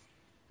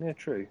 Yeah,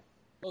 true.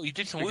 Oh, you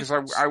did some because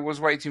I was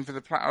waiting for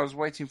the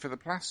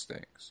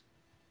plastics.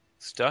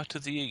 Start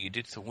of the year, you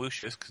did some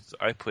Lucius because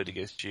I played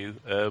against you.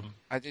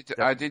 I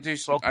did do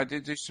some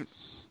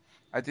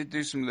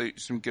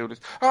Guild.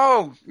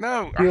 Oh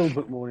no, Guild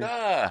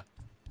McMorning.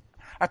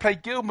 I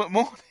played Guild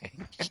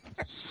McMorning.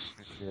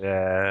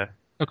 Yeah.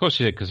 Of course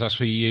you did, because that's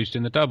what you used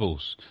in the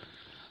doubles.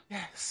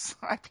 Yes,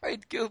 I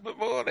played Guild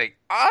McMorning.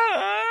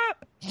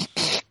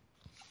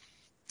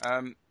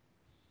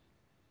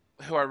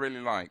 Who I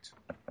really liked.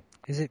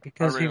 Is it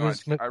because he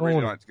was McMorning? I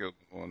really liked Guild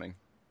McMorning.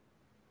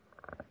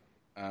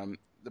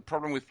 The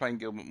problem with playing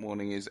Guild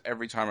McMorning is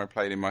every time I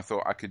played him, I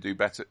thought I could do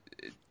better.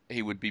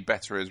 He would be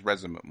better as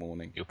Reza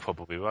McMorning. You're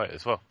probably right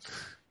as well.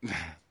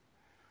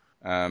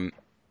 But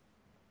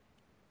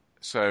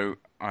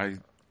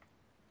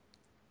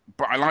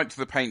I liked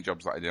the paint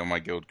jobs that I did on my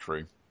guild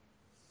crew.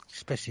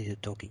 Especially the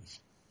doggies.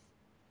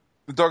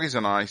 The doggies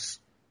are nice.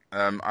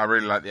 I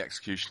really like the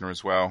Executioner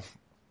as well.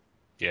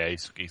 Yeah,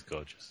 he's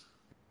gorgeous.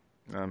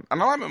 And I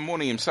like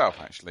McMorning himself,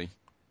 actually.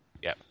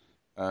 Yeah.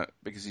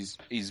 Because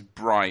he's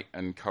bright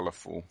and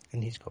colourful.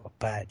 And he's got a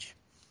badge.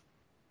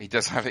 He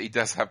does have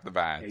the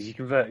badge. Yeah, you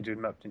converted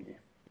him up, didn't you?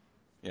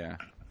 Yeah.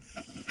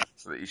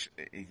 So that he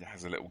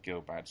has a little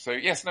guild badge. So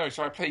yes, no.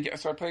 So I played Guild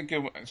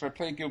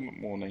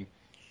McMorning,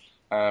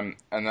 and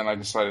then I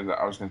decided that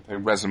I was going to play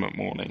Reza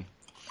McMorning.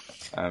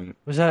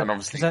 Was that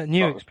a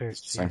new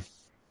experience?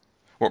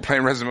 What,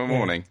 playing Reza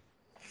McMorning?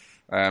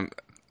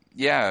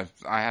 Yeah,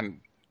 I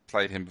hadn't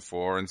played him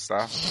before and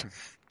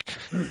stuff.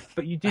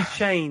 But you did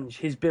change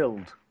his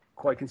build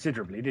quite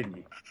considerably, didn't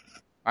you?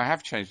 I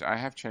have changed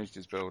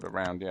his build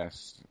around.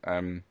 Yes,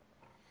 I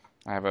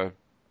have a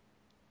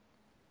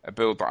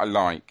build that I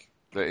like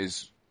that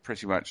is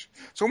pretty much.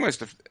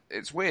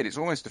 It's weird. It's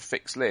almost a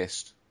fixed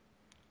list,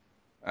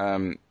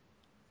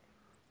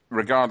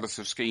 regardless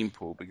of scheme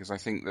pool, because I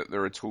think that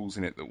there are tools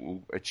in it that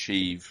will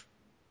achieve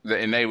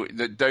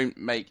that don't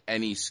make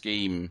any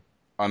scheme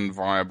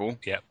unviable.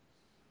 Yep.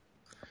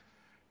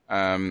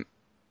 And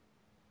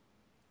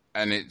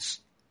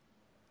it's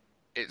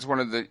one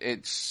of the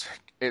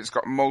it's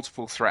got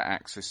multiple threat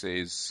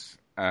axes,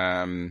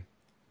 and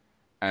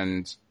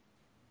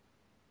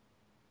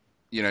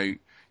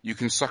you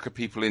can sucker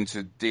people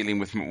into dealing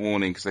with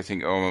McMorning because they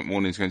think,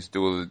 McMorning's going to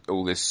do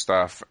all this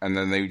stuff, and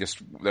then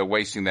they're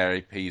wasting their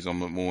APs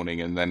on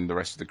McMorning, and then the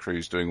rest of the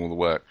crew's doing all the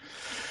work.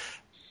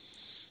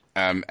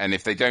 And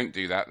if they don't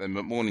do that, then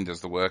McMorning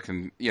does the work,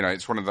 and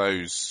it's one of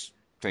those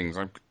things.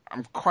 I'm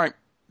quite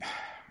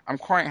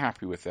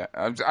happy with it.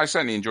 I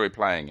certainly enjoy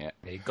playing it.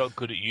 Yeah, you got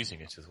good at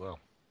using it as well.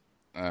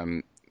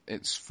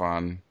 It's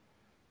fun.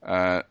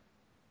 I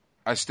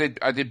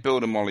did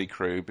build a Molly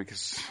crew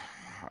because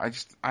I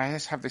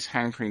just have this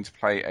hankering to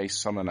play a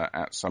summoner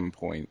at some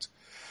point.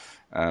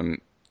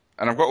 And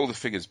I've got all the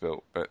figures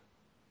built, but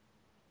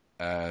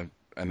and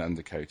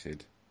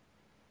undercoated.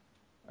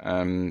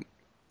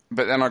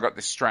 But then I got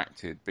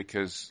distracted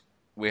because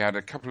we had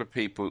a couple of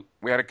people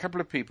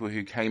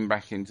who came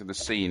back into the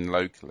scene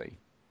locally,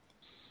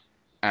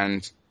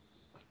 and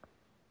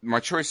my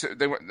choice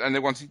they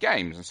wanted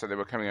games, and so they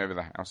were coming over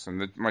the house,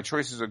 and my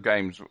choices of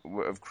games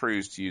of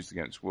crews to use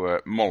against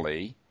were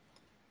Molly,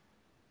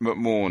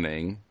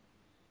 McMorning,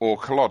 or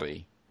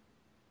Collodi,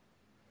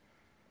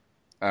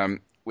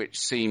 which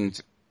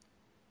seemed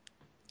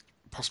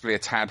possibly a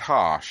tad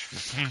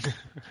harsh.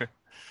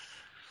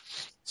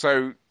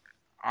 So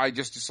I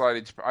just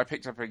decided I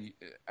picked up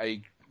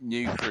a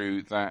new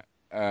crew that,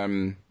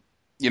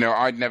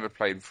 I'd never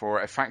played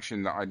before, a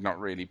faction that I'd not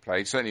really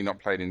played, certainly not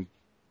played in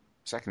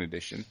 2nd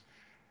edition.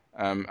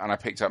 And I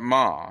picked up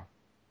Ma.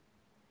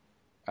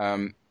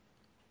 And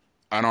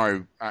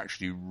I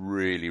actually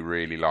really,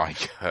 really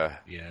like her.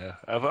 Yeah,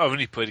 I've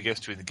only played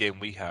against her in the game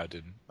we had,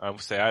 and I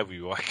would say I really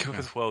like her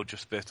as well,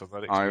 just based on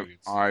that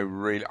experience.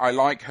 I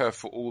like her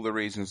for all the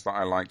reasons that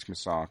I liked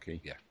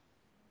Misaki. Yeah.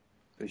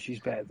 But she's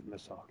better than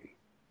Misaki.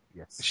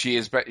 Yes. She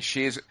is.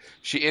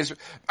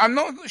 I'm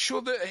not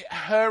sure that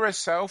her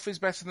herself is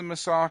better than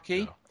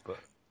Misaki. No, but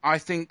I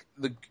think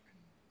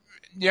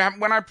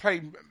when I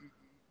played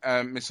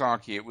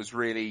Misaki, it was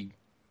really,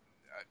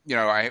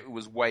 it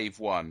was Wave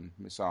 1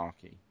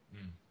 Misaki.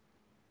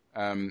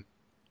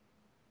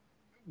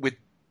 With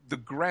the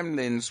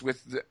gremlins,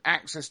 with the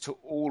access to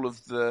all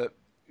of the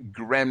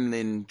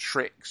gremlin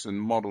tricks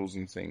and models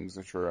and things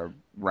that are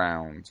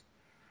around,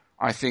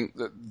 I think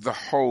that the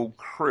whole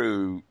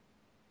crew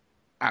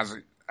as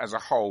a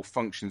whole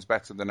functions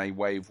better than a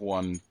Wave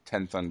 1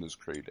 Ten Thunders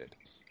crew did.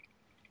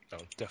 Oh,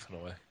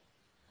 definitely.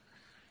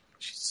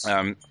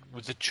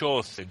 With the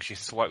chores thing, she's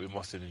slightly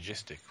more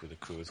synergistic with the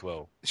crew as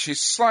well. She's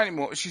slightly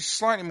more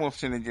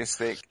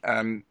synergistic.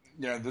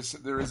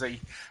 There is a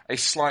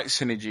slight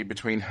synergy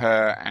between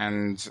her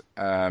and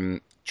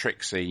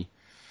Trixie,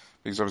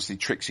 because obviously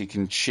Trixie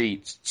can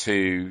cheat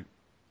to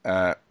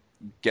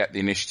get the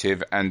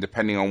initiative, and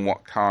depending on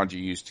what card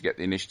you use to get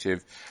the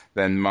initiative,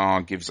 then Ma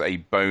gives a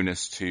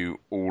bonus to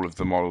all of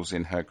the models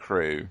in her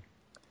crew.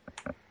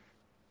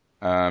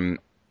 But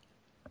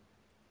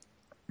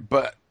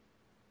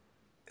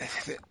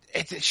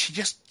she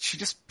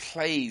just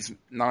plays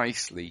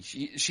nicely.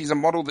 She's a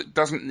model that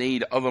doesn't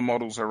need other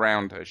models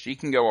around her. She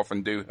can go off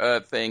and do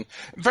her thing,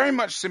 very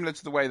much similar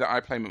to the way that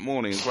I play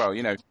McMorning as well.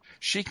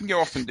 She can go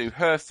off and do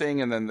her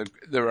thing, and then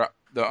the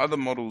other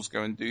models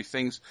go and do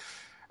things.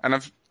 And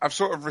I've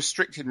sort of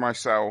restricted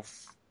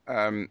myself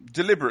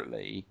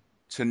deliberately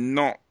to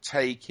not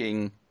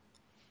taking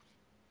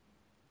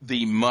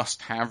the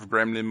must-have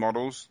gremlin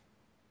models.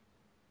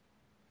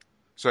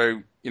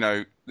 So,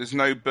 there's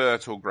no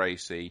Bert or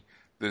Gracie,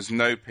 there's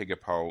no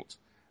Pigapult,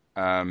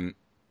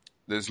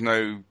 there's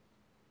no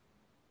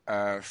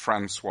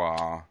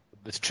Francois.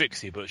 There's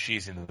Trixie, but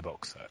she's in the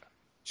box set.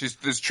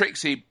 There's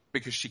Trixie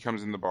because she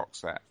comes in the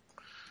box set.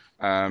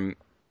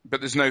 But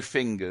there's no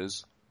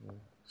Fingers.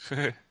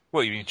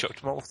 What, you mean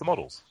chucked them off the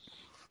models?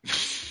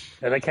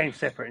 No, they came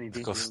separate.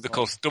 They're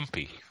called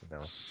Stumpy.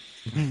 No.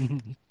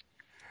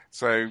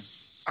 So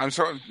I'm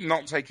sort of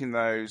not taking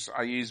those.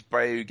 I use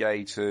Bayou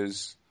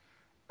Gators.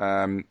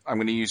 I'm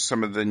going to use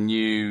some of the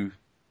new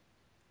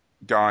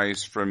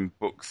guys from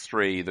Book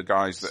 3, the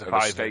guys that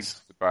have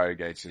escaped the Bayou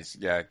Gators.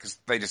 Yeah, because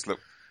they just look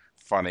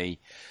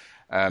funny.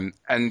 And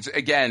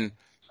again,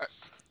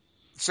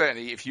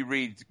 certainly if you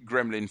read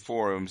Gremlin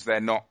forums, they're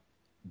not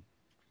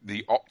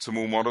the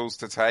optimal models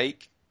to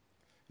take.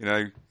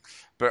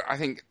 But I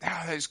think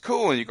it's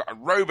cool, and you've got a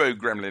Robo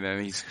Gremlin,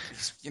 and he's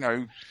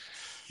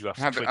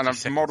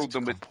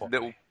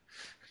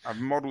I've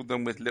modelled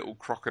them with little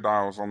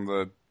crocodiles on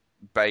the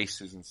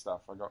bases and stuff.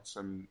 I got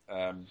some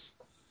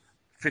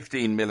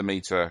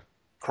 15mm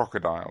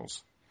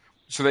crocodiles,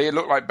 so they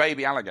look like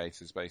baby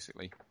alligators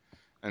basically,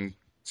 and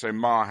so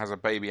Ma has a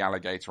baby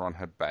alligator on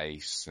her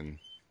base and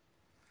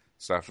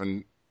stuff.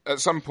 And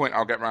at some point,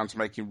 I'll get around to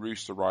making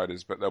rooster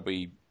riders, but they'll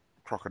be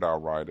crocodile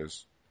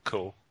riders.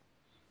 Cool.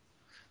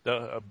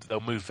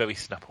 They'll move very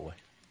snappily.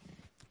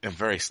 And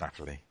very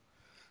snappily.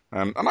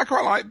 And I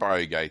quite like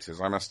Bayou Gators,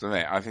 I must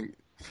admit. I think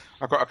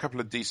I've got a couple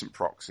of decent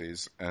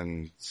proxies,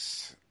 and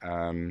it's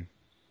a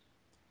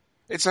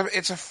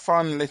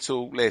fun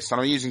little list. And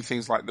I'm using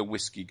things like the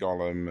Whiskey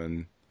Golem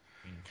and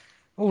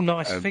all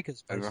nice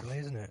figures, basically,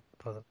 isn't it?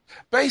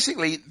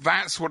 Basically,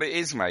 that's what it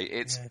is, mate.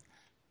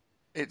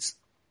 It's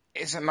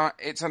a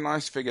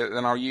nice figure.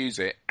 Then I'll use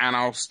it, and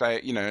I'll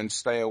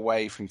stay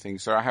away from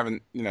things. So I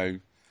haven't,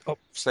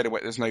 stayed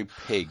away. There's no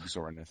pigs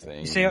or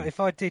anything. You see,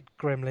 if I did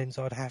Gremlins,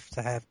 I'd have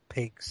to have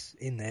pigs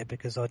in there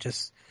because I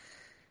just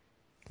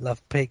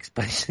love pigs,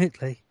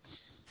 basically.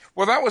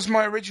 Well, that was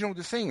my original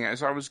thing.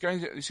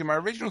 My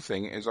original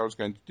thing is I was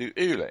going to do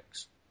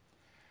Ulix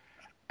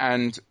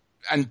and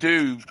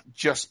do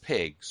just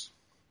pigs.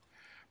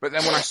 But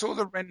then when I saw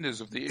the renders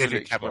of the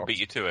Ulix Cameron beat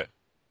you to it.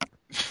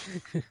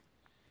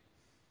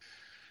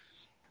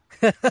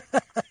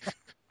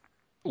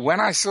 When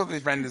I saw the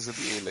renders of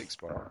the Elix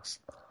box,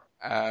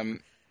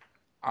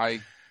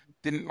 I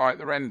didn't like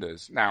the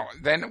renders. Now,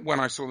 then when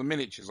I saw the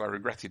miniatures, I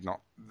regretted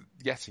not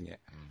getting it.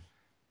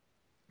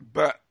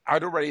 But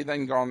I'd already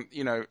then gone,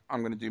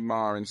 I'm going to do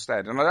Ma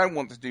instead, and I don't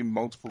want to do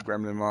multiple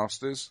Gremlin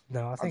Masters.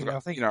 No, I think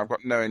I've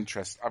got no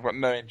interest. I've got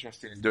no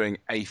interest in doing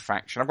a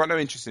faction. I've got no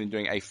interest in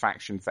doing a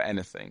faction for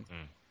anything.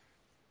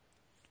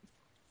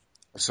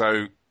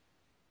 So,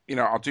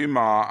 I'll do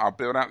Ma. I'll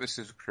build out this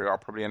as a crew. I'll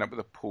probably end up with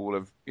a pool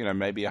of,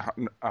 maybe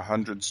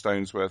 100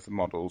 stones worth of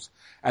models,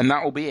 and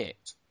that will be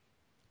it.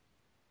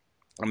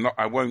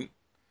 I won't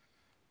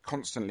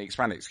constantly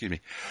expand it. Excuse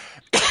me.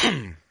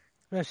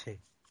 Bless you.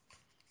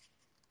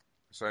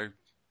 So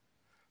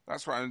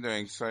that's what I'm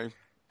doing. So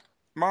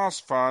Ma's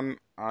fun.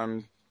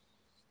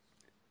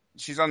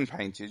 She's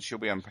unpainted. She'll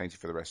be unpainted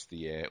for the rest of the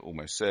year,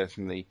 almost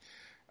certainly.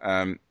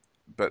 But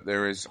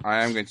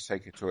I am going to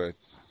take her to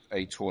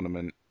a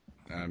tournament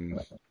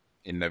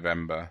in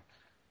November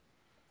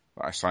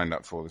that I signed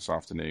up for this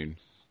afternoon.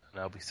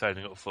 And I'll be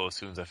signing up for as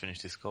soon as I finish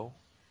this call.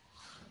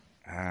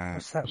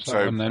 What's that?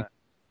 So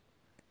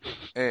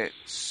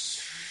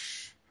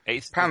it's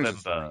 8th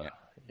Panzer's November. running it.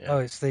 Yeah. Oh,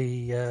 it's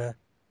the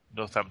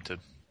Northampton.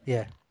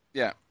 yeah.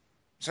 Yeah.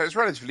 So it's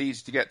relatively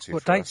easy to get to.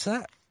 What for date's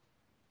us.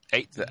 that?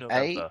 8th The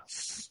November.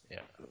 8th. Yeah.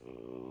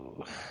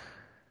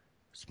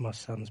 It's my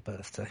son's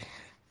birthday.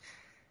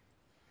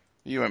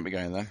 You won't be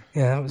going then.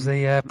 Yeah, that was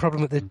the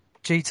problem with the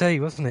GT,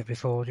 wasn't it?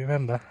 Before, do you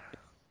remember?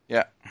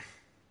 Yeah.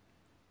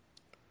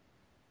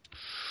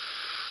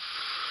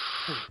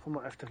 I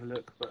might have to have a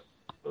look, but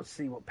let's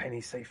see what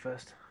pennies say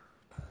first.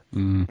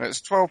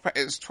 It's 12.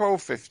 It's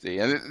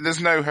 12.50, and there's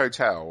no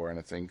hotel or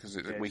anything because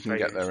we can straight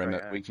get in, there straight and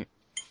out.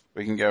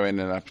 we can go in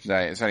and up and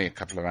down. It's only a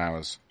couple of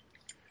hours.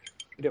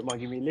 You don't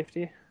mind giving me a lift, do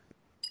you?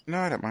 No,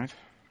 I don't mind.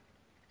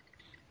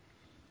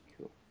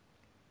 Cool.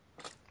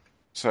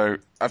 So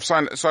I've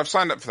signed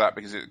up for that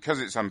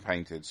because it's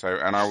unpainted. So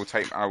and I will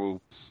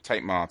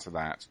take Ma to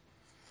that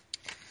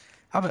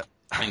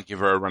and give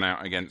her a run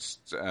out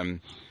against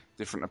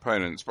different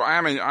opponents. But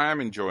I am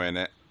enjoying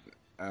it.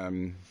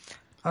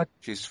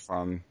 She's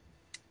fun.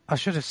 I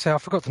should have said, I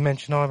forgot to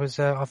mention, I was,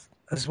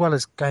 as well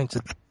as going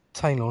to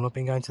Tainlawn, I've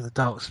been going to the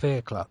Dark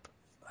Sphere Club.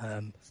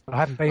 I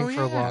haven't been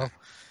for a while.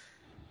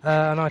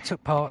 And I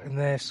took part in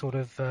their sort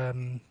of,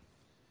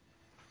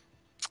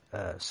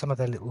 some of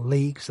their little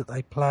leagues that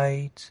they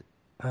played.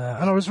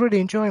 And I was really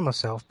enjoying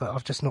myself, but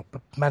I've just not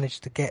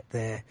managed to get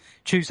there.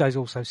 Tuesday's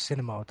also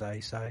cinema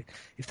day, so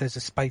if there's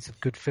a spate of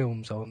good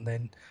films on,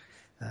 then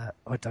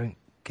I don't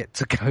get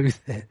to go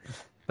there.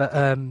 But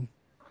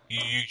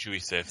You usually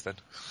safe then.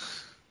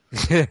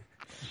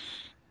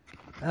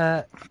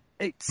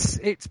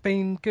 It's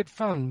been good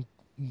fun,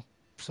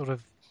 sort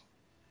of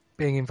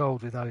being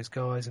involved with those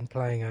guys and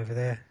playing over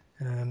there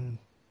in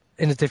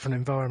a different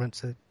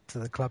environment to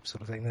the club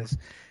sort of thing.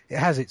 It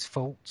has its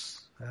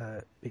faults.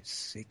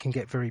 It can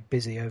get very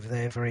busy over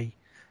there, very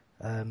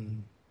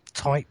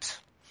tight.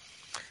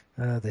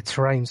 The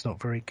terrain's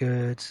not very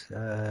good.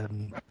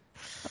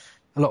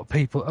 A lot of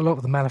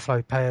the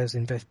Malifaux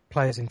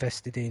players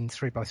invested in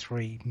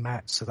 3x3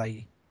 mats, so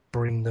they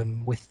bring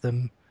them with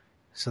them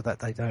so that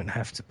they don't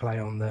have to play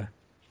on the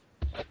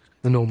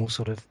normal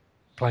sort of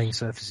playing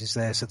surfaces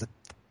there. So the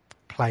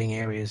playing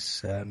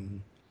areas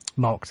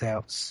marked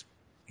out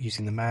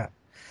using the mat.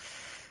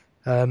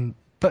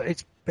 But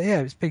it's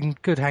been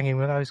good hanging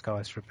with those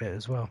guys for a bit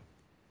as well.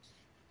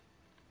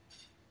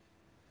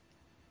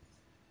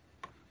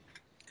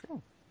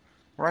 Cool.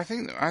 Well, I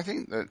think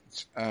that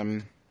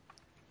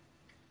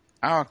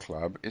our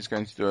club is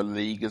going to do a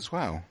league as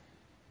well.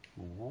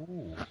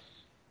 Ooh.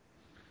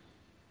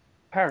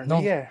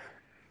 Apparently, yeah.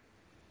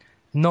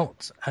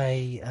 Not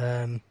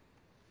a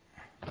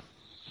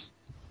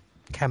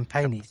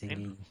campaigny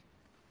thingy.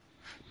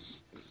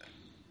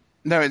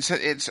 No, it's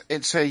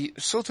a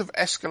sort of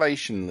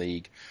escalation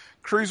league.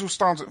 Crews will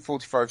start at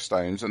 45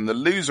 stones, and the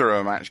loser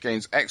of a match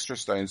gains extra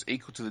stones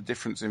equal to the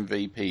difference in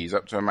VPs,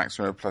 up to a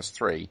maximum of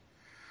 +3.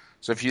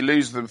 So if you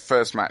lose the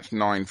first match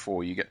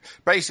 9-4, you get...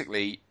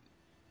 Basically,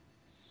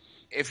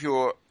 if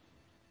you're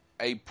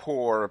a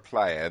poorer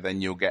player,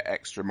 then you'll get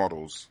extra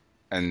models,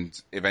 and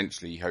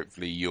eventually,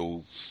 hopefully,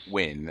 you'll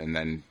win, and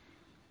then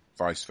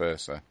vice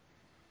versa.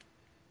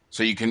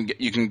 So you can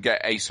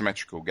get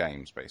asymmetrical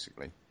games,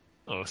 basically.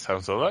 Oh,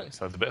 sounds all right.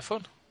 Sounds a bit of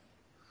fun.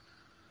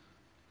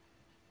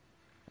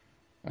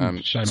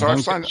 Shame so I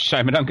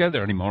don't go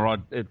there anymore.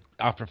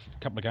 After a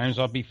couple of games,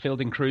 I'd be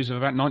fielding crews of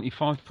about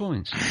 95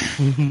 points.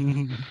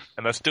 And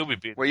I'd still be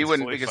beating. Well, you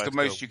wouldn't, because the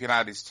most you can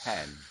add is 10.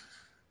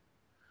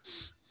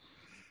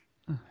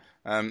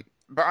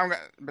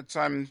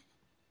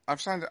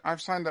 I've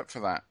signed up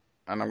for that,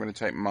 and I'm going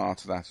to take Ma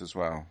to that as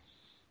well,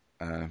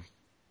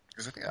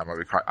 because I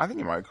think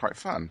it might be quite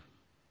fun,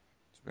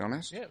 to be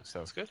honest. Yeah,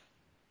 sounds good.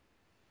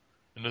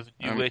 Another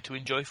new way to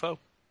enjoy foe.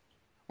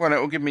 Well, it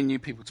will give me new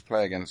people to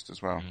play against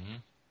as well. Mm-hmm.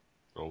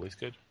 Always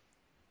good.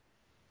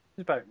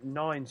 There's about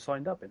 9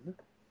 signed up, isn't there?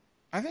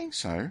 I think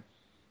so.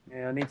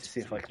 Yeah, I need to see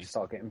if I can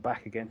start getting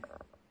back again.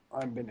 I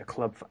haven't been to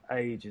club for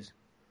ages.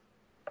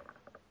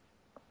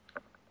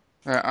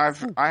 I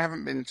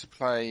haven't been to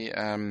play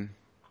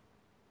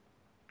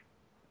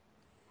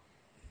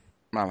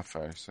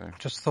Malifaux, so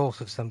Just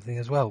thought of something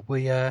as well.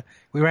 We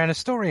ran a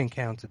story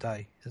encounter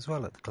day as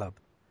well at the club,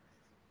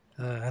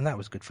 and that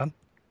was good fun.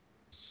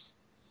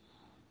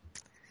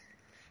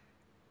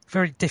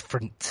 Very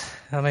different.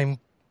 I mean,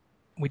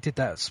 we did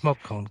that at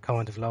SmogCon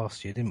kind of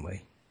last year, didn't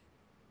we?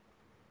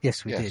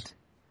 Yes, we did.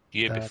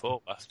 Year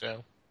before last year.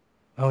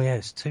 Oh yeah,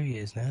 it's 2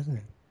 years now, isn't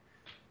it?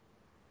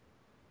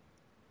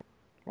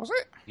 was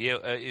it? Yeah,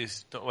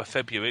 it's not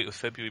February. It was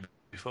February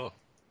before.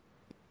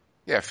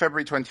 Yeah,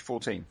 February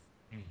 2014.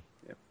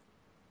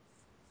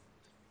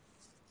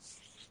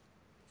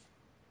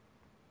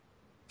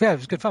 Yeah, it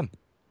was good fun.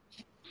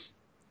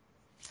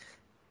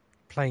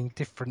 Playing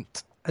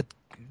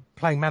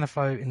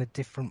Maniflo in a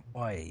different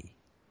way.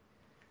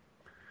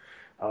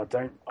 I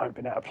haven't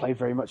been out to play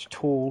very much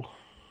at all.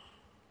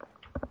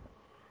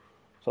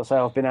 So I say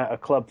I've been out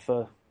of club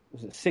for,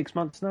 was it 6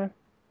 months now?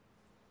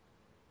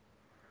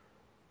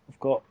 I've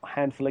got a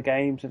handful of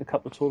games and a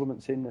couple of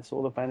tournaments in, that's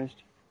all I've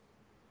managed.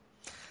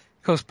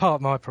 Of course, part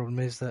of my problem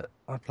is that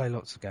I play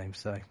lots of games,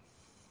 so...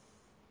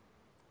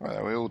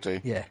 Well, we all do.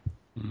 Yeah.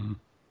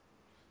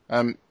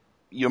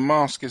 Your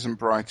mask isn't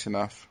bright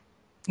enough.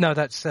 No,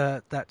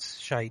 that's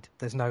shade.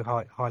 There's no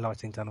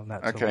highlighting done on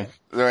that. Okay,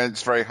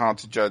 it's very hard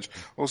to judge.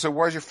 Also,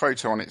 why is your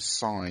photo on its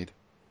side?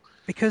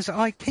 Because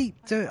I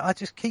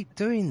just keep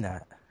doing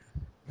that.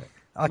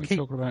 I What are keep you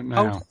talking about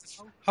now?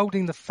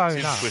 holding the phone It's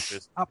in up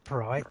Twitters.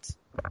 upright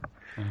Oh,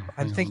 and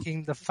hang on.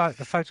 thinking the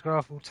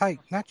photograph will take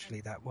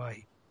naturally that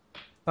way.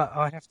 But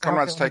I have to. hold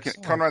it on its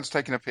side. Conrad's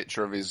taking a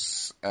picture of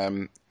his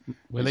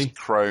Willie? his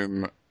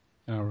chrome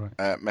Oh,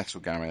 right. metal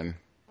gammon.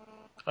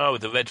 Oh,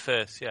 with the red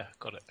face. Yeah,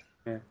 got it.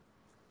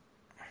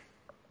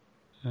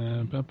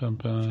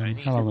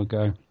 How long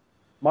ago?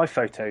 My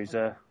photos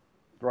are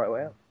right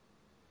way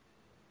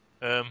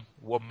up.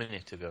 1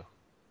 minute ago.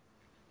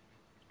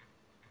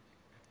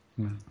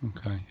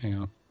 Okay, hang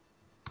on.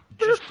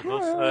 Just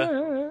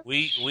above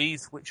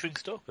Wee's Witching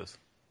Stalkers.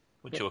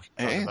 Which are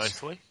It is.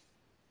 nicely.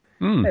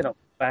 They're not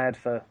bad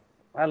for...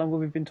 How long have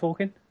we been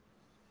talking?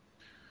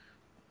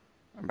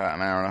 About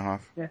an hour and a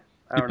half. Yeah.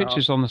 Your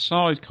picture's on the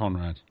side,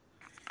 Conrad.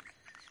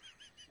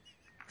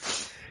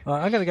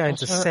 Right, I'm going to go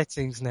into What's that?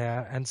 settings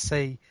now and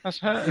see That's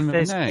hurting if my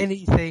there's neck.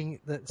 anything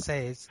that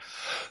says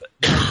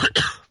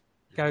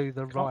go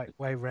the right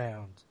way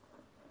round.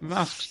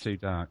 Mask's too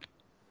dark.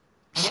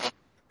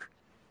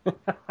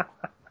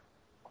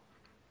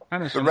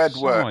 And it's The on red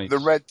the work.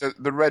 sides.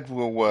 The red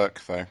will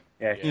work though.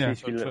 Yeah, it Yeah. needs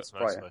to be a little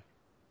brighter.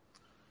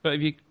 But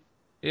if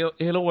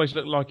he'll always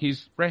look like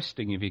he's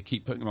resting if you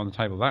keep putting him on the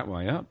table that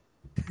way up.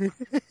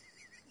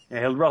 Yeah,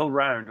 he'll roll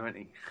round, won't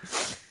he?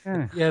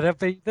 Yeah,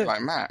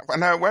 Like Matt. Well,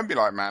 no, it won't be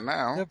like Matt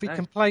now. there'll be No.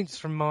 complaints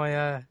from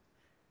my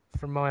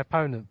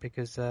opponent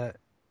because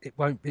it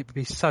would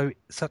be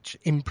such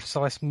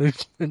imprecise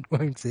movement,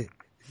 won't it?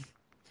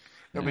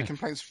 There'll be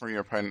complaints from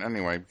your opponent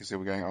anyway because he'll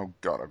be going, "Oh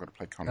God, I've got to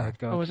play Oh Conrad."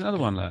 God! Oh, there's another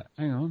one there.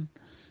 Hang on.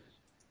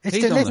 It's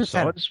He's the on little the side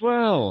fella. as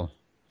well.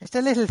 It's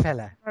the little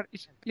fella.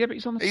 Yeah, but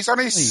he's on the He's side. on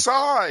his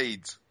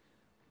side.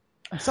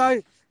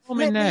 So Oh,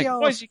 my let neck. me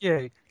Why has ask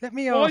you. Let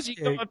me Why has ask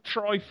he you. got a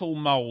trifle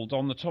mould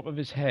on the top of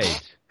his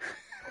head?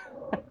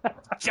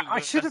 I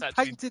should have That's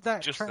actually painted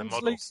that just the model.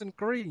 translucent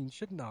green,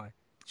 shouldn't I?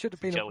 Should have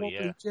been Jelly, a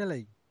wobbly yeah.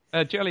 jelly.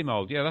 Jelly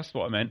mould. Yeah, that's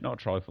what I meant, not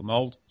trifle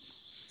mould.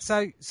 So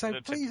Don't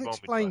take please the moment,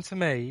 explain right? to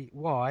me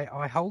why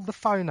I hold the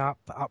phone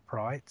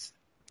upright,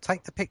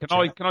 take the picture,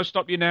 Can I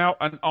stop you now?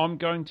 And I'm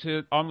going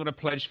to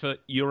pledge for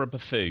you're a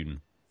buffoon.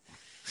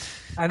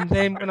 and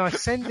then when I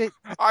send it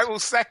I will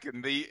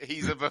second the.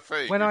 He's a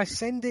buffoon. when I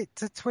send it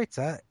to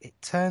Twitter, it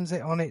turns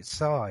it on its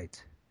side.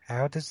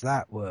 How does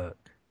that work?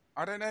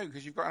 I don't know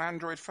because you've got an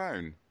Android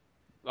phone.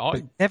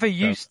 I Never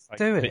used to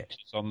do it.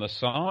 Pictures on the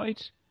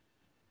side.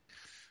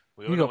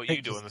 We You all know got what you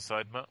do pictures. on the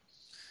side, Matt.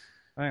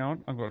 Hang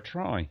on, I'm going to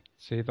try.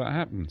 See if that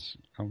happens.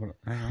 Hang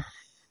on.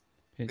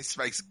 This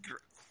makes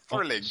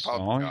thrilling Offside.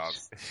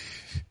 podcast.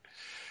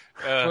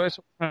 So it's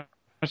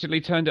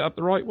practically turned it up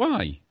the right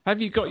way. Have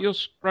you got your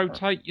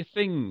rotate your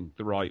thing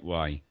the right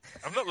way?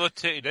 I'm not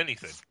rotating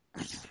anything.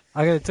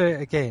 I'm going to do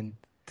it again.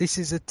 This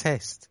is a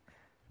test.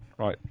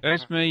 Right,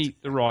 there's me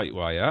the right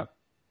way up,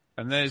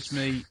 and there's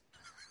me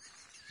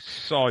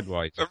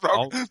sideways.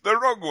 The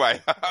wrong way.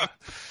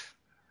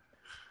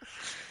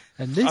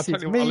 And this I'll is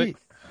tell you what, me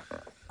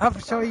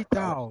upside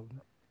down.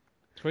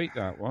 Tweet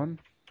that one.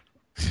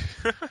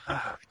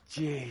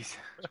 Jeez.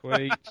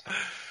 Tweet.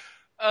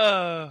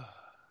 Uh,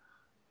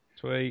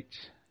 Tweet.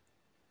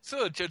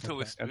 so gentle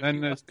with And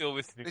then there's- still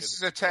with me. This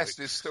is a test.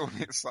 It's still on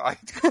its side.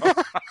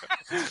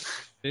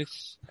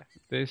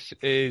 This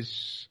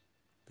is.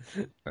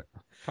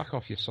 Fuck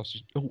off, you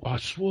sausage. Oh, I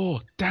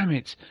swore. Damn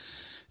it.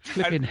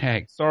 Flipping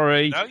heck.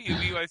 Sorry. Now you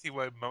realise you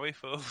weren't Murray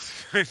Falls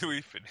when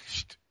we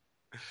finished.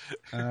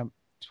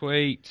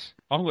 Tweet.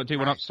 I'm going to do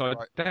one Right, upside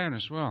right. down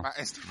as well. Matt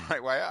is the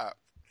right way up.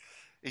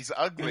 He's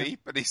ugly,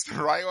 but he's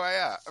the right way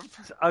up.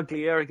 It's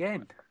uglier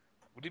again.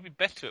 Would it be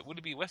better? Would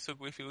it be less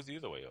ugly if it was the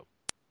other way up?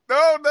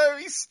 No,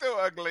 he's still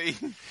ugly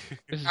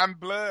and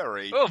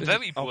blurry. Oh,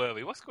 very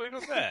blurry. What's going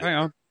on there? Hang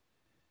on.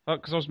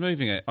 Because I was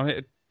moving it.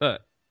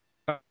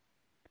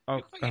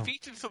 You've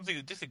eaten something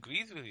that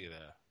disagrees with you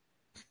there.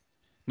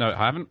 No,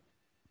 I haven't.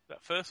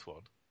 That first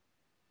one.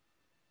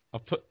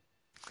 I've put...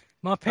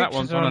 My That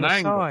one's pictures are on on an the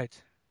angle. side.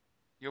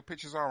 Your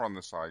pictures are on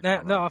the side. No,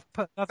 Cameron.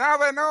 I've No,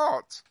 they're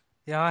not.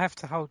 Yeah, I have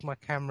to hold my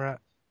camera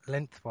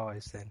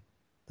lengthwise then.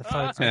 The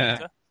phone's that's Yeah.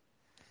 better.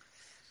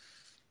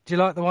 Do you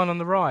like the one on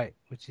the right,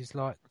 which is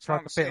like it's like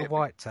can't a see bit it, of but-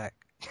 white tack?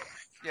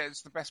 Yeah,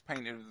 it's the best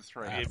painted of the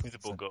three. The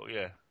invisible goat,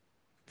 yeah.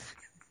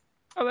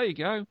 Oh, there you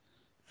go.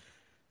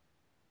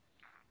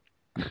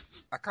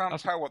 I can't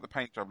tell what the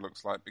paint job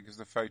looks like because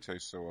the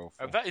photo's so awful.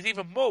 And that is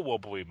even more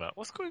wobbly, Matt.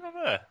 What's going on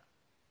there?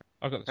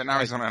 I've got But now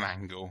he's on an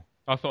angle.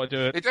 I thought I'd do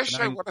it. It does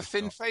show what a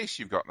thin face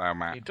you've got now,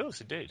 Matt. It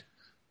does, indeed.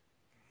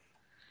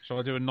 Shall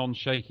I do a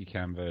non-shaky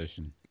cam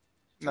version?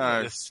 No,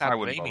 The I Sam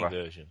wouldn't Raimi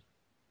bother. version.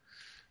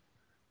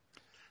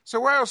 So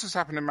what else has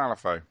happened in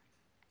Malifaux?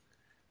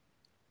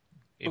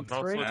 In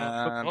Book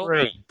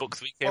three? Book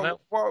 3 came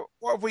out.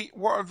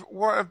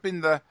 What have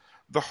been the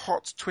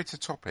hot Twitter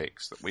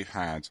topics that we've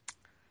had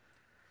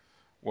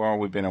while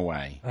we've been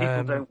away?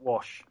 People don't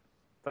wash.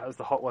 That was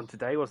the hot one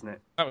today, wasn't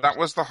it? That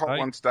was the hot Right.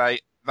 one today.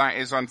 That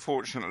is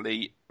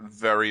unfortunately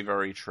very,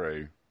 very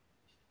true.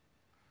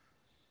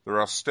 There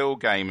are still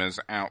gamers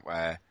out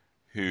there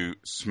who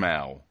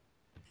smell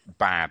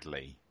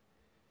badly.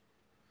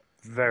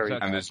 Very.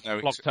 Exactly. And there's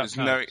no, Blocked up there's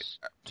no, notes.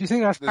 Do you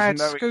think that's bad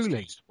there's no schooling?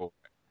 excuse for it.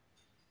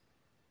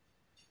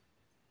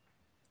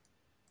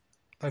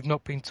 They've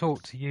not been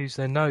taught to use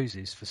their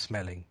noses for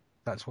smelling.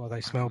 That's why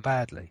they smell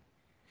badly.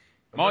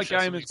 My not sure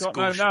game has got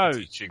somebody no school should be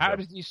nose. teaching How them.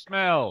 does he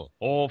smell?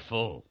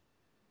 Awful.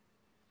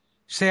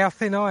 See how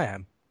thin I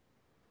am?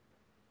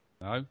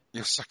 No.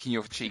 You're sucking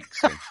your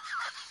cheeks in.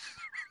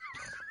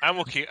 I'm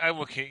looking at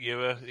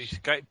your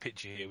Skype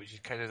picture here, which is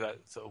kind of that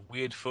sort of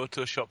weird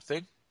Photoshop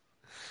thing.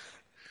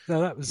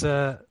 No, that was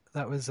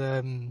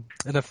an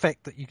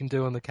effect that you can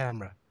do on the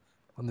camera,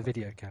 on the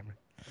video camera.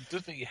 It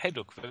does make your head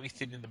look very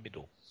thin in the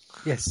middle.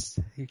 Yes,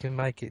 you can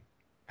make it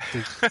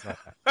do stuff like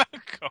that.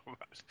 God,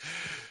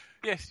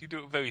 yes, you do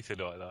it very thin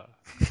like that.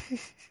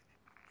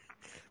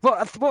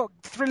 What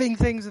thrilling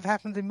things have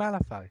happened in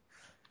Malifaux?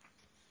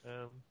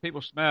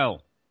 People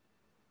smell.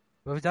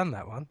 Well, we've done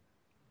that one.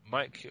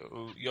 Mike,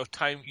 your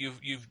time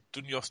you've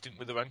done your stint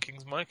with the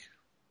rankings, Mike.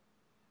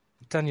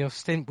 You've done your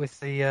stint with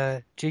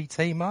the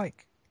GT,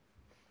 Mike.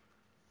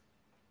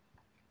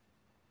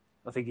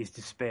 I think he's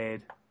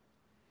despaired.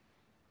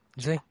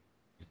 Is he?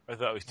 I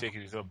thought he was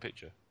taking his own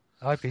picture.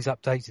 I hope he's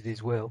updated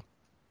his will.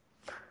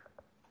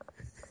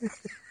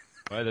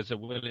 Well, there's a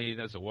Willie,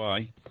 there's a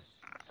Y.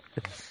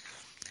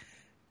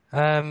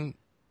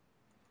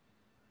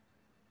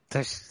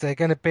 There's there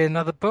going to be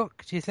another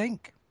book? Do you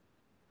think?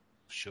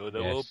 Sure,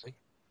 there Yes. will be.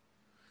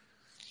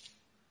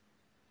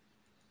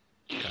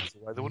 That's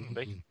why there wouldn't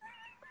be.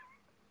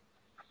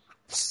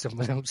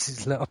 Someone else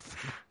is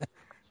laughing.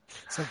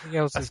 Something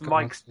else has That's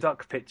gone Mike's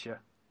duck picture.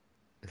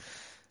 on.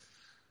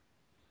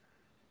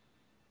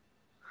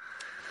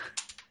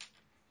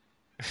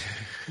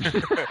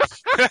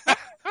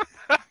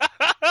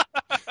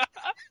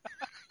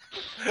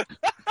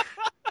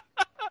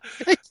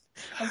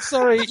 I'm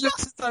sorry.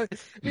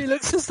 He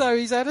looks as though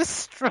he's had a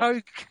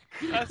stroke.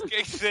 That's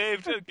getting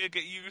saved. I'm going to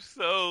get used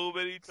so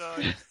many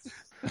times.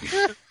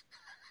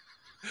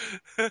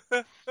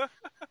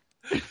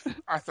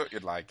 I thought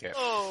you'd like it.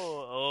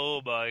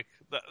 Oh, Mike.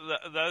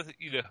 That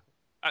you know,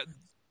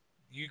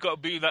 you got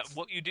to be that.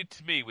 What you did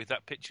to me with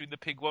that picture in the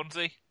pig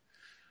onesie.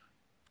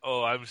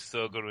 Oh, I'm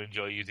so going to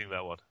enjoy using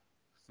that one.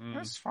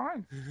 That's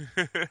fine.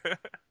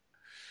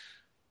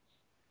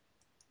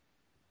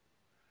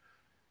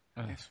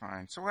 It's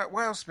fine. So what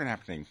else has been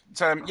happening?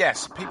 So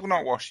yes, people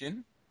not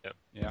washing.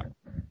 Yeah.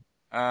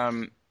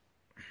 I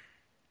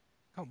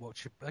can't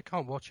watch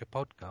a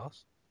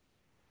podcast.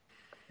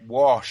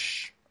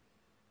 Wash.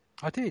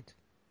 I did.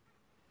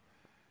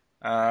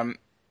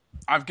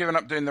 I've given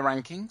up doing the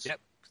rankings. Yep,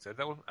 said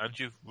that one. And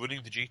you're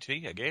running the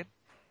GT again.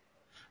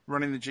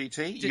 Running the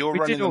GT. We You're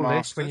running did all the this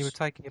Masters. when you were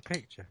taking a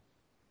picture.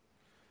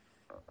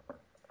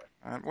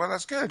 Well,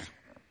 that's good.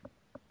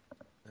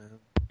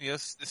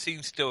 Yes, the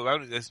scene's still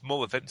around. There's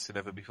more events than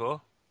ever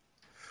before.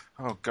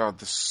 Oh God,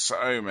 there's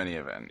so many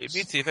events. It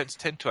means the events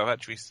tend to have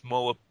actually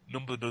smaller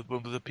numbers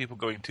of people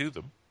going to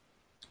them.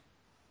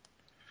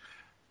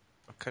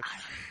 Okay.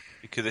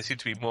 Because there seem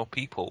to be more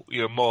people,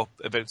 more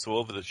events all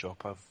over the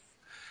shop.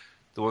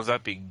 The ones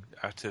I've been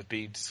at have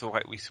been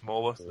slightly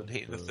smaller than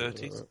hitting the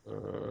 30s.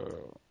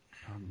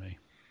 Pardon me.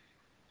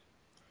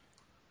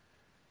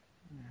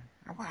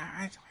 Well,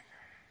 I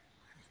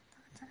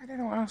don't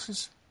know what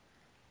else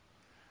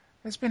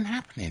has been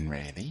happening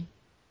really.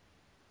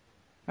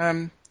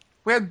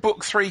 We had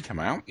book 3 come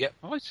out. Yep.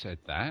 I said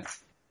that.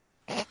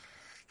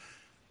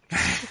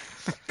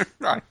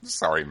 Right,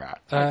 sorry, Matt.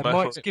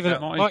 Mike's given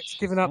up Mike's-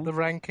 the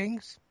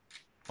rankings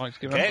Mike's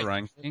given up the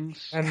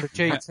rankings. and the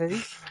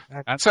GT.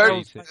 And So, the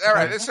GT. all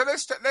right. So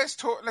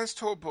let's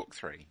talk book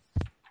 3.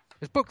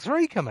 Has Book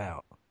 3 come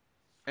out?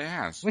 It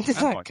has. When did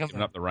And that Mike come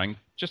giving out? up the rank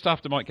just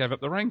after Mike gave up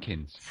the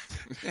rankings.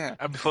 Yeah.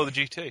 And before the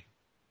GT.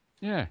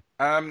 Yeah.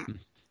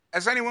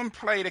 Has anyone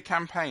played a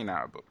campaign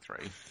out of Book 3?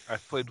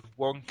 I've played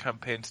one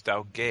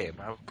campaign-style game.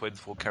 I haven't played the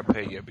full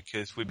campaign yet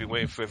because we've been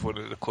waiting for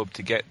everyone at the club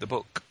to get the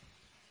book.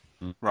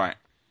 Right.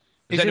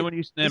 Has Is it- anyone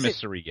used an is it-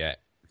 emissary yet?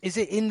 Is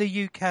it in the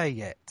UK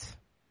yet?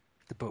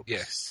 The book.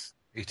 Yes,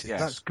 it is. Yes.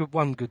 That's good.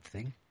 One good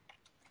thing.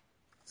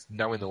 It's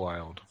now in the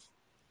wild.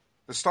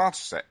 The starter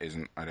set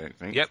isn't, I don't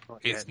think. Yep, Not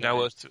it's yet,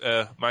 now no.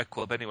 at my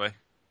club anyway.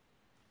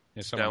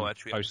 Yeah, now someone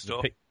actually at the posted a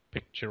store.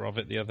 picture of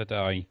it the other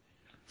day.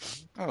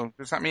 Oh,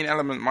 does that mean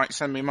Element might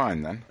send me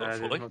mine then? No,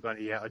 Hopefully. they've not got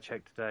it yet. I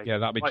checked today. Yeah,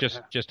 that'll be Right,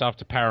 just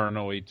after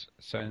Paranoid.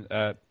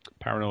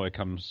 Paranoia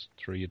comes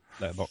through your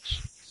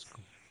letterbox.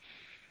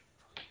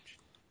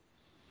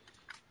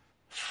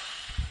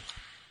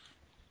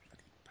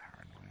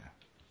 Paranoia.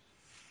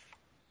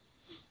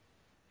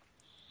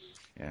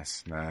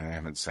 Yes, no, I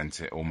haven't sent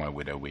it. Or my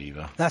Widow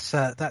Weaver. That's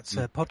a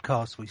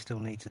podcast we still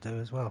need to do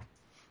as well.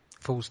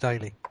 Fools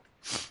Daily.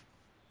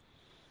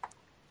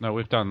 No,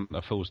 we've done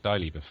a Fool's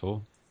Daily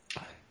before.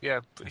 Yeah,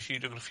 I'm pretty sure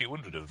you've done a few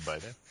hundred of them by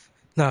now.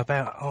 No,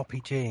 about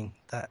RPGing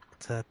that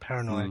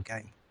Paranoia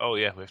game. Oh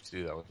yeah, we have to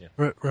do that one,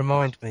 yeah.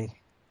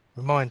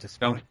 Remind us.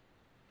 Don't. Mike.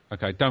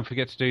 Okay, don't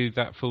forget to do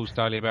that Fool's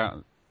Daily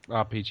about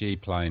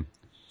RPG playing.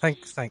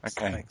 Thanks.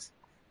 Okay.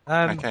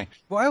 Okay.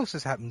 What else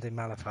has happened in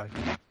Malifaux?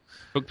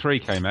 Book 3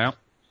 came out.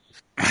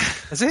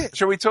 Is it?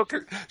 Shall we talk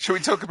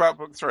about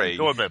Book 3?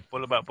 Go on then,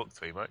 what about book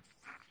 3, Mike?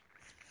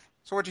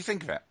 So what do you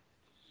think of it?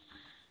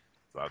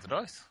 Rather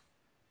nice.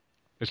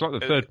 It's like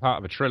the third part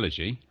of a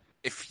trilogy.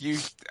 If you...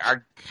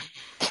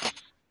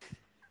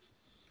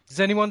 Does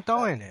anyone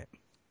die in it?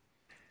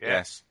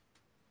 Yes.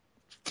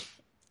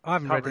 I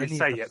haven't Can't read really any.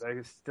 say of the, yet though.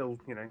 It's still,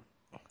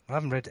 I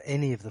haven't read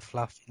any of the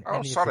fluff in Oh, any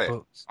of sorry. the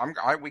books.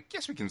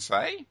 Yes, we can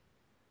say.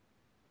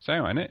 So,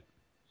 ain't it?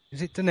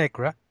 Is it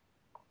Denegra?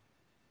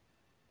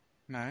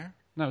 No.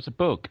 No, it's a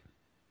book.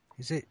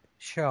 Is it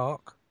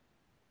Shark?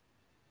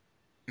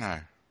 No.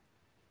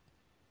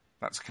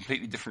 That's a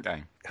completely different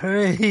game.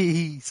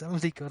 Hey,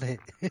 somebody got it.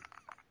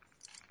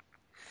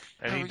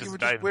 And he No, doesn't you were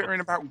die in just the book. whittering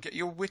about.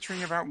 You're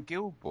whittering about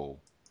Guild Ball.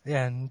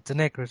 Yeah, and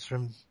Denegra's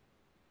from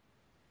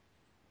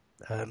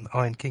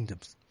Iron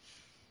Kingdoms.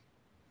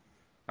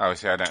 Oh,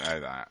 see, I don't know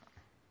that.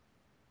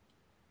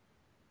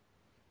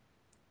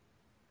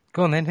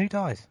 Go on then, who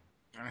dies?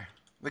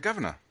 The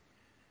Governor.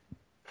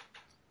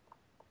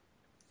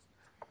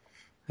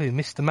 Who?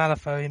 Mr.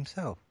 Malifaux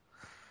himself?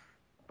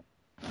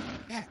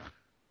 Yeah.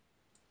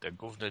 The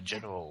Governor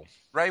General.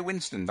 Ray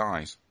Winston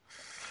dies.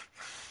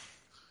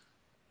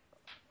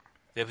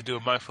 If they ever do a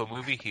Mindful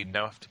movie, he'd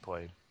now have to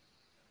play him.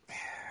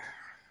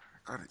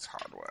 God, it's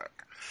hard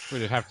work.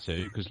 We'd have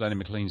to, because Lenny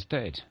McLean's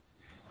dead.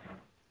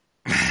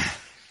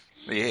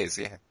 He is,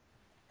 yeah.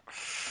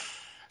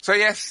 So,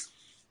 yes.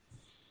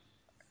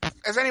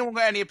 Has anyone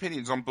got any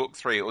opinions on Book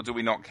 3, or do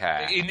we not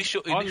care?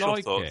 Initial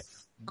like thoughts. it.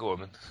 Go on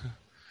then.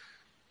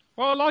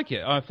 Well, I like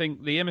it. I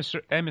think the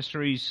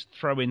emissaries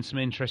throw in some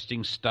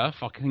interesting stuff.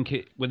 I think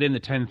within the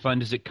Ten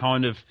Thunders, it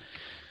kind of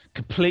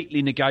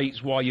completely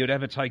negates why you'd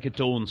ever take a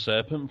Dawn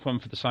Serpent from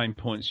for the same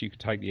points you could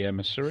take the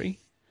emissary.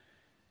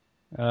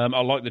 I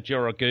like the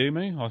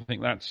Jorogumu. I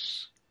think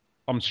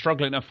I'm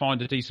struggling to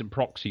find a decent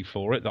proxy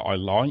for it that I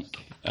like.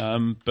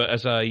 But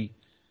as a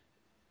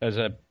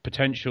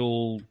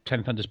potential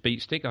Ten Thunders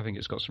beat stick, I think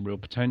it's got some real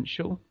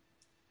potential.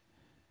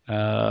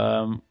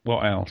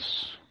 What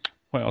else?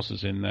 What else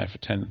is in there for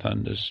Ten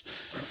Thunders?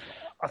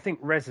 I think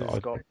Reza's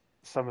got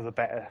some of the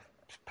better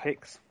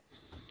picks.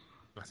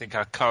 I think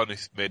our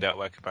Carnus made out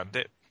like a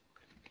bandit.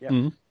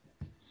 Yeah.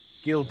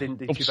 Gil didn't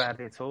do too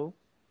badly at all.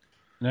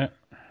 Yeah.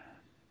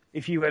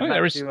 If you went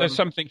back There's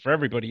something for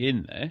everybody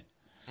in there.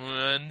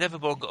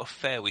 Neverborn got a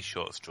fairly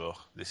short straw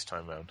this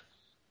time round.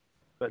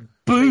 but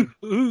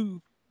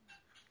Boo!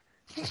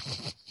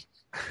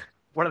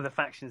 one of the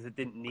factions that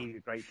didn't need a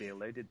great deal,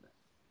 though, did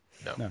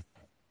they? No.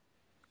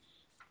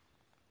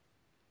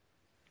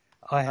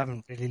 I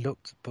haven't really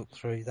looked at Book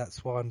 3,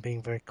 that's why I'm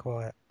being very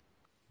quiet.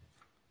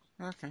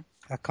 Okay.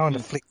 I kind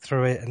of flicked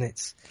through it, and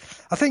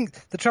I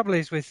think the trouble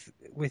is with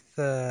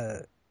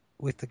the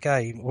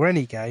game or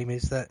any game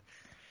is that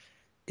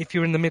if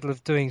you're in the middle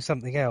of doing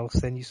something else,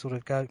 then you sort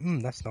of go,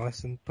 that's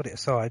nice, and put it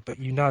aside. But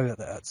you know that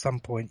at some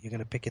point you're going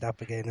to pick it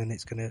up again, and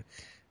it's going to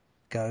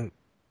go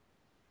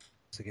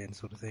again,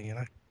 sort of thing, you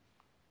know.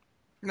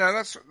 No,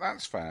 that's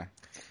fair.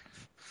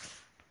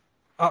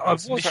 I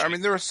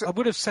mean, there are. I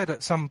would have said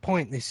at some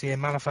point this year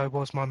Malifaux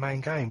was my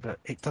main game, but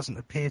it doesn't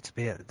appear to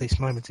be at this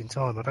moment in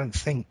time. I don't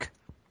think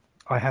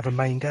I have a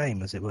main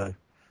game, as it were.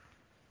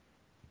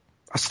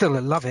 I still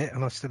love it,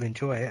 and I still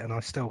enjoy it, and I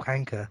still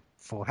hanker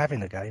for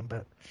having a game,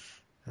 but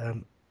I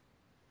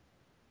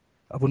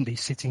wouldn't be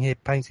sitting here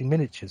painting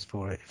miniatures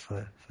for it if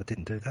I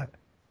didn't do that.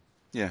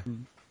 Yeah.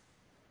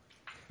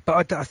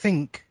 But I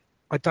think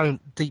I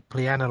don't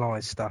deeply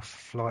analyse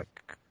stuff like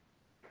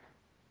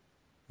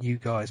you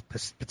guys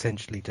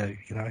potentially do,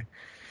 you know.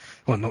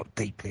 Well, not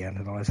deeply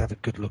analyse, have a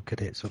good look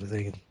at it sort of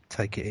thing and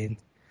take it in.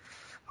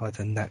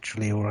 either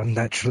naturally or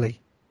unnaturally.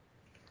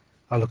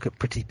 I look at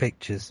pretty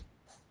pictures.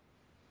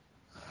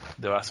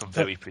 There are some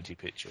very pretty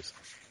pictures.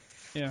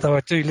 Yeah. Though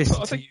I do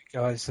listen to you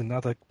guys and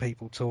other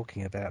people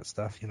talking about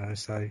stuff,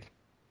 so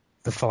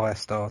the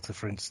Firestarter,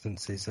 for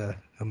instance, is a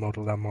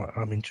model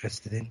I'm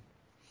interested in.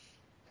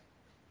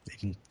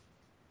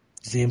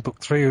 Is he in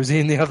book 3 or is he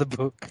in the other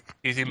book?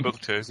 He's in book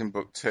 2. It's in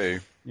book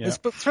 2. Yeah. Has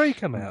book 3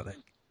 come out then?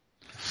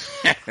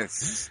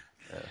 Yes.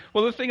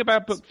 Well, the thing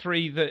about book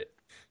 3 that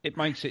it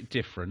makes it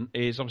different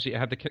is obviously it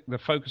had the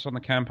focus on the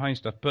campaign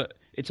stuff, but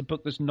it's a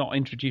book that's not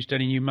introduced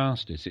any new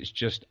masters. It's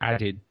just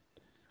added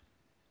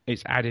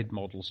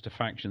models to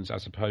factions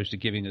as opposed to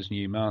giving us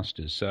new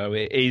masters. So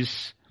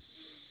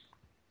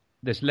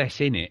there's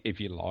less in it, if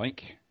you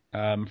like.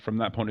 From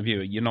that point of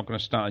view, you're not going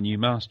to start a new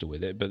master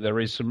with it, but there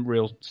is some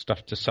real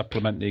stuff to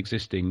supplement the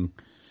existing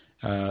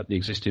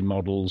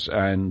models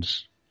and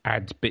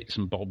add bits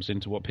and bobs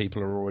into what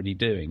people are already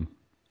doing.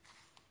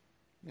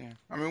 Yeah.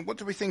 I mean, what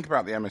do we think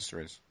about the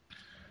emissaries?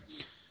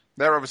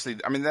 They're obviously,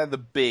 they're the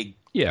big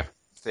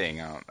thing,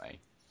 aren't they?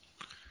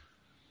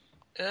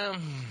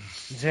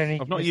 Is there any,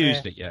 I've not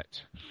used it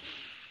yet.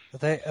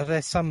 Are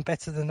there some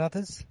better than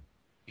others?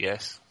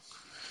 Yes.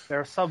 There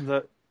are some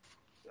that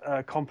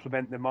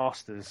complement the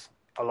masters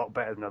a lot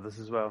better than others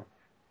as well.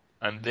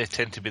 And they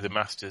tend to be the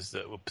masters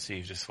that were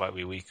perceived as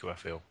slightly weaker, I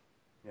feel.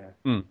 Yeah.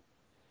 Mm.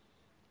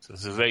 So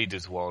the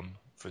Raiders one,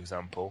 for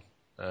example,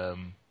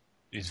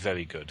 is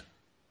very good.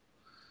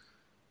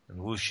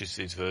 And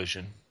Lucius's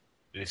version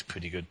is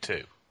pretty good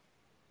too.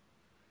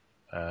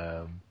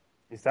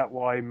 Is that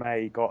why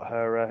May got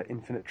her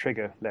infinite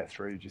trigger let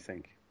through, do you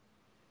think?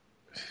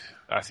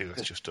 I think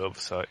that's just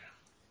oversight.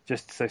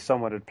 Just so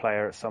someone would play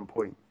her at some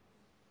point.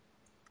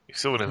 If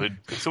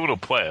someone will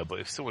play her, but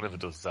if someone ever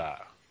does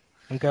that...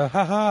 And go,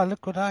 haha,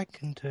 look what I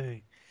can do.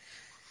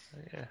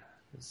 Yeah.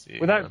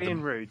 Without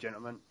being rude,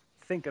 gentlemen,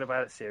 thinking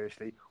about it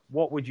seriously,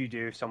 what would you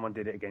do if someone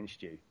did it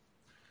against you?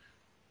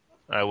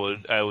 I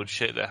would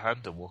shake their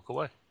hand and walk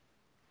away.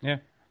 Yeah.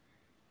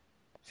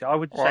 So I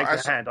would shake their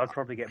hand, I'd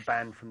probably get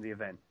banned from the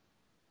event.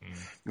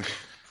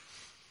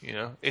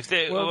 If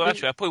they... Well,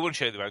 actually, I probably wouldn't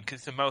shake their hand because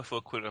it's a mouthful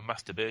equivalent of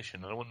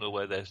masturbation, and I wouldn't know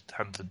where their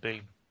hands had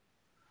been.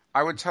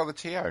 I would tell the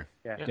TO.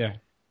 Yeah.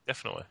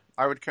 Definitely.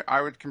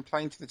 I would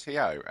complain to the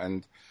TO,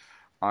 and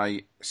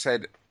I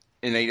said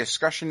in a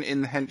discussion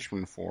in the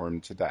Henchman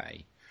Forum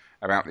today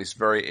about this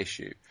very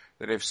issue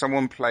that if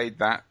someone played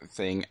that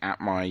thing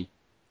at an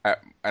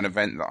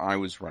event that I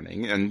was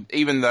running, and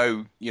even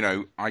though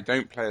I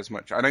don't play as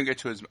much, I don't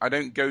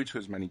go to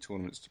as many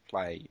tournaments to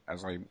play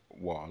as I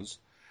was.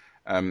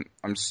 I'm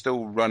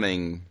still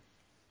running.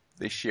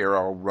 This year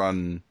I'll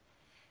run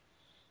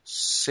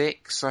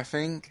 6, I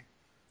think.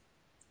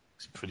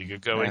 It's pretty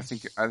good going. I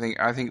think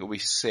it'll be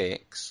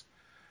 6.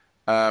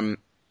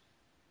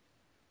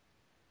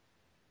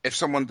 If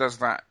someone does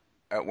that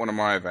at one of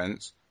my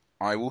events,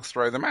 I will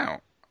throw them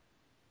out.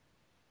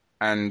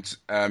 And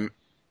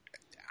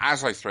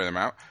as I throw them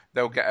out,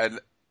 they'll get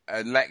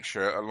a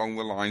lecture along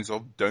the lines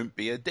of "Don't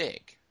be a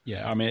dick."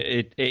 Yeah,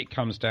 it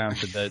comes down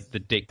to the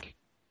dick.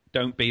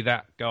 Don't be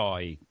that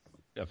guy,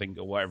 I think,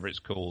 or whatever it's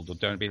called, or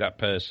don't be that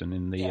person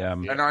in the.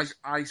 And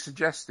I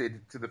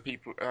suggested to the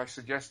people. I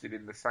suggested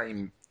in the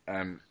same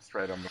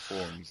thread on the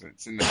forums.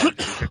 It's in the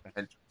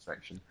Henchman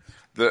section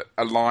that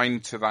a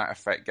line to that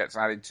effect gets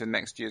added to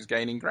next year's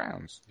Gaining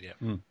Grounds. Yeah.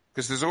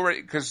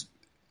 Because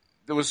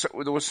there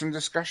was some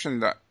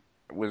discussion that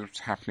was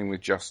happening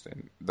with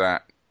Justin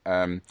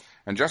and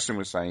Justin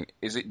was saying,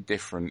 is it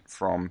different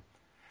from?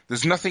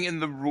 There's nothing in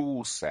the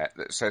rule set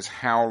that says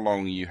how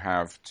long you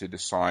have to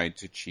decide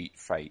to cheat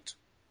fate,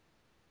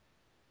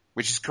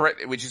 which is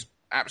correct, which is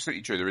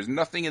absolutely true. There is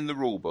nothing in the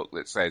rule book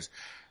that says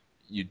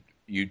you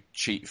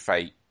cheat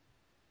fate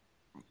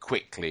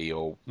quickly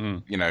or you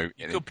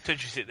could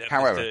potentially sit there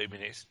for 30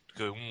 minutes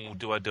going,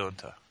 do I,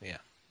 don't I?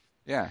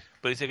 Yeah.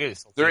 But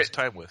it's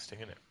time wasting,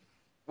 isn't it?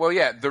 Well,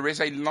 yeah, there is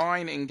a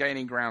line in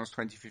Gaining Grounds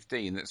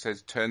 2015 that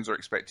says turns are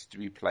expected to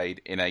be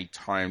played in a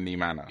timely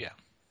manner. Yeah.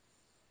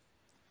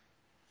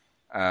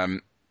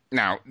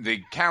 Now,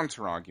 the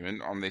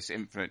counter-argument on this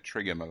infinite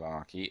trigger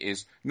malarkey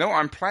is, no,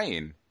 I'm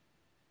playing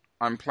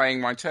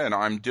my turn.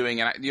 I'm doing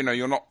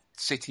you're not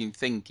sitting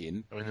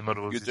thinking. I mean, the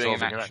model you're is doing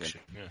an an action.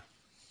 Yeah.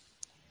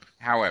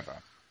 However,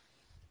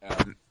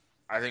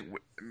 I think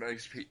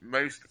most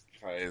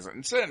players,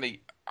 and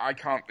certainly I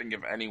can't think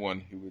of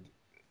anyone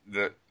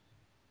that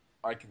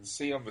I can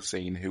see on the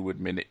scene who would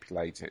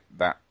manipulate it,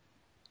 that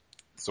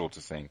sort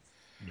of thing.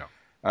 No.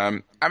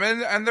 And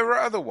there are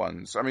other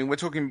ones. I mean, we're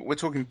talking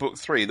book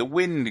 3. The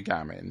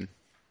Windgammin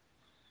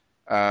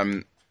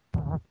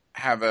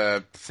have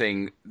a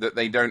thing that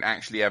they don't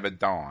actually ever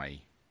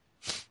die.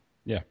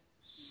 Yeah.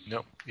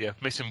 No. Yeah.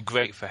 Makes them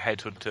great for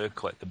Headhunter,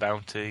 collect the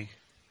bounty.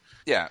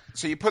 Yeah.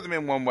 So you put them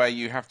in one where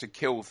you have to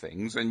kill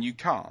things, and you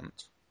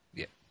can't.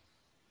 Yeah.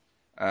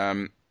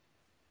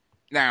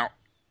 Now.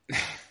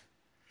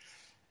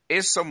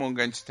 Is someone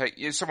going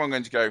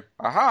to go,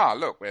 aha,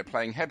 look, we're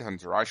playing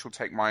Headhunter. I shall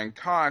take my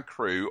entire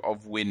crew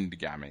of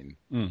Windgammin.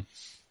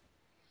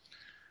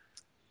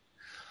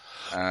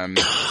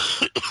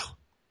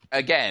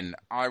 Again,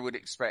 I would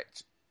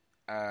expect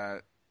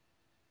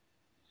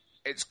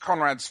it's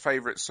Conrad's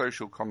favourite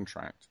social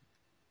contract.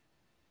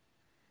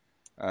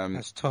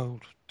 As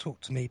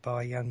talked to me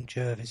by young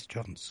Jervis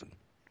Johnson.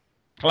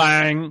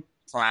 Clang!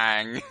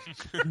 Clang.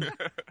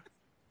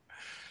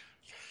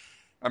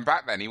 And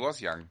back then he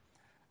was young.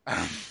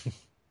 But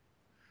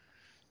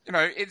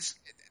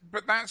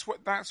that's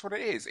what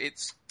it is.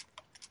 It's,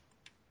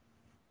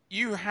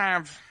 you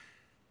have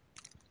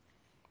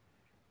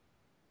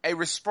a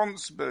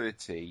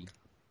responsibility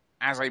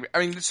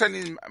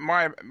certainly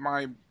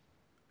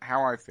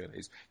how I feel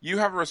is you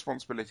have a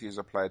responsibility as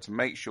a player to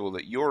make sure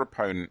that your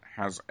opponent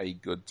has a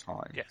good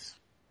time. Yes.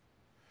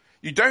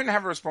 You don't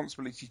have a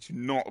responsibility to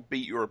not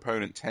beat your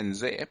opponent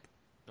 10-zip.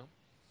 No.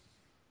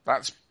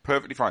 That's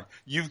perfectly fine.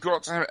 You've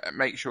got to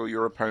make sure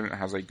your opponent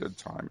has a good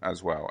time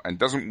as well and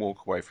doesn't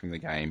walk away from the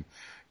game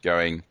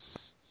going,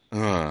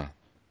 ugh,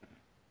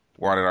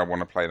 why did I want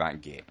to play that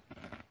git?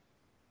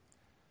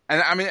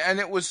 And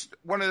it was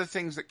one of the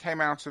things that came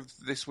out of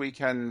this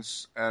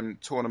weekend's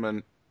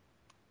tournament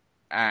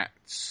at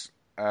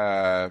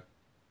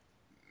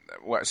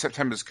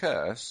September's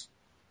Curse.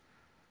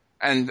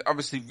 And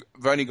obviously,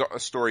 we've only got a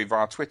story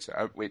via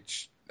Twitter,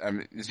 which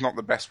is not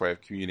the best way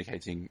of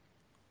communicating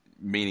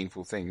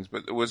meaningful things.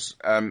 But there was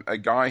a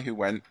guy who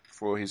went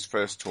for his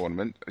first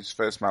tournament, his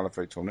first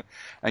Malifaux tournament,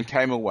 and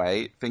came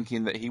away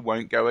thinking that he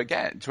won't go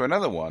again to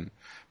another one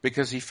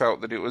because he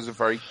felt that it was a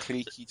very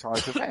cliquey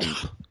type event.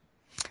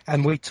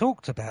 And we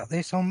talked about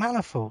this on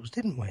Malifaux,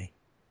 didn't we?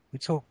 We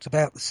talked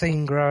about the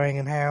scene growing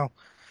and how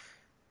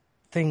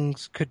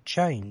things could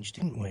change,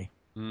 didn't we?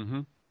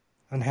 Mm-hmm.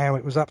 And how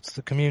it was up to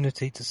the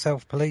community to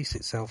self-police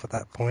itself at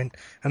that point.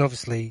 And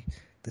obviously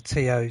the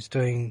TOs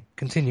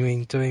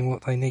continuing doing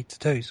what they need to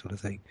do, sort of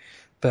thing.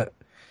 But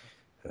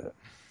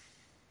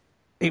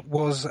it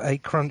was a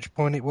crunch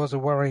point, it was a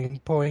worrying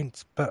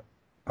point, but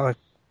I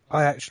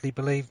actually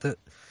believe that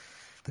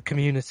the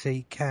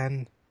community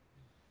can,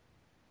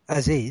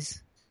 as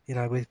is,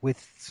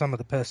 with some of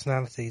the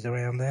personalities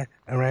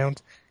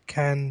around,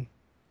 can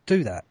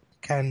do that,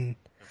 can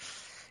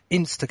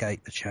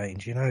instigate the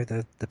change,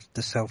 the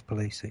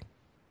self-policing.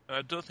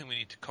 I don't think we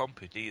need to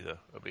comp it either.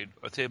 I mean,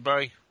 I'd say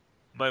my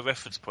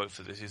reference point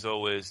for this is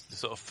always the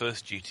sort of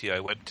first GT I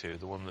went to,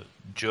 the one that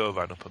Joe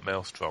ran up at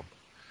Maelstrom.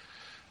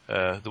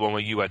 The one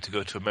where you had to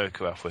go to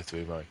America halfway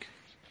through, Mike.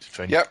 To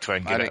try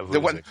and get out of the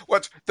one.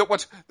 What do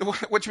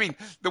you mean?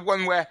 The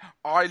one where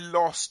I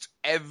lost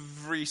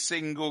every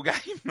single game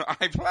that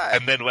I played,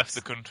 and then left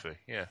the country.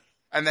 Yeah,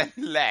 and then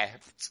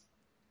left.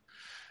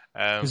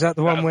 Was that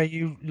the one where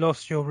you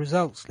lost your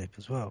result slip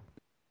as well?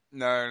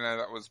 No,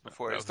 that was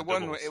before. It's the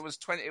one. It was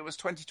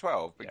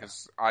 2012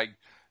 because I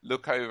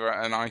look over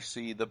and I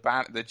see the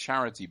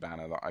charity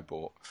banner that I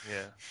bought.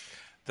 Yeah,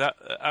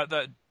 at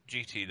that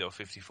GT there were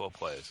 54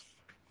 players.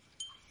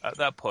 At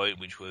that point,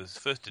 which was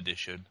first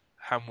edition,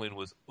 Hamlin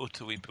was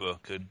utterly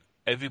broken.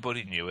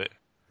 Everybody knew it.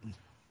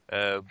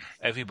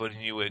 Everybody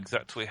knew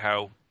exactly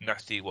how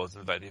nasty he was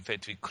and that he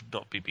effectively could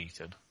not be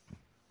beaten.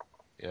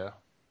 Yeah.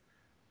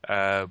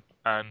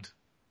 And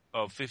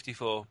of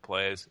 54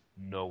 players,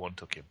 no one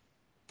took him.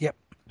 Yep.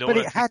 No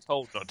one had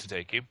told not to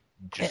take him.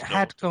 It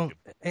had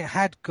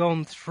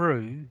gone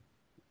through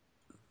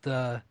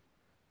the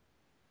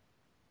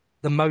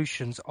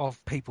motions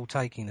of people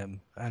taking them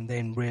and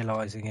then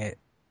realising it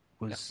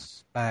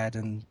was bad.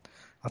 And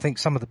I think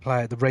some of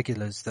the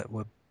regulars that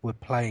were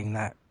playing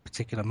that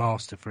particular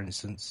master, for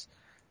instance,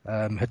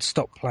 had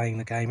stopped playing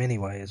the game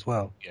anyway as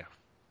well. Yeah.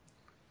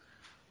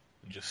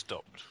 Just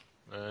stopped.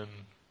 And,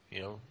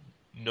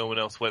 no one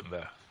else went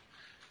there.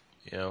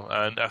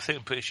 And I think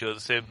I'm pretty sure the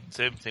same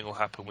thing will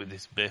happen with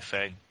this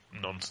Mayfang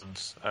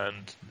nonsense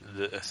and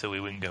the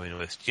silly win going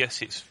list.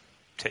 Yes, it's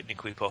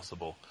technically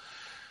possible,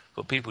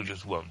 but people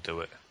just won't do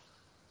it.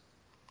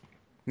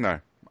 No,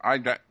 I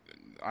don't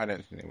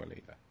think they will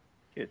either.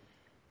 Good.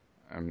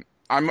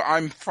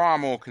 I'm far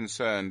more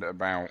concerned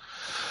about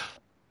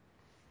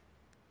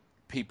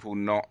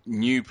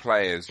new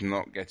players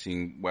not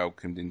getting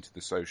welcomed into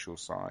the social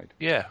side.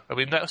 Yeah, I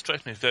mean, that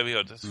strikes me as very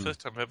odd. That's the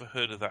first time I've ever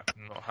heard of that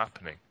not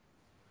happening.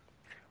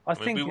 I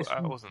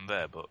wasn't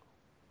there, but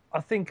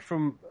I think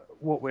from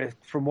what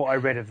I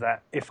read of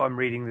that, if I'm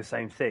reading the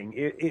same thing,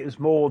 it was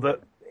more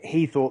that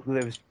he thought that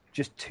there was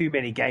just too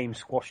many games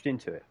squashed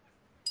into it.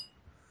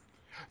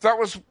 That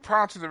was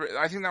part of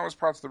I think that was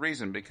part of the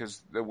reason,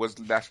 because there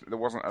wasn't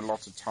a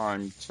lot of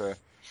time to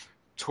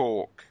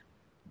talk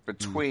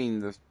between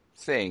the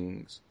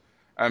things.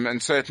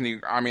 And certainly,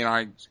 I mean,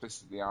 I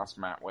specifically asked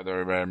Matt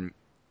whether whether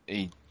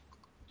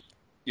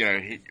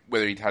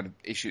he'd had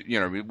issues,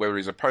 whether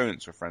his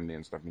opponents were friendly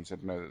and stuff, and he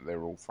said no, that they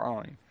were all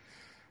fine.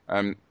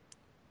 But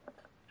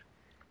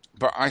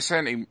I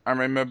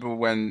remember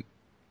when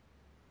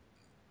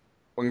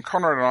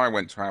Conrad and I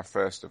went to our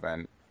first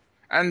event,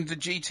 and the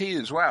GT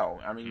as well.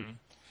 I mean,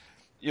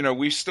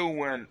 we still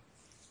weren't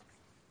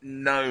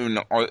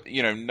known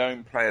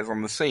players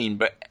on the scene,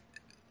 but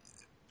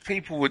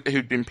people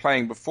who'd been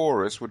playing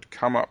before us would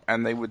come up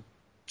and they would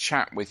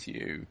chat with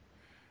you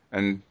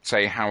and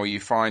say, how are you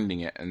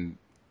finding it, and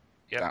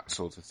Yep. that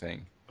sort of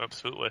thing.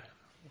 Absolutely.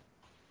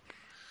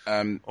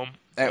 It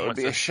would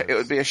be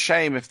a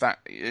shame if that,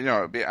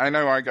 I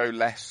know I go to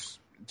less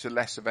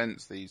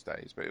events these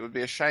days, but it would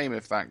be a shame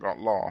if that got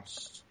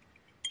lost.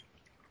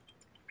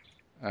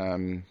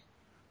 Yeah,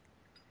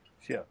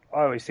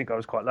 I always think I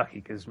was quite lucky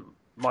because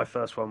my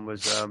first one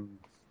was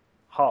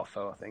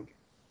Heartfell, I think,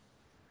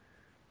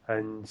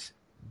 and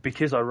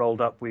because I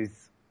rolled up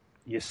with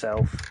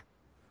yourself,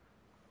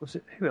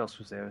 who else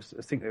was there?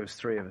 I think there was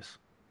 3 of us.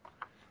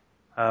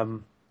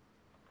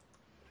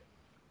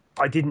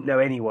 I didn't know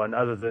anyone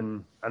other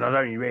than, and I'd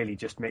only really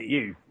just met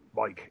you,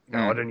 Mike.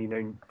 I'd only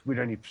known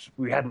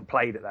we hadn't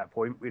played at that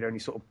point. We'd only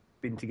sort of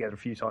been together a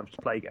few times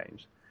to play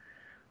games,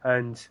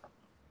 and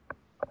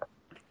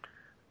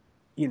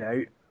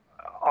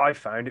I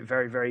found it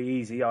very, very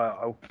easy.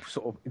 I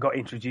sort of got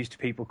introduced to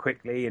people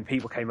quickly, and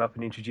people came up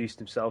and introduced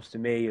themselves to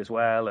me as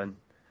well. And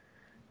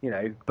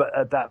but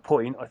at that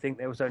point, I think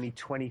there was only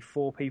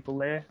 24 people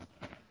there.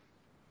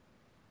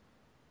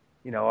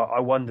 I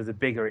wonder, the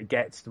bigger it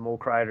gets, the more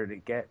crowded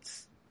it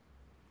gets,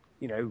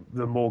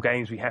 the more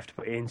games we have to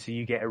put in, so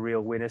you get a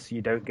real winner, so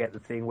you don't get the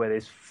thing where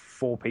there's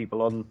 4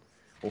 people on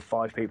or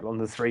 5 people on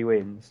the 3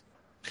 wins.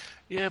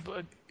 Yeah,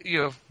 but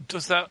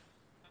does that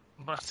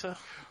matter?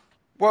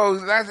 Well,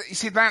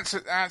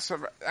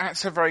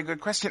 that's a very good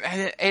question,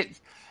 and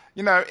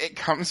it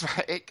comes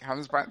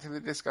back to the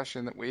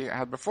discussion that we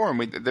had before,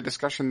 and the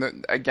discussion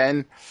that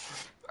again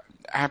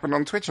happened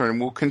on Twitter and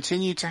will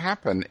continue to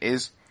happen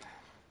is,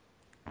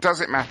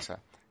 does it matter?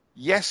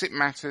 Yes, it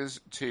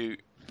matters to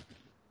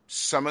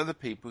some of the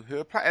people who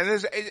are playing. And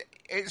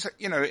it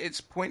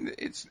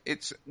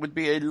would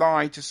be a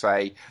lie to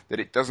say that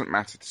it doesn't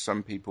matter to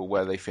some people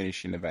where they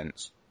finish in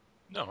events.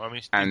 No, I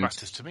mean, it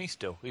matters to me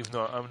still, even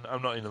though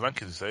I'm not in the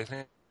rankings or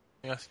anything.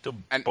 It still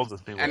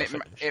bothers me. And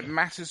it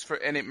matters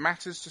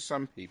to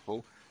some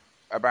people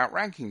about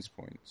rankings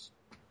points,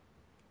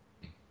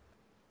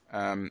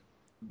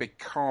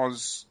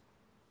 because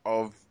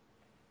of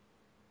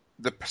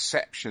the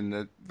perception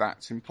that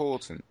that's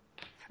important.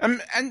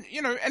 And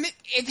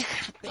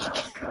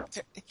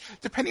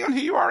depending on who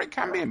you are, it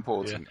can be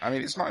important. Yeah. I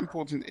mean, it's not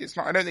important.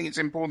 I don't think it's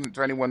important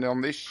to anyone on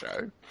this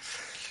show.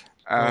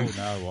 I've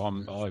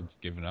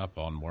given up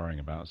on worrying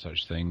about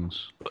such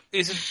things. But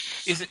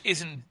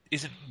isn't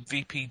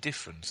VP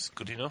difference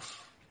good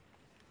enough?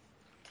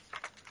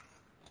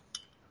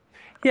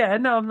 Yeah,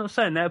 no, I'm not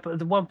saying that.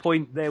 But at one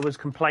point, there was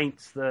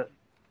complaints that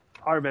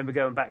I remember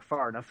going back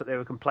far enough that there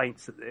were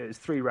complaints that it was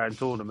 3-round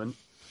tournament,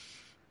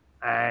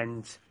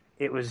 and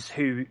it was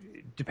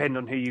depending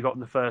on who you got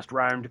in the first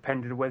round,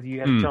 depended on whether you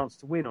had a chance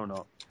to win or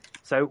not.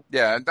 So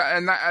yeah,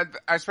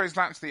 I suppose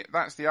that's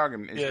the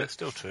argument. It's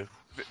still true.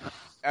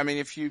 I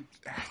mean,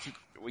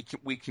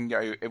 we can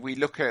go, if we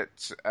look at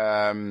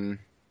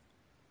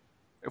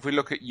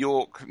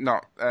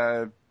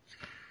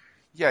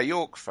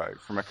Yorkfolk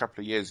from a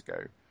couple of years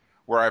ago,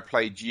 where I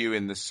played you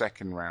in the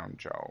second round,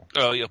 Joel.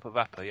 Oh, York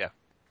Vapor, yeah.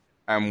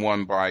 And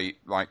won by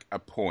like a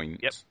point.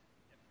 Yep.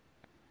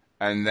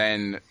 And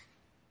then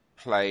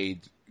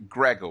played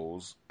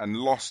Greggles and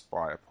lost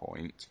by a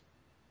point.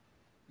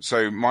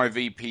 So my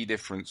VP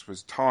difference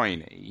was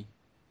tiny.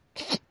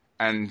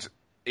 And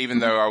even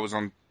though I was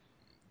on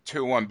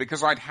 2-1,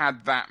 because I'd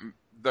had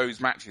those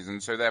matches,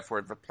 and so therefore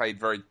I've played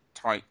very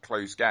tight,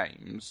 close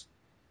games,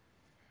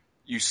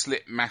 you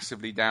slip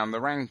massively down the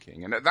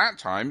ranking. And at that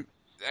time,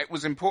 it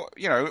was important.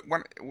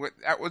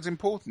 That was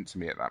important to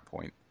me at that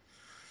point.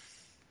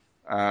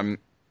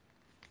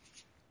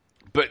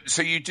 But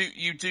so you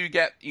do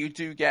get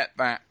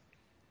that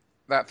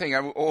thing,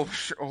 or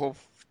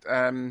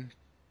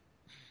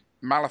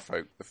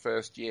Malafolk the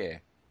first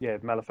year. Yeah,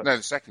 Malafolk. No,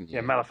 the second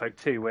year. Yeah, Malafolk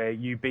 2, where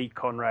you beat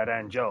Conrad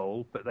and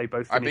Joel, but they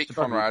both finished. I beat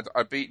Conrad,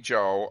 I beat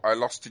Joel, I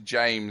lost to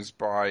James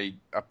by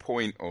a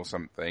point or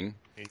something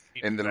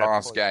in the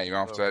last game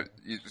after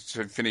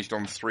so finished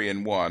on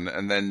 3-1,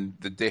 and then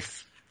the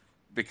diff,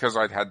 because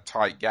I'd had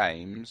tight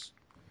games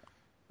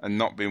and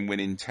not been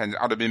winning 10,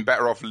 I'd have been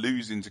better off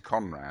losing to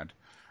Conrad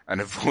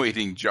and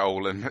avoiding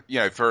Joel and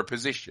for a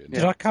position.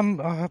 Did I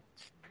come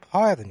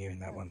higher than you in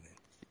that one?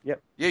 Yep.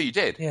 Yeah, you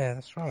did. Yeah,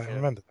 that's right. I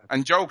remember that.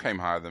 And Joel came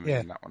higher than me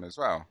in that one as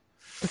well.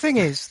 The thing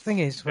is,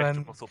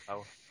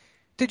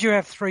 did you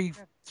have three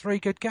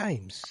good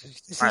games?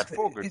 I had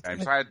 4 good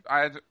games. I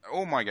had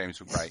all my games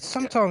were great.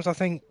 Sometimes I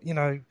think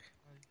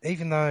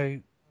even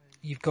though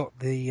you've got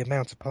the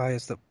amount of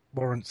players that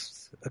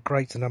warrants a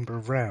greater number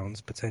of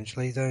rounds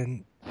potentially,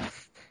 then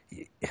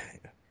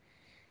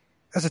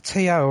as a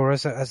TO or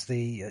as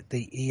the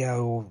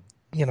EO, or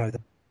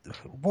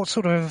what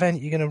sort of event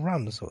are you going to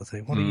run, sort of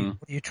thing? What are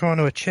you trying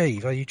to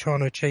achieve? Are you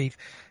trying to achieve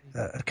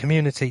a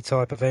community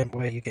type event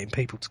where you're getting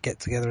people to get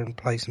together and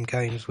play some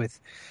games with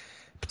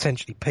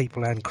potentially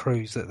people and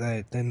crews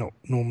that they're not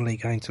normally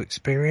going to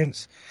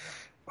experience?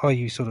 Are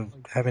you sort of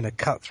having a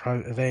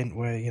cutthroat event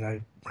where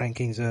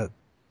rankings are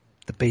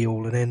the be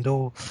all and end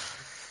all?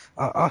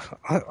 I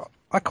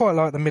quite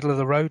like the middle of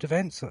the road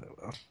events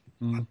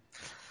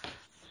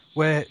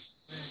where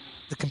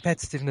the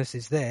competitiveness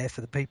is there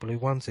for the people who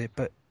want it,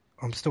 but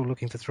I'm still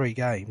looking for 3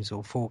 games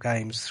or 4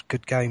 games,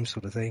 good games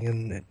sort of thing,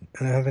 and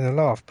having a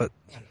laugh. But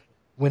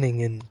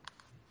winning and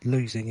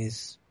losing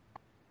is...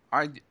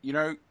 I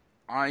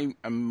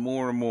am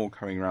more and more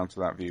coming around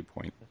to that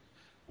viewpoint.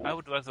 I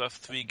would rather have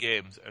 3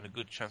 games and a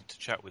good chance to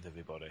chat with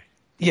everybody.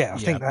 Yeah, I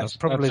think that's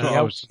probably the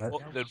ultimate.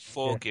 Than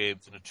 4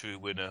 games and a true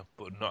winner,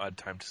 but not had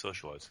time to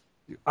socialise.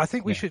 I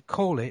think we should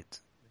call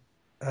it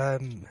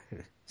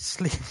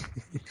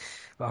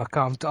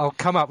I'll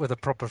come up with a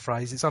proper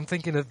phrase. I'm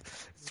thinking of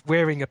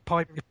wearing a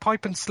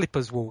pipe and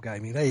slippers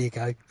wargaming. There you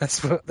go.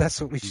 That's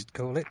what we should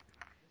call it.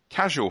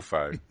 Casual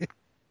foe.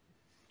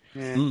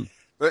 Yeah. Mm.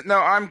 But no,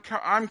 I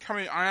am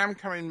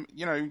coming.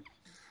 You know,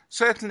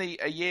 certainly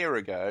a year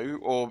ago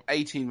or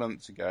 18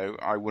 months ago,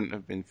 I wouldn't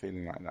have been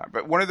feeling like that.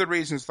 But one of the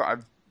reasons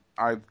that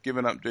I've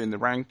given up doing the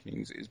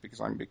rankings is because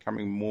I'm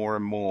becoming more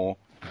and more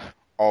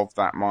of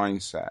that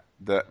mindset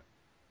that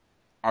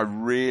I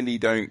really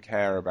don't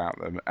care about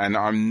them, and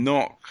I'm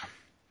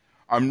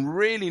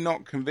really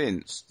not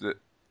convinced that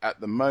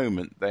at the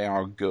moment they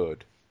are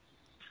good.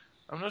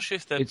 I'm not sure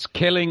if it's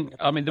killing.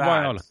 I mean, the way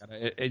I look at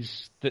it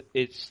is that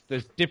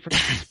there's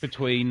differences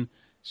between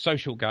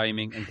social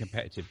gaming and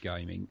competitive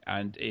gaming,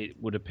 and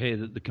it would appear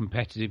that the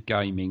competitive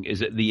gaming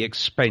is at the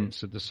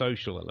expense of the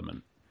social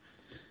element.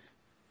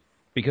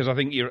 Because I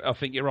think you're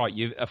right.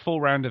 A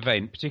full round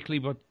event,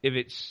 particularly if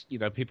it's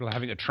people are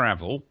having to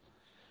travel,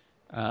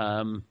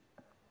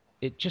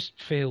 it just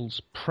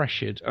feels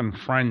pressured and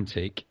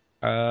frantic,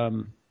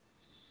 and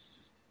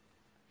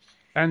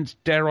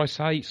dare I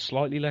say,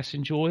 slightly less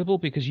enjoyable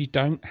because you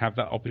don't have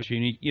that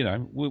opportunity.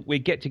 We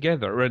get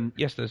together, and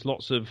yes, there's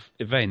lots of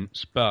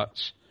events,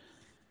 but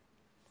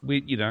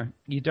you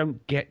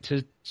don't get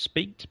to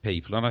speak to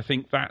people, and I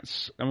think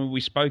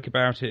we spoke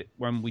about it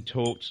when we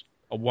talked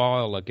a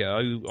while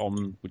ago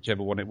on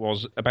whichever one it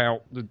was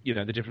about the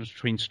difference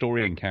between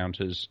story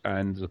encounters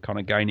and the kind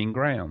of gaining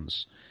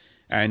grounds,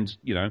 and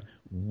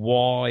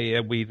why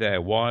are we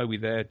there? Why are we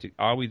there?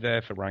 Are we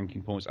there for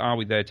ranking points? Are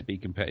we there to be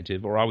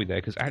competitive, or are we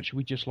there because actually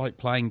we just like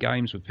playing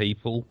games with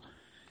people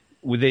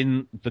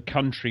within the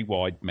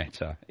countrywide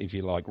meta, if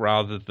you like,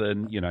 rather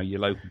than your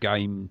local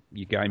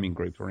your gaming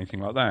group or anything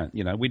like that.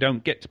 We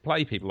don't get to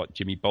play people like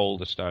Jimmy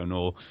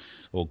Balderstone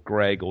or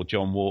Greg or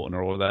John Wharton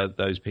or all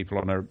those people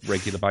on a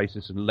regular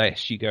basis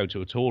unless you go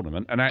to a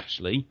tournament. And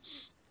actually,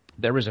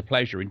 there is a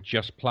pleasure in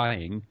just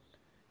playing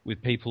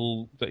with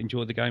people that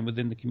enjoy the game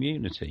within the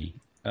community.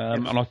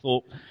 And I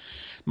thought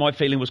my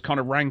feeling was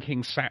kind of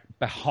ranking sat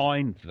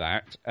behind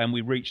that, and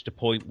we reached a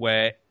point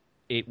where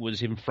it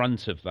was in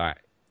front of that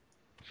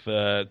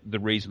for the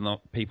reason that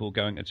people are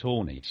going to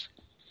tourneys.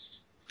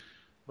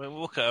 Well,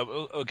 look at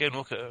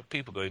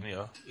people going,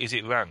 is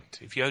it ranked?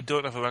 If you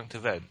don't have a ranked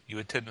event, your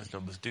attendance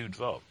numbers do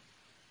drop.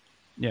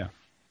 Yeah.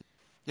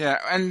 Yeah,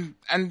 and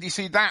you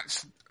see,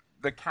 that's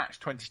the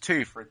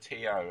catch-22 for a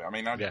TO. I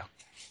mean,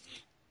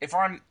 if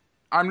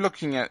I'm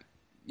looking at,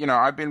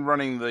 I've been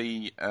running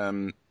the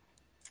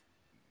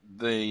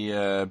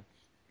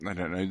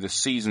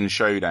season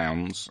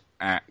showdowns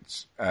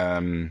at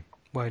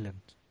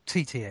Wayland.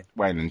 TTN.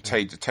 Wayland,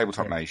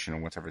 Tabletop Nation, or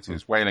whatever it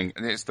is. Whaling,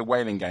 and it's the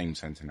Whaling Game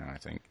Centre now, I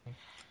think.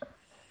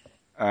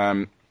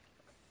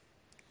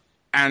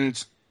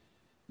 And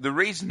the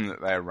reason that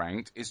they're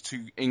ranked is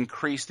to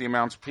increase the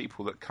amount of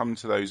people that come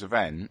to those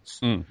events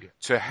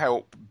to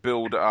help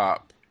build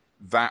up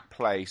that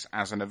place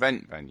as an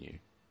event venue.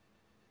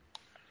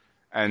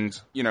 And,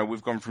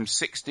 we've gone from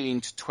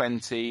 16 to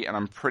 20, and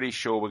I'm pretty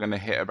sure we're going to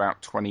hit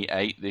about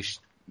 28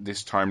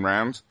 this time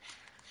round.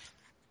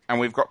 And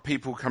we've got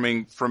people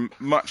coming from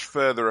much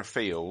further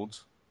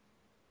afield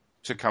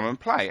to come and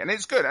play, and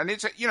it's good. And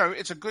it's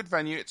a good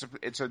venue.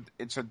 It's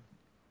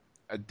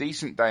a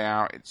decent day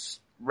out. It's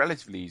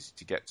relatively easy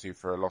to get to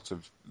for a lot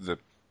of the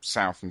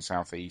south and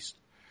southeast.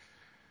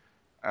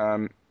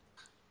 But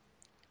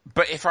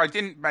if I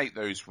didn't make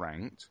those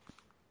ranked,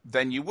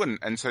 then you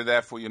wouldn't, and so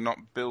therefore you're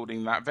not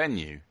building that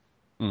venue.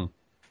 And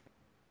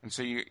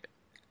so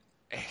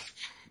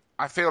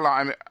I feel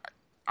like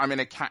I'm in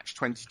a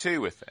catch-22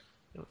 with it.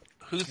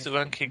 Who's the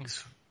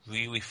rankings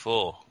really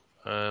for?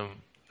 I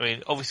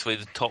mean, obviously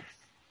the top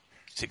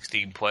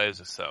 16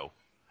 players or so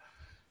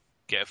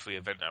get a free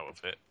event out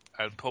of it,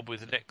 and probably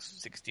the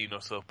next 16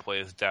 or so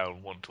players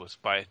down want to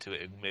aspire to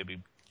it and maybe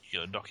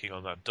knocking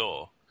on that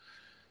door.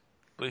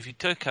 But if you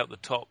take out the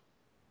top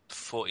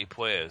 40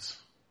 players,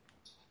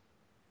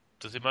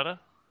 does it matter?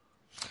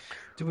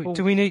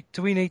 Do we need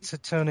to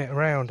turn it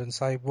around and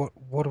say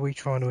what are we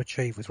trying to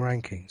achieve with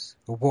rankings,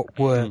 or what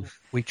were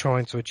we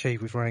trying to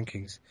achieve with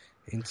rankings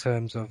in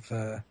terms of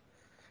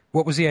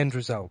what was the end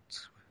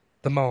result?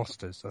 The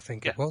Masters, I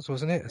think it was,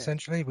 wasn't it?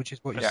 Essentially, which is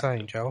what you're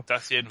saying, Joel.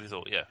 That's the end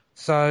result, yeah.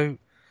 So,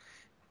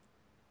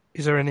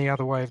 is there any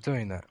other way of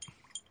doing that?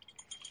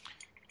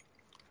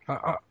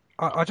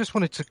 I just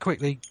wanted to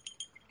quickly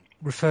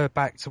refer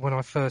back to when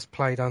I first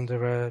played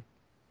under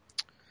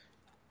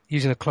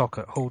using a clock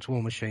at Hall's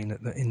War Machine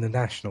in the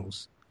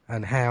Nationals,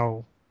 and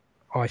how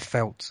I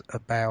felt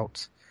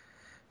about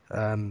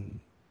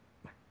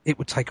it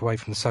would take away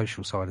from the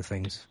social side of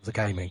things, the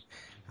gaming.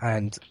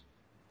 And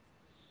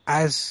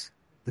as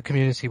the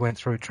community went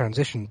through a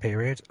transition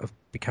period of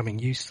becoming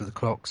used to the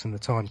clocks and the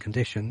time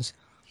conditions,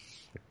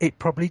 it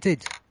probably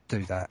did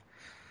do that.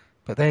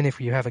 But then if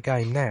you have a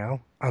game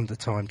now under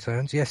time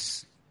turns,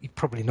 yes, you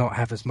probably not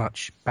have as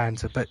much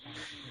banter, but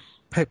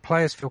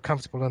players feel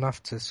comfortable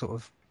enough to sort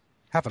of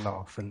have a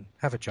laugh and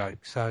have a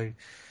joke. So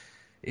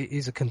it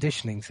is a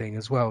conditioning thing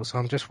as well. So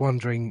I'm just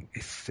wondering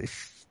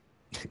if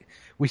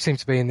we seem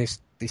to be in this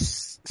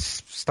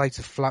state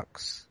of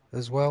flux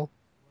as well,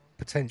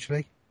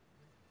 potentially,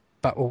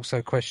 but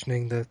also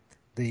questioning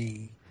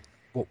the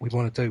what we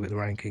want to do with the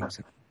rankings.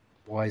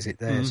 Why is it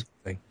there? Sort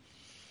of thing.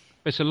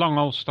 It's a long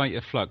old state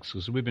of flux,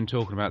 because we've been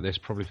talking about this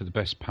probably for the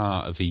best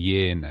part of a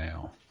year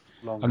now.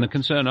 Longer. And the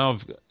concern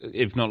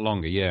if not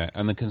longer,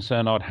 and the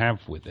concern I'd have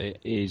with it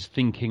is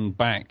thinking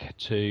back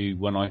to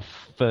when I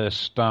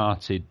first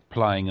started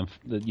playing,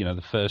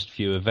 the first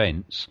few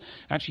events.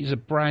 Actually, as a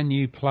brand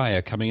new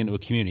player coming into a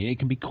community, it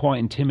can be quite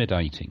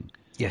intimidating.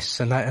 Yes,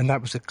 and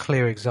that was a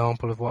clear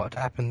example of what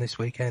had happened this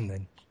weekend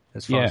then,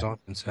 as far as I'm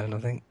concerned, I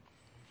think.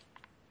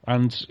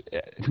 And,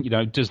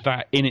 does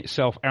that in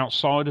itself,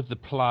 outside of the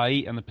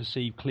play and the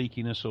perceived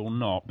cliqueiness or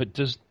not, but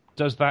does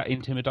that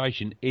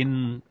intimidation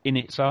in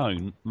its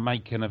own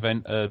make an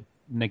event a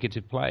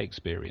negative play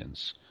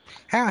experience?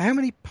 How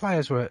many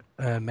players were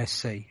at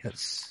Messi?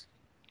 That's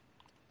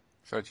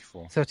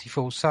 34.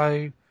 34,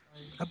 so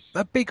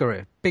a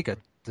bigger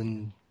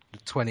than the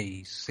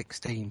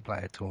 2016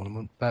 player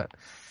tournament, but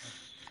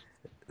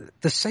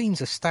the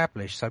scene's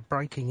established, so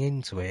breaking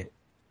into it,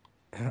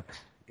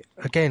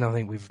 again, I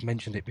think we've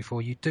mentioned it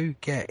before, you do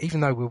get,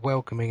 even though we're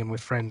welcoming and we're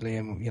friendly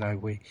and,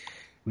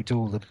 we do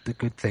all the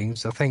good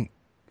things, I think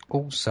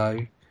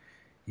also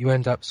you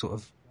end up sort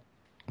of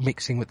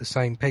mixing with the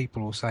same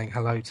people or saying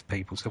hello to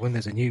people. So when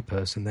there's a new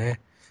person there,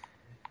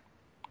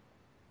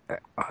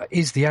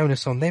 is the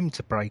onus on them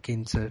to break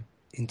into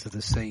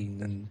the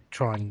scene and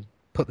try and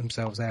put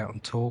themselves out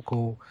and talk,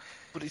 or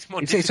but it's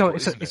more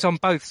difficult, it's on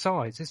both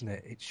sides, isn't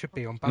it? It should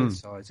be on both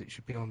sides. It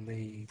should be on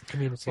the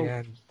community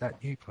and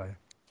that new player.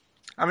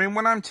 I mean,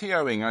 when I'm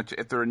TOing,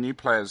 if there are new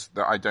players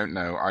that I don't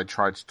know, I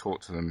try to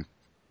talk to them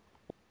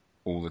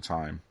all the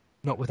time.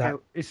 Not with that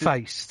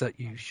face that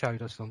you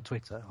showed us on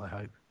Twitter, I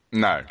hope.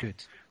 No.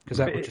 Good. Because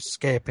that would just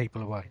scare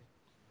people away.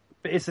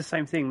 But it's the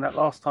same thing. That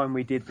last time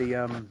we did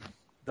the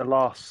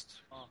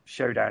last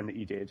showdown that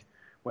you did,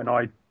 when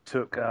I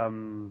took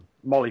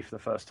Molly for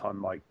the first time,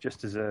 Mike,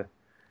 just as a,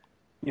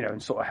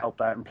 and sort of helped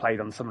out and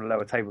played on some of the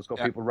lower tables, got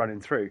people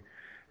running through.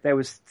 There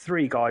was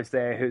 3 guys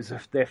there who's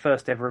their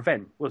first ever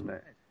event, wasn't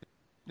it?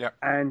 Yeah.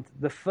 And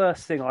the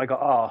first thing I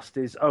got asked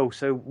is,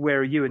 so where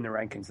are you in the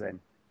rankings then?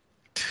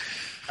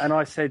 And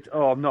I said,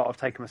 I'm not. I've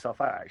taken myself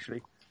out,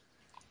 actually.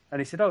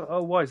 And he said,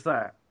 why is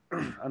that?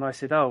 And I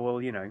said,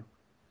 well,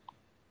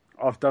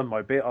 I've done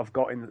my bit. I've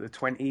got into the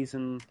 20s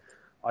and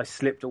I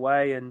slipped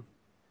away and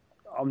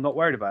I'm not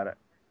worried about it.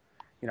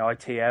 I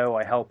TO,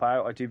 I help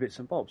out, I do bits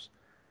and bobs.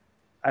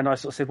 And I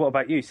sort of said, what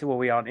about you? He said, well,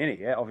 we aren't in it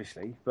yet,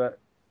 obviously.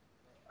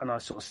 And I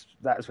sort of,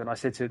 that was when I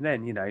said to him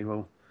then,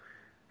 well,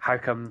 how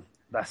come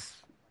that's,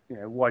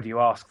 why do you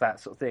ask that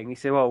sort of thing? He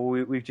said, well,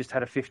 we've just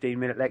had a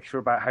 15-minute lecture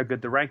about how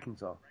good the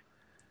rankings are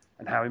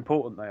and how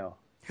important they are.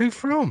 Who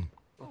from?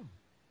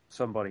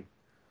 Somebody.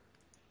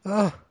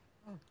 I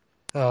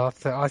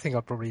think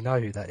I probably know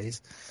who that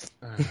is.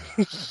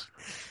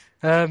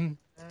 One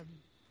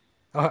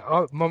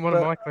of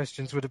my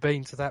questions would have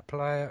been to that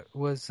player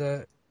was,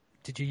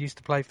 did you used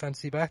to play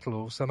Fantasy Battle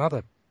or some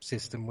other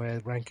system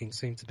where rankings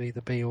seem to be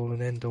the be-all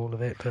and end-all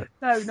of it? But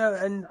No,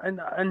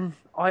 and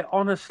I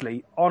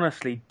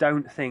honestly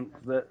don't think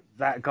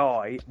that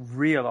guy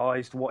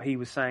realised what he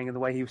was saying and the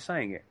way he was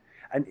saying it.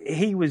 And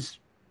he was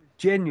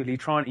genuinely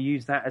trying to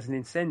use that as an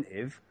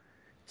incentive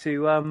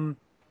to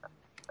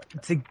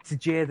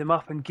jeer them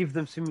up and give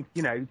them some,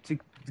 to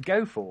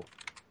go for.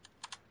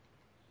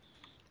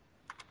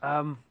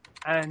 And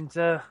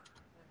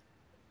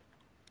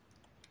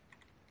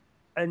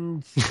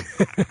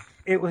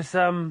it was,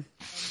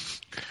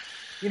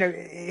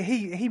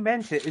 he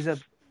meant it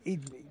as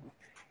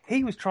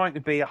he was trying to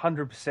be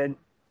 100%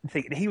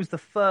 thinking. He was the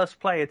first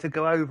player to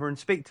go over and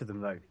speak to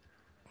them, though.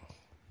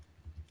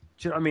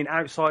 Do you know what I mean?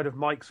 Outside of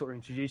Mike sort of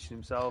introducing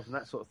himself and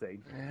that sort of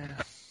thing. Yeah.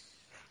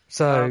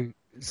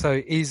 So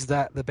is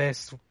that the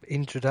best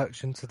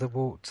introduction to the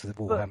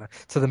Warhammer,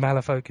 to the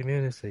Malifaux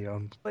community?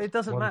 But it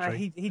doesn't matter.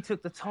 He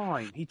took the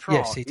time. He tried.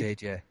 Yes, he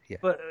did. Yeah.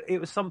 But it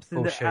was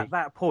something that at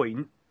that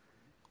point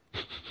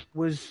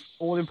was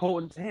all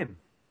important to him.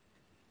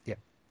 Yeah.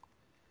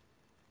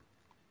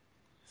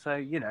 So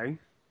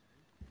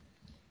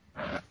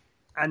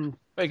and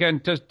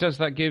again, does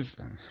that give?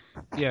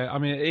 Yeah, I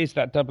mean, it is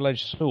that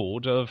double-edged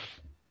sword of.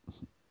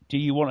 Do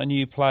you want a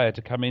new player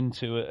to come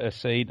into a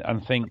scene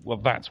and think, well,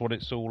 that's what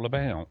it's all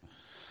about?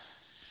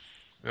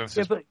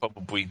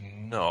 Probably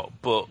not.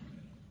 But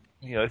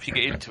if you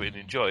get into it and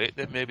enjoy it,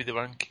 then maybe the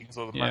rankings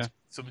or the match is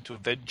something to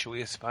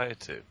eventually aspire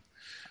to.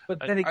 But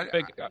then,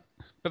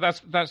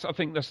 that's I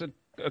think that's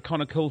a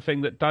kind of cool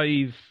thing that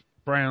Dave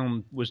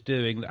Brown was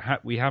doing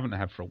that we haven't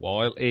had for a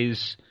while.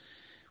 Is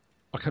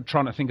I'm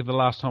trying to think of the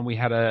last time we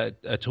had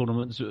a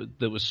tournament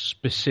that was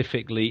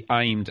specifically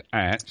aimed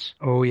at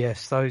Oh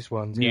yes, those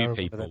ones. new I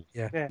remember people. that.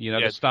 Yeah. Yeah. You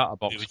know, the starter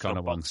box the kind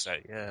of box ones.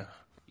 set, yeah.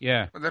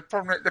 Yeah, But the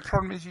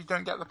problem is you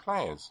don't get the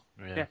players.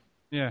 Yeah.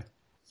 yeah.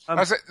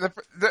 That's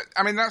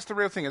the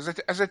real thing.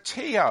 As a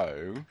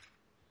TO,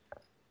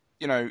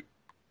 you know,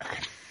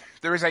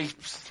 there is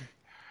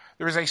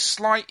a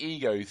slight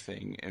ego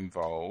thing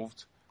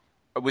involved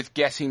with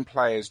getting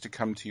players to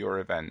come to your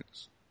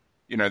events.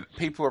 You know,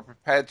 people are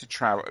prepared to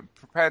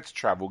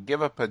travel,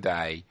 give up a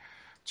day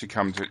to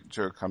come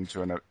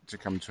to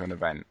an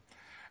event,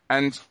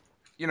 and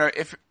you know,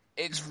 if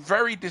it's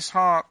very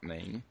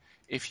disheartening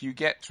if you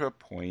get to a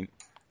point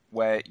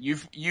where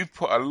you've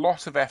put a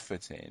lot of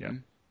effort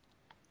in,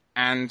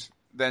 and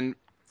then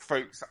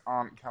folks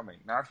aren't coming.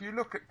 Now, if you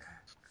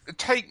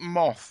take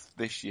Moth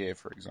this year,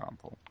 for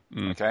example,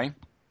 okay,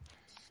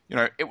 you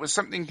know, it was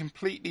something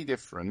completely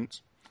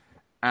different,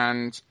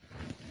 and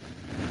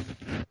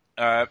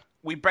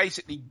we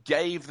basically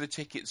gave the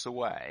tickets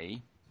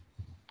away,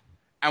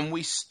 and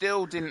we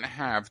still didn't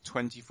have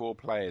 24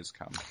 players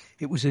come.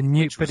 It was a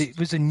new, but it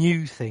was a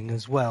new thing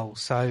as well.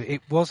 So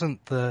it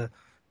wasn't the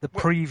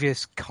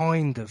previous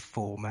kind of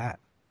format.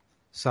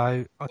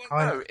 So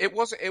it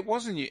was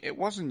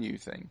a new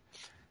thing,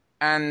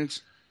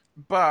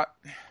 but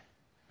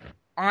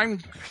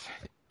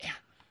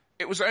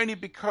it was only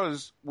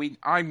because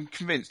I'm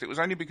convinced it was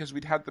only because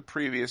we'd had the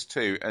previous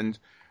two and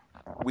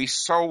we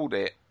sold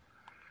it.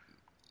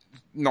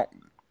 Not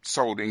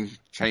sold in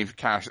chain for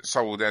cash,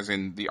 sold as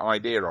in the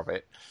idea of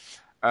it,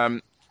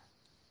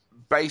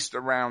 based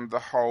around the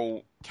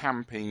whole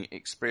camping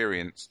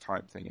experience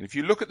type thing. And if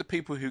you look at the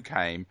people who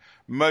came,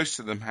 most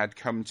of them had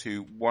come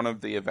to one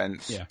of the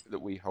events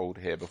that we hold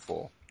here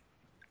before,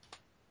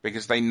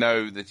 because they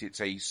know that it's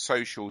a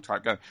social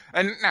type game.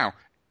 And now,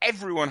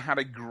 everyone had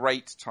a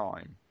great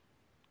time.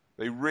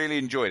 They really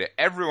enjoyed it.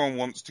 Everyone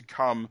wants to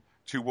come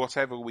to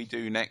whatever we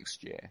do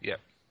next year. Yeah.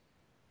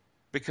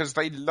 Because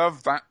they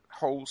love that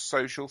whole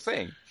social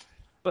thing.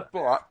 But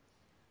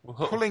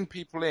pulling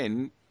people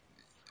in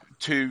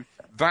to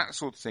that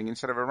sort of thing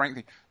instead of a ranked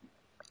thing.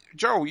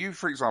 Joel, you,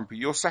 for example,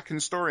 your second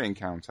story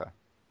encounter.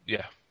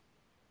 Yeah.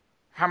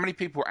 How many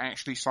people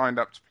actually signed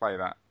up to play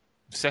that?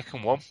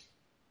 Second one,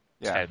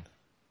 10. I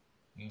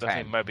think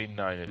it might be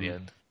 9 at the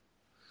end.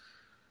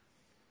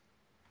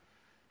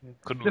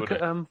 Couldn't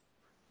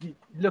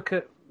look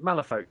at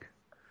Malafolk.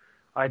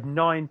 I had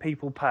 9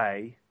 people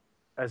pay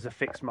as a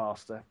fixed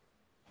master.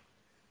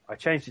 I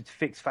changed it to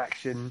fixed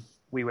faction.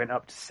 We went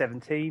up to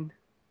 17.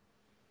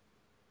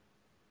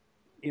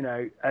 You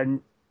know,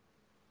 and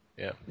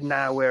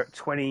now we're at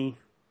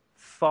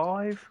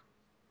 25.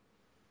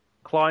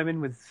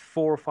 Climbing with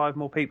 4 or 5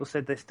 more people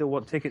said they still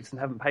want tickets and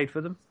haven't paid for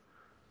them.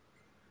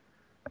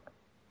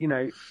 You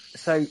know,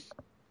 so,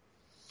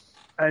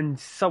 and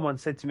someone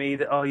said to me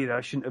that, oh, you know,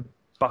 I shouldn't have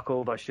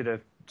buckled. I should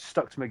have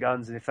stuck to my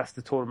guns. And if that's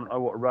the tournament I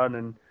want to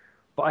run,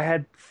 but I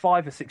had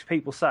 5 or 6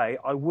 people say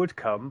I would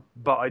come,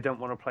 but I don't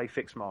want to play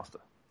fixed master.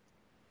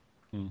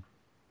 And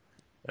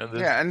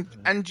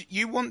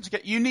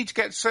you need to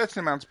get a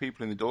certain amount of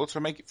people in the door to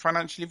make it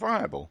financially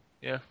viable.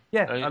 Yeah.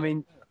 I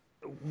mean,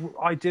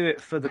 I do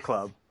it for the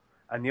club,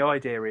 and the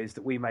idea is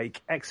that we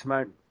make X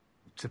amount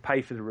to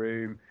pay for the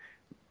room,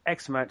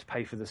 X amount to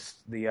pay for the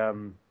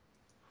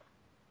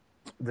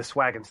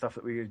swag and stuff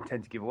that we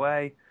intend to give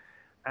away,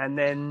 and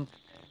then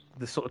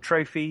the sort of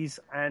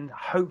trophies, and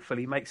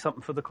hopefully make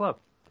something for the club.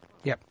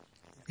 Yep.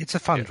 It's a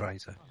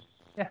fundraiser.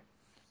 Yeah.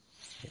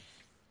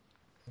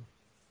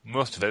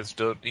 Most events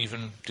don't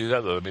even do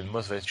that, though. I mean,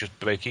 most events just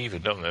break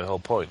even, don't they? The whole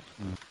point.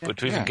 But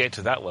to even get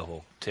to that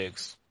level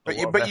takes. But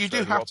you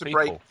do have to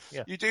break.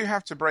 Yeah. You do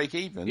have to break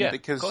even,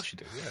 because of course you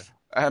do.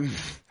 Yeah.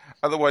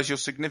 Otherwise, your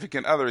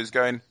significant other is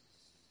going,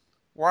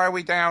 "Why are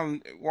we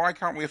down? Why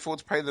can't we afford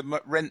to pay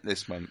the rent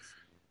this month?"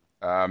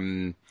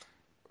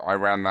 I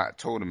ran that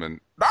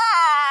tournament.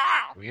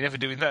 Well, you're never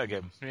doing that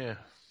again. Yeah.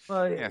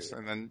 Well, yes,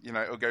 and then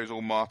it goes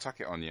all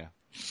Martucket on you.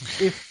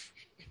 If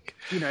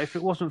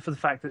it wasn't for the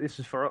fact that this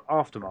was for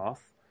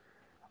Aftermath,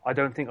 I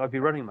don't think I'd be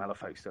running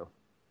Malafolk still.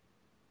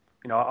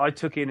 You know, I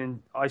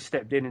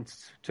stepped in and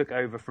took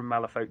over from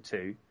Malafolk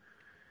 2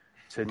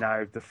 to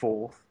now the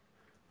 4th,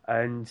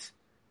 and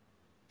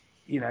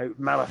you know,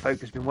 Malafolk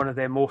has been one of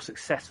their more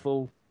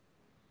successful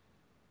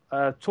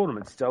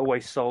tournaments. It's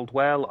always sold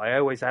well. I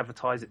always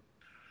advertise it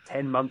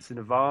 10 months in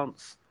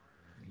advance,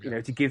 you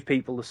know, to give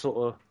people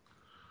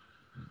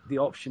the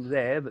option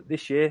there. But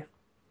this year,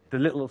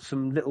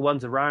 some little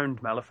ones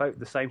around Malafolk,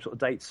 the same sort of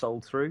dates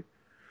sold through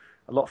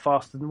a lot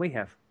faster than we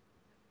have.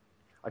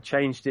 I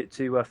changed it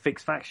to a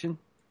fixed faction,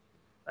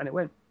 and it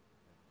went.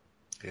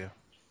 Yeah.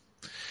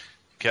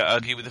 Can't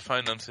argue with the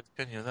finances,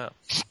 can you? That.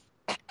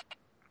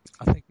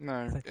 I think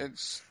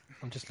it's.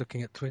 I'm just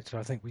looking at Twitter.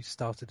 I think we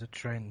started a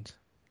trend.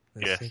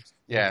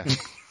 Yeah.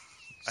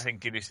 I think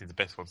Guinness is the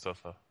best one so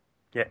far.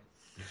 Yeah,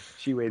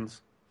 she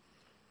wins.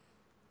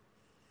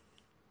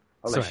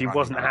 Unless she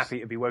wasn't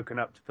happy to be woken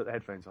up to put the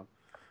headphones on.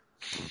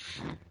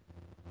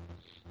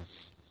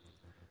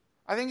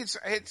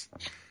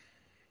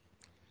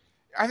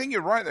 I think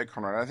you're right there,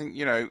 Conrad. I think,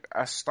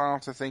 a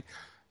starter thing.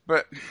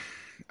 But,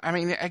 I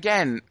mean,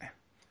 again,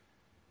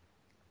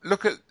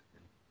 look at...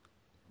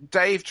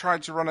 Dave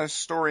tried to run a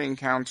story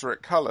encounter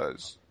at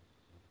Colours.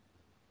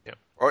 Yep.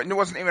 Or it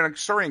wasn't even a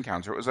story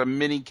encounter, it was a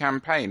mini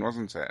campaign,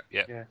 wasn't it?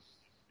 Yep. Yeah.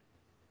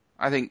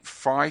 I think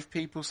 5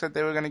 people said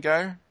they were going to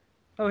go.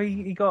 Oh,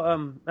 he got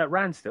that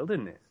ran still,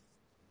 didn't it?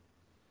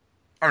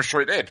 I'm sure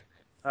he did.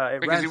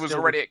 Because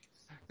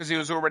he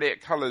was already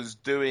at Colours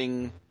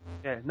doing...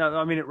 Yeah, no,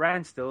 I mean, it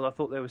ran still. I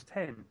thought there was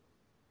 10.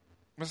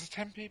 Was it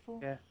 10 people?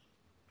 Yeah.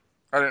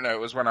 I don't know, it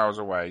was when I was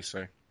away,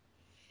 so...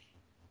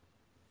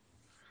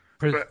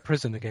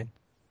 Prison again.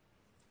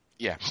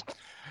 Yeah.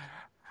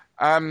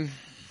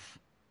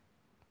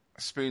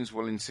 Spoons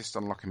will insist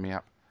on locking me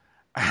up.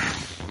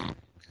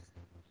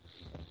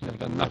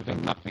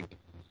 Nothing.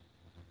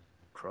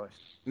 Christ.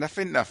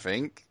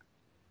 Nothing.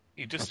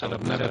 You just said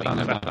I've never done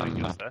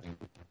anything.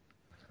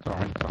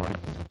 Sorry.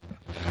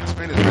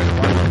 Spoon is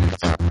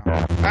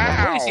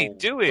Ow! What is he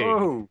doing?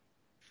 Oh,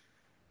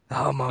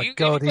 Oh my You've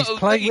God! got He's a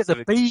playing with laser the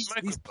with bees.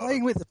 Michael He's Ball.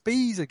 playing with the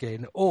bees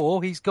again,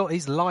 or he's got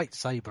his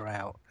lightsaber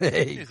out. I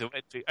think it's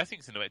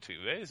an electric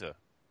razor.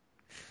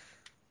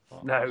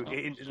 no, it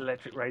isn't an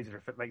electric razor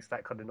if it makes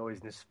that kind of noise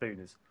in his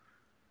spooners.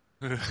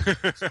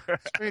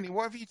 Spoony,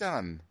 what have you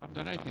done? I've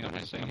done anything. I'm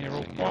just sitting here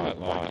all quiet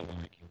like.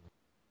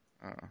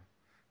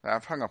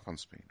 I've hung up on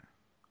Spooner.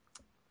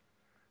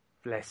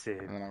 Bless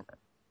him.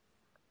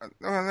 And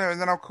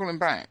then I'll call him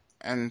back,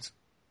 and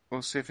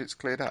we'll see if it's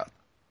cleared up.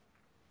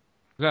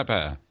 Is that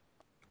better?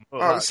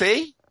 Oh,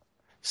 see?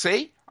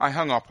 I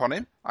hung up on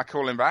him. I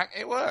call him back.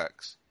 It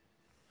works.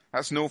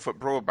 That's Norfolk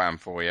broadband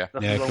for you.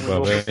 Nothing Yeah, wrong with well,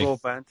 Norfolk very.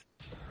 broadband.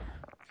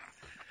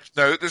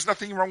 No, there's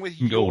nothing wrong with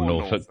your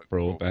Norfolk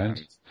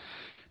broadband.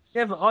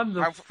 Yeah, but I'm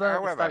the furthest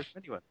however- out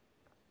from anyone.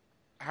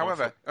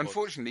 However, Norfolk.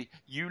 unfortunately,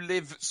 you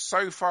live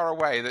so far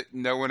away that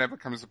no one ever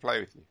comes to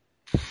play with you.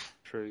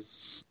 True.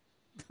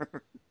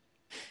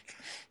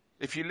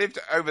 If you lived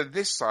over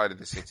this side of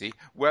the city,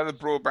 where the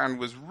broadband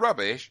was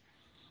rubbish,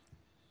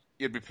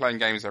 you'd be playing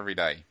games every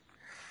day.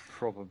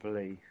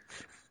 Probably.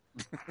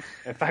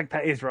 In fact,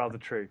 that is rather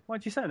true.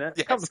 Why'd you say that? A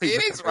Yes, couple of people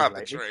it have is said rather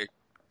lately. true.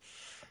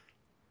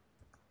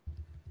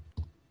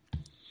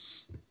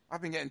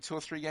 I've been getting 2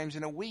 or 3 games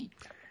in a week.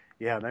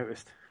 Yeah, I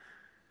noticed.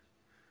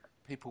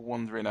 People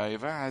wandering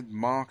over. I had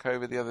Mark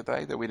over the other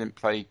day that we didn't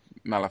play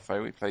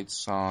Malifaux, we played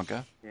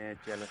Saga. Yeah,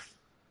 jealous.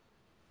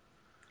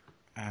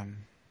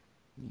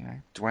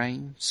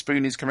 Dwayne.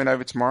 Spoonie's coming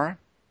over tomorrow.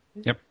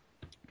 Yep.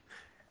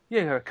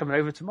 Yeah, you're coming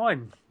over to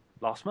mine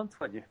last month,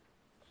 weren't you?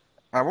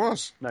 I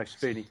was. No,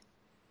 Spoony.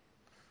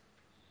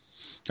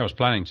 I was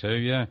planning to.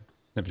 Yeah.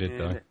 Never did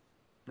though.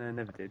 No,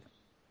 never did.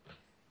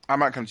 I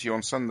might come to you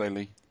on Sunday,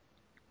 Lee.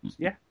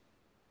 Yeah.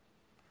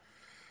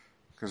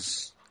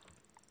 Because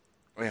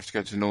we have to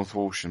go to North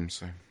Walsham,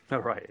 so All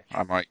right.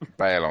 I might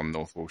bail on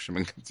North Walsham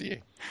and come to you.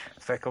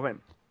 Fair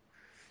comment.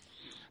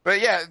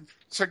 But yeah,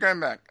 so going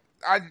back,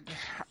 I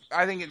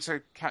think it's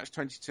a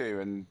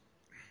catch-22, and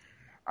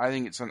I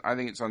think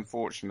it's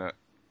unfortunate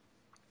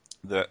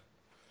that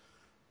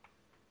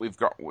we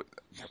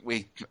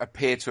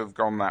appear to have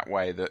gone that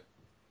way, that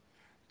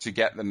to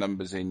get the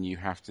numbers in you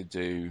have to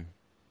do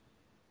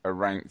a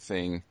ranked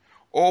thing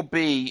or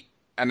be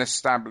an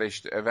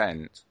established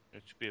event.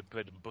 It should be a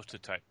bread and butter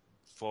type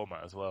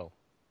format as well.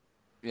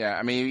 Yeah,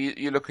 I mean,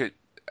 you look at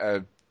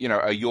a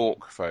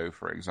York foe,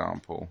 for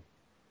example.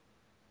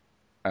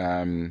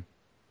 Then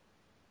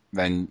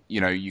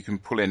you can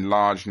pull in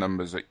large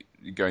numbers that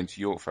go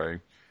into York foe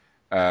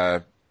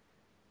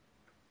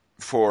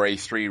for a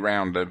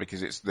 3-rounder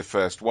because it's the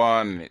first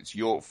one, and it's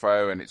York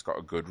foe, and it's got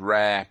a good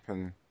rep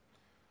and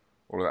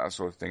all of that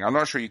sort of thing. I'm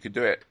not sure you could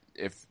do it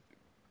if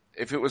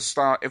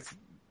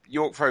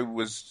York foe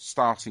was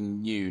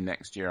starting new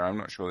next year. I'm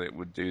not sure that it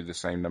would do the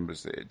same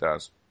numbers that it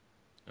does.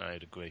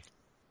 I'd agree.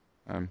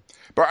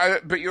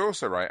 But you're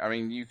also right. I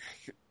mean, you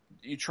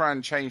try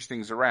and change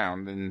things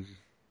around, and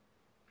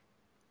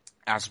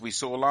as we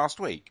saw last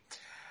week,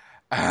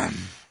 it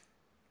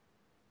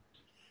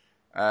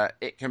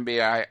can be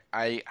a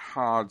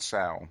hard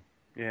sell.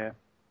 Yeah.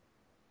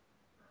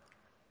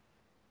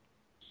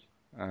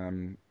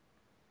 To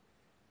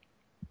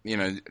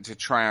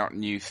try out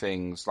new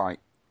things like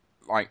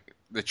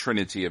the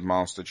trinity of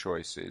master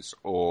choices,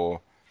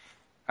 or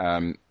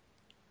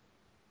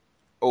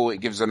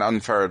it gives an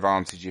unfair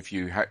advantage if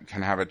you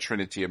can have a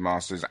trinity of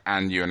masters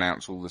and you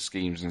announce all the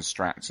schemes and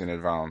strats in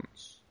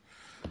advance.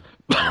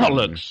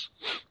 Bollocks.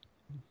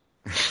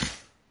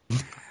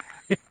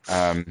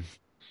 We're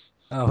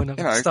not going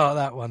to start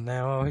that one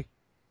now, are we?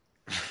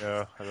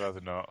 No, I'd rather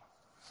not.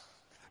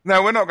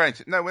 No, we're not going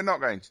to. No, we're not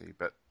going to.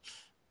 But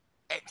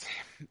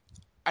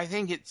I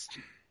think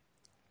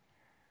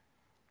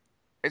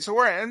it's all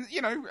right, and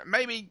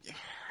maybe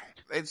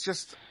it's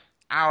just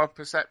our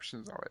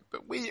perceptions of it.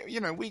 But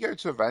we go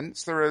to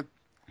events. There's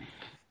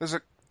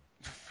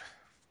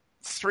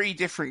 3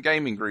 different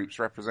gaming groups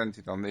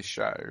represented on this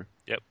show.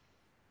 Yep.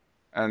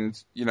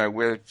 And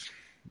we're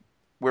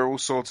all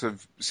sort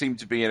of seem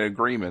to be in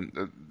agreement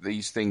that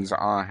these things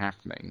are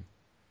happening.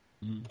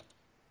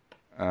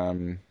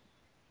 And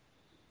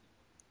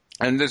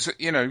there's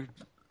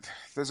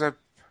a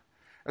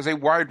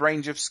wide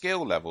range of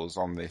skill levels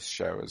on this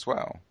show as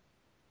well.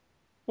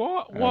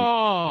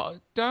 What?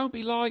 Don't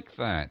be like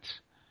that.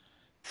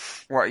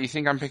 What, you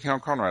think I'm picking on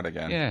Conrad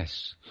again?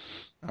 Yes.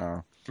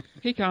 Oh.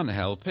 He can't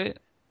help it.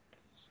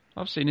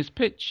 I've seen his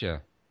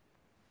picture.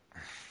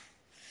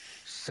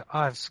 So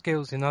I have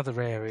skills in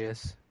other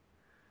areas.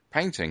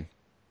 Painting.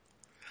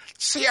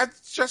 See, it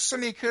just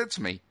suddenly occurred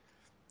to me.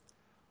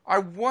 I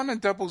won a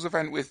doubles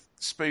event with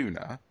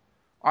Spooner.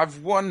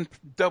 I've won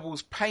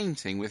doubles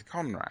painting with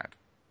Conrad.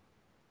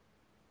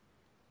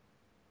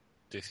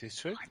 This is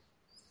true.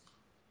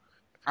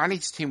 I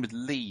need to team with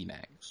Lee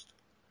next.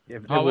 Yeah,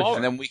 but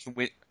And then we can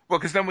win. Well,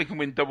 because then we can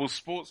win doubles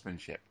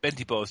sportsmanship.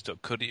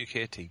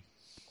 BentyBalls.co.uk team.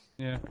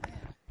 Yeah.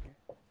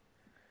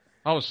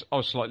 I was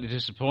slightly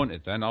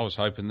disappointed then. I was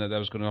hoping that there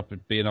was going to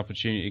be an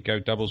opportunity to go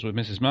doubles with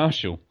Mrs.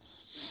 Marshall.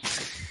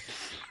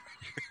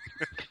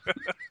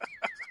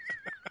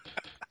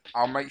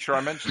 I'll make sure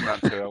I mention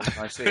that to her when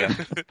I see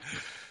her.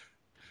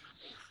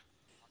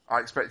 I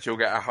expect you'll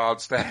get a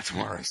hard stare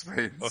tomorrow,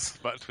 Spoons. Or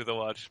smacked with a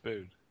large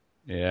spoon.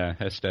 Yeah,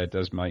 her stare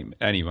does make...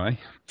 Anyway.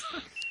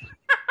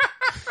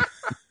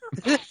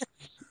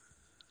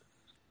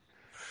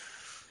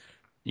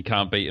 You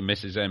can't beat a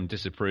Mrs. M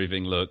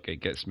disapproving look.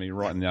 It gets me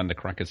right in the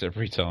undercrackers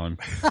every time.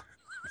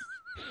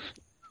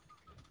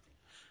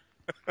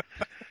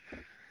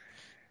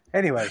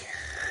 Anyway.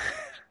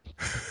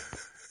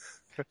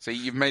 See,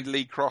 you've made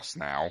Lee cross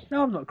now.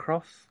 No, I'm not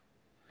cross.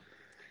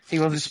 He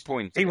wasn't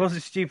disappointed. He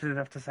wasn't stupid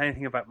enough to say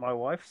anything about my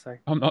wife, so...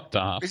 I'm not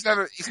daft.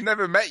 He's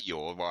never met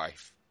your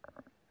wife.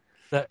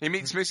 That, He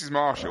meets Mrs.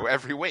 Marshall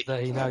every week.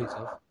 that he knows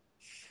of.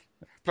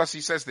 Plus,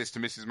 he says this to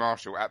Mrs.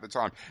 Marshall at the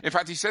time. In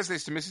fact, he says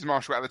this to Mrs.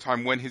 Marshall at the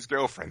time when his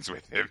girlfriend's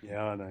with him.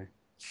 Yeah, I know.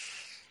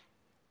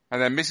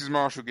 And then Mrs.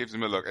 Marshall gives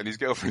him a look, and his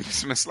girlfriend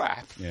gives him a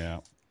slap. Yeah.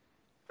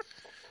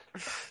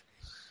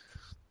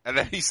 And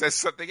then he says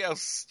something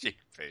else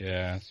stupid.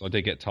 Yeah, so I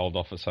did get told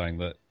off for saying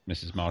that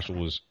Mrs. Marshall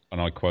was,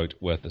 and I quote,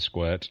 worth a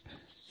squirt.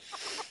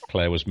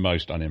 Claire was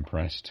most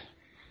unimpressed.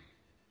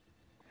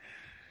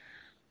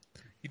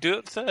 You do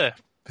it there.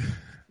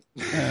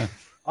 Yeah.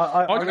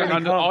 I really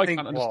can't think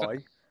understand. why.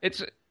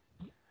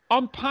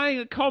 I'm paying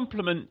a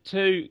compliment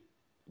to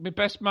my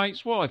best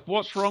mate's wife.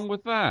 What's wrong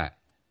with that?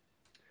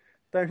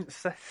 Don't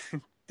say,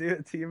 do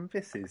it to your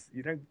missus.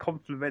 You don't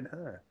compliment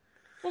her.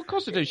 Well, of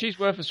course I do. She's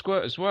worth a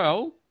squirt as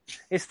well.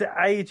 It's the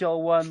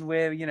age-old one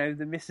where, you know,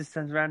 the missus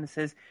turns around and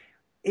says,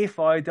 if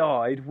I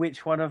died,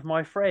 which one of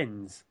my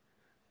friends?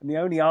 And the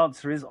only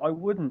answer is, I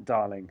wouldn't,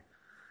 darling.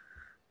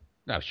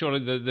 No,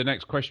 surely the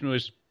next question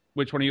was,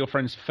 which one of your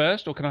friends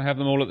first, or can I have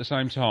them all at the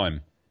same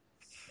time?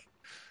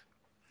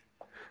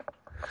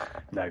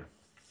 No.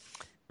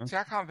 See,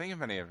 I can't think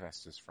of any of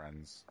Esther's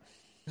friends.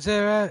 Is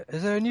there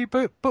a new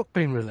book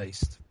being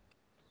released?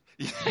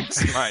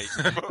 Yes, mate.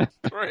 Book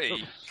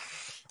 3.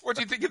 What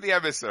do you think of the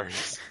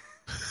emissaries?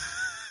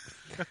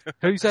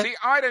 Who's that? See,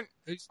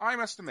 I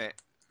must admit,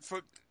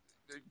 for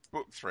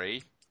book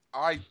 3,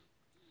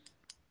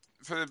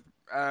 for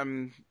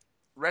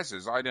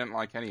Rezzers, I don't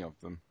like any of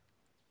them.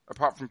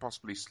 Apart from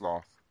possibly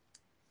Sloth.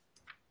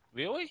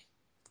 Really?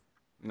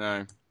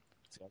 No.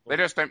 They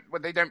just don't,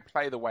 well, they don't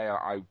play the way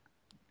I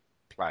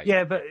play.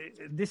 Yeah, but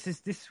this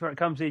is where it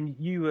comes in.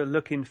 You were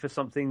looking for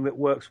something that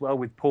works well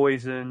with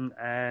Poison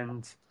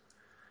and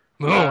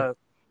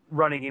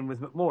running in with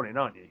McMorning,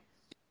 aren't you?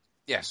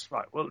 Yes.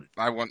 Right, well...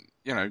 I want,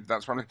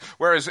 that's one.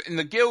 Whereas in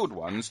the Guild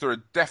ones, there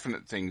are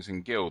definite things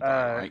in Guild that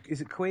I like.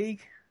 Is it Queeg?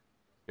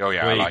 Oh,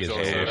 yeah, Queeg I like is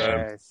it.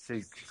 awesome.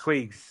 See,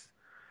 Queeg's.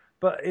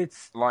 But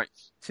it's, Like,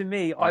 to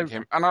me, like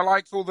him. And I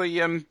like all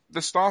the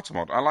starter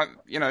mod. I like,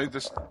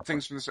 the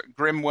things from the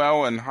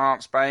Grimwell and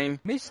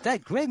Heartsbane.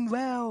 Mr.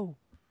 Grimwell!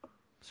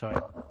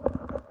 Sorry.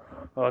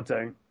 I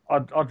don't.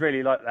 I'd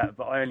really like that,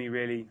 but I only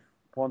really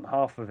want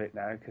half of it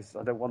now, because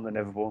I don't want the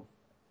Neverborn.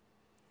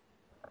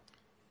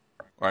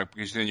 Right,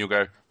 because then you'll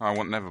go, I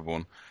want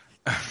Neverborn.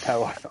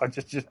 No,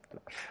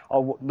 I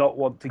would not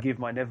want to give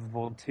my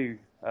Neverborn to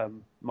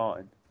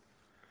Martin.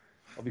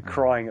 I'll be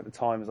crying at the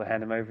time as I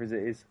hand him over as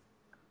it is.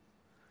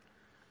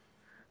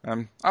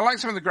 I like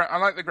some of I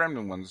like the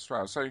Gremlin ones as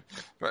well. So,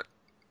 but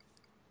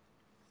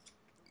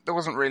there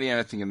wasn't really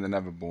anything in the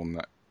Neverborn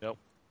that Nope.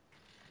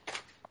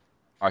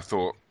 I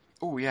thought,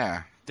 oh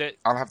yeah,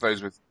 I'll have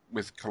those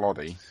with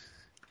Collodi.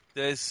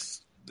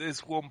 There's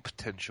one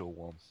potential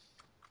one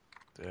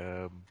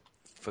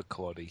for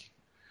Collodi,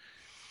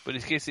 but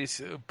it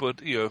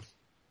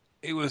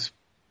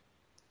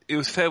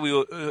was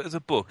fairly as a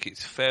book.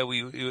 It's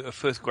fairly at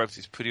first glance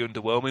it's pretty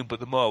underwhelming,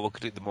 but the more I look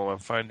at it, the more I'm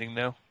finding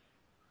now.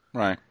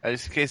 Right. And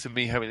it's a case of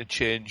me having to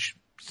change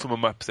some of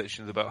my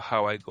perceptions about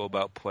how I go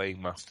about playing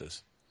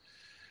Masters.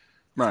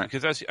 Right.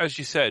 Because as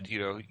you said,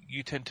 you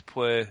tend to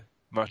play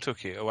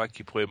Martuki like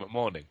you play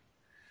McMorning.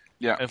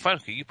 Yeah. And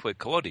frankly, you play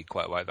Collodi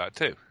quite like that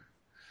too.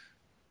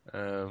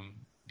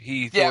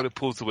 He sort of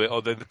pulls away,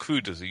 or then the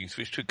crew does, and you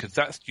switch to it, because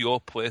that's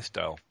your play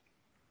style.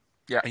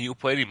 Yeah. And you'll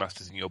play any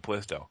Masters in your play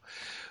style.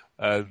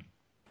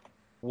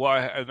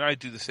 And I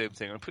do the same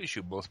thing. I'm pretty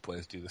sure most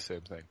players do the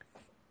same thing,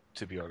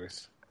 to be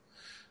honest.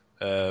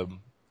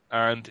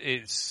 And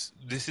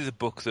this is a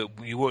book that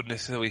you won't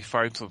necessarily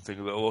find something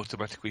that will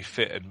automatically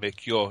fit and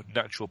make your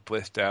natural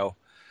playstyle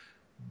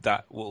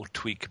that will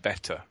tweak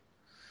better.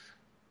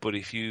 But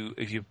if you're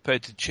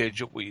prepared to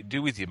change up what you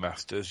do with your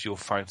masters, you'll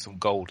find some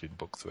gold in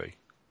book 3.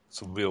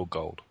 Some real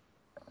gold.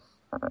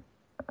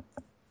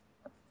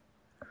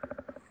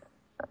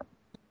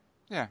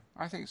 Yeah,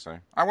 I think so.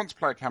 I want to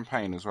play a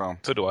campaign as well.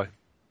 So do I.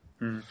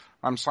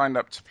 I'm signed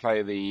up to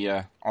play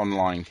the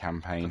online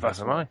campaign.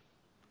 As am I.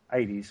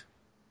 80s.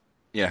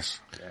 Yes.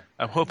 Yeah.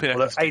 I'm hoping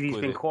Well, I can stick 80's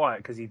with been it. quiet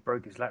because he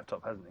broke his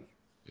laptop, hasn't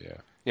he? Yeah.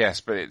 Yes,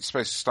 but it's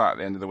supposed to start at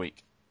the end of the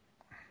week.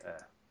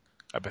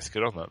 I best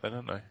get on that then,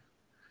 don't I?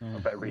 I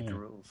better read the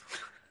rules.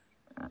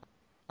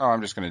 Oh,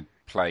 I'm just going to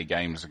play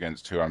games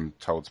against who I'm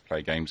told to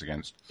play games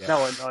against. Yeah.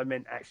 No, I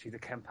meant actually the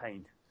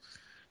campaign.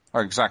 Oh,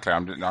 exactly.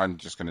 I'm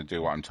just going to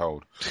do what I'm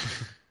told.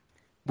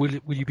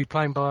 Will you be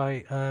playing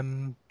by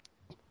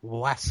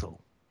Wassel?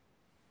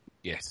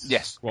 Yes.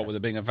 Yes. What with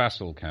it being a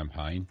vassal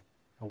campaign?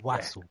 A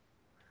Wassel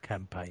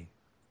campaign.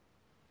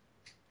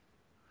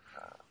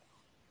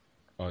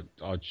 I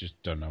just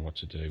don't know what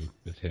to do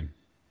with him.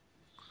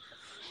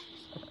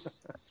 That's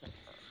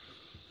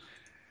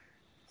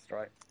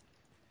right.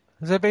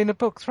 Has there been a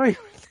book 3?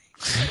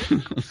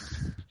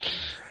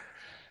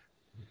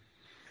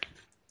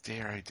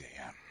 Dear oh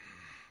dear.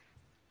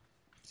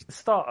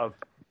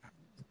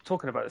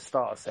 Talking about the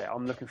starter set,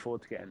 I'm looking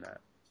forward to getting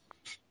that.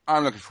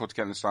 I'm looking forward to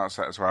getting the starter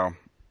set as well.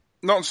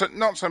 Not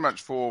so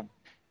much for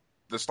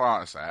the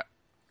starter set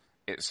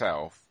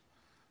itself.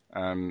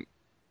 I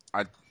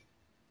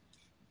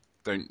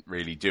don't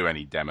really do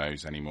any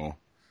demos anymore.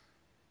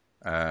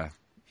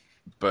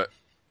 But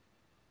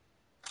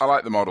I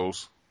like the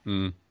models.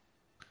 Mm.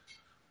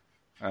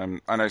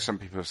 I know some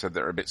people have said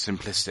they're a bit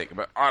simplistic,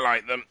 but I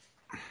like them.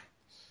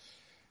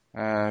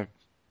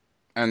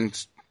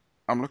 And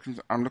I'm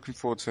looking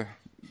forward to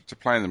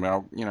playing them.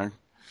 I'll,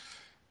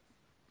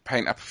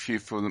 paint up a few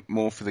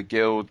more for the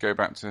guild. Go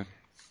back to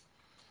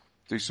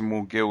do some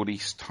more guildy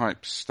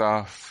type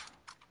stuff.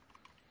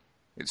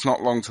 It's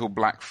not long till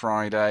Black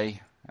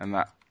Friday and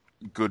that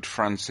good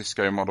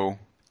Francisco model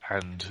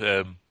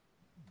And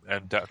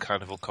Dark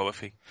Carnival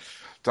Coffee.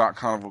 Dark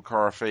Carnival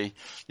Coffee.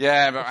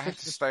 Yeah, but I have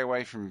to stay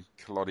away from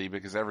Collodi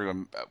because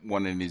everyone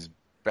wanting his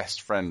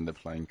best friend are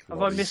playing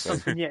Collodi. Have I missed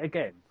something yet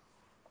again?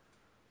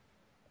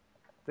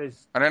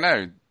 I don't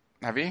know.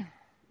 Have you?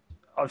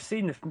 I've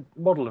seen the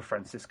model of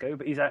Francisco,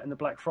 but he's out in the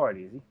Black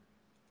Friday, is he?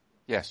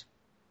 Yes.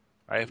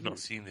 I have not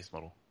seen this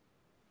model.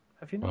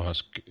 Have you not? Oh,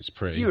 it's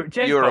pretty. You were at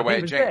Gen You're Con, away he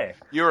at was Gen.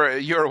 there.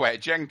 You're away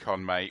at Gen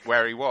Con, mate,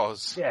 where he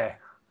was. Yeah.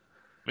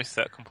 Missed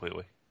that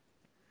completely.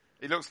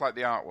 He looks like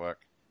the artwork.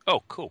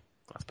 Oh, cool.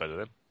 That's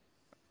better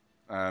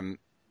then.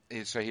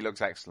 So he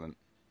looks excellent.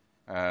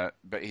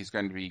 But he's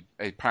going to be,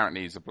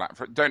 apparently he's a Black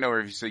Friday. Don't know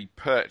if you see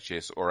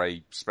purchase or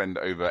a spend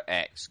over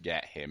X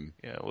get him.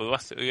 Yeah, well,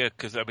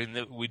 because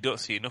we don't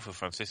see enough of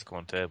Francisco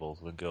on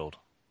tables with Guild.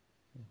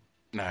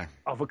 No.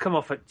 Oh, but come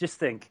off it. Just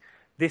think,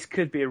 this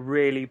could be a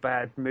really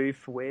bad move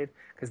for Weird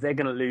because they're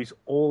going to lose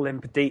all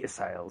them Perdita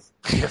sales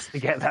just to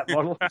get that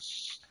model.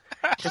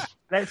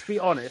 Let's be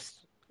honest,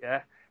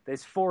 yeah.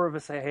 There's 4 of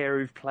us here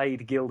who've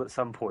played Guild at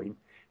some point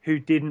who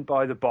didn't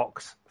buy the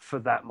box for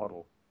that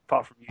model,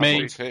 apart from you.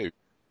 Me too.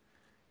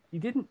 You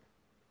didn't?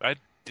 I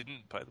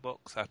didn't buy the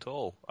box at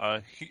all.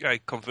 I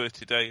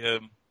converted a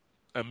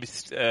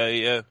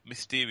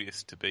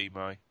Mysterious to be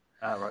my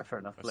Ah, right, fair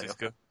enough.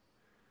 Francisco.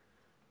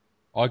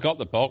 I got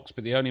the box,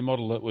 but the only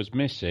model that was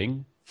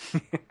missing.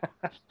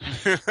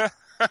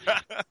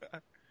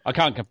 I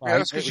can't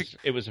complain. Yeah,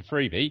 it was a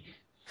freebie.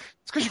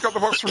 It's because you got the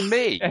box from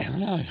me, Yeah, I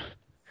know.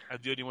 And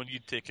the only one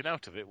you'd taken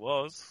out of it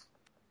was...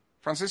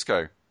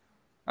 Francisco.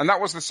 And that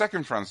was the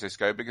second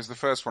Francisco because the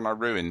first one I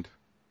ruined.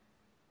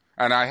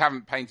 And I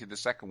haven't painted the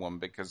second one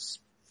because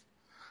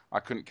I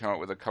couldn't come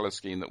up with a colour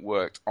scheme that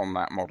worked on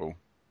that model.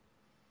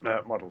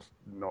 That model's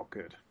not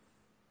good.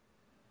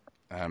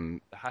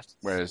 The hat is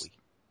Whereas silly.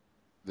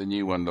 the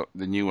new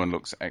one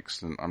looks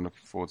excellent. I'm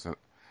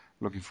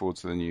looking forward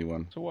to the new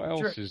one. So what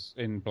else is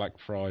in Black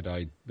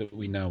Friday that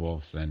we know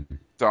of then?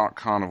 Dark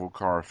Carnival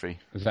Coffee.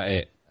 Is that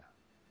it?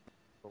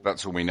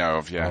 That's all we know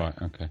of. Yeah. All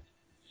right, okay.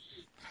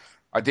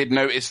 I did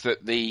notice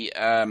that the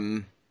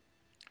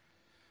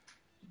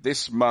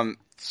this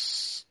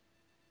month's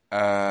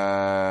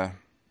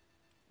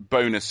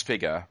bonus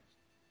figure,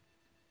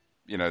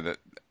 that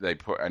they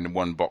put in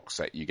one box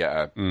set, you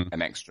get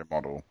an extra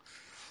model,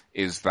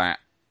 is that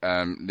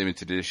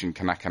limited edition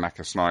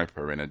Kanaka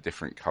sniper in a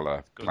different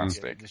colour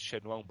plastic. The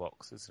Shenlong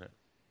box, isn't it?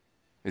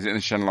 Is it in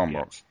the Shenlong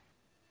box?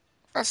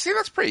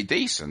 That's pretty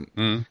decent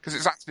because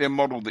it's actually a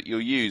model that you'll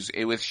use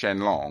with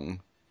Shenlong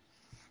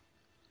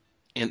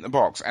in the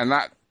box, and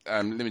that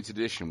limited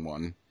edition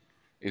one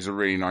is a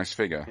really nice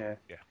figure.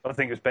 Yeah. I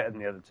think it was better than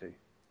the other 2.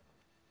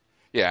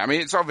 Yeah, I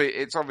mean it's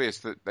obvious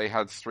that they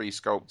had 3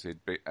 sculpted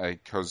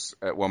because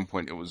at one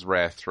point it was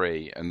rare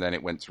 3 and then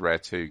it went to rare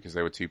 2 because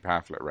they were too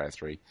powerful at rare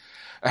 3.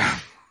 Yeah.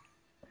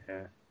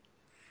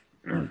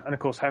 And of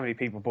course, how many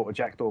people bought a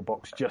Jackdaw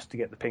box just to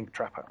get the pink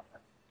trapper?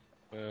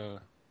 No,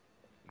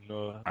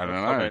 I don't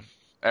know.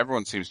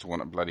 Everyone seems to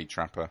want a bloody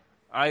trapper.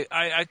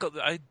 I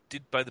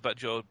did buy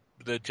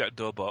the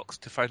Jackdaw box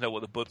to find out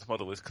what the Buds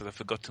model was because I'd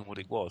forgotten what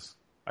it was.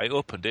 I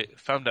opened it,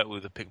 found out it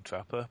was a pink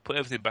trapper, put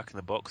everything back in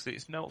the box.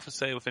 It's now up for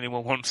sale if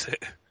anyone wants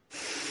it.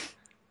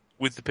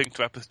 With the pink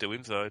trapper still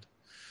inside.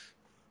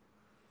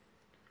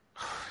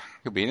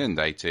 You'll be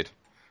inundated.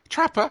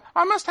 Trapper?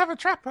 I must have a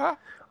trapper.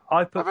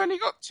 I've only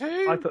got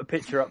 2. I put a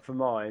picture up for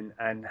mine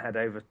and had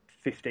over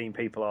 15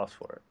 people ask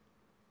for it.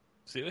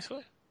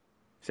 Seriously?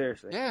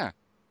 Seriously. Yeah.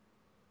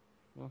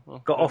 I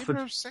got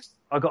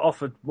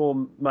offered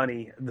more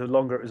money the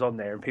longer it was on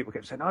there, and people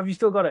kept saying, "Oh, have you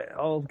still got it?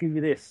 I'll give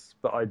you this."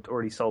 But I'd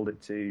already sold it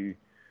to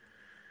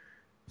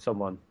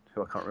someone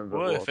who I can't remember.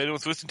 Well, if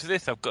anyone's listening to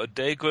this, I've got a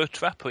Dayglow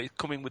trapper. It's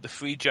coming with the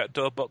free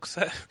Jackdaw box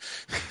set.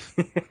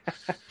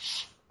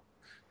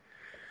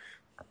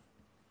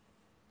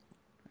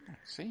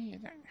 See, you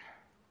know.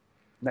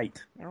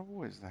 Nate. They're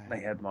always there.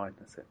 Nate had mine.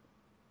 That's it.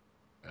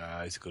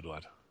 He's a good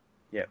lad.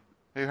 Yep.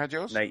 Who had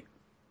yours? Nate.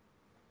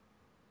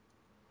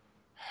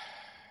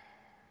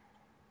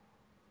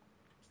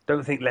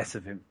 Don't think less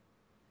of him.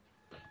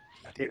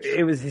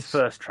 It was his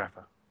first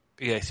trapper.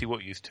 Yes, he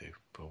wasn't used to,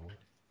 probably.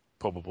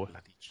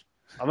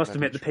 I must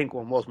admit, the pink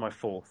one was my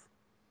 4th.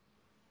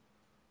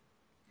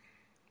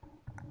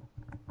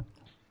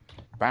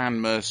 Ban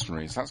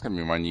mercenaries. That's going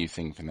to be my new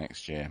thing for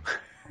next year.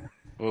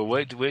 Well,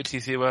 wait till you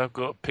see what I've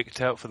got picked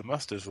out for the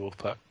Masters Wolf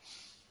Pack.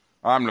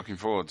 I'm looking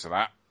forward to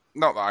that.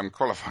 Not that I'm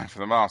qualifying for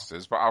the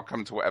Masters, but I'll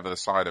come to whatever the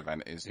side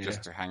event is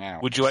just to hang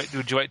out. Would you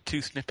like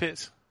 2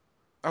 snippets?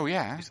 Oh,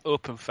 yeah. It's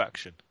open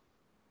faction.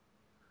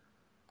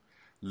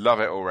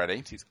 Love it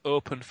already. It's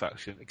open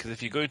faction, because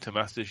if you go into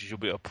Masters, you should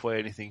be able to play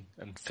anything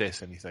and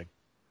face anything.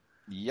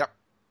 Yep.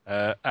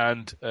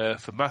 And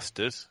for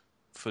Masters,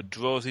 for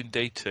draws in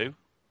day 2,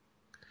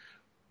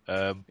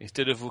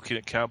 instead of looking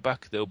at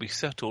countback, they'll be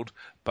settled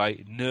by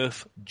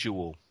Nerf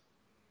Duel.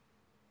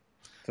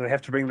 So they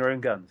have to bring their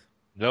own guns?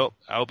 No,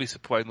 I'll be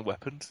supplying the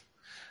weapons.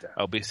 Damn.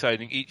 I'll be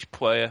assigning each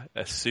player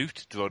a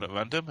suit drawn at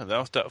random, and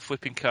I'll start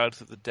flipping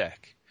cards at the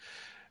deck.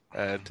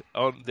 And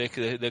they're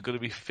going to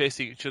be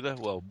facing each other.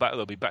 Well,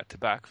 they'll be back to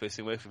back,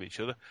 facing away from each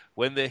other.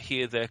 When they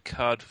hear their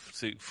card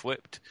suit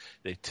flipped,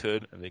 they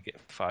turn and they get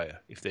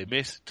fire. If they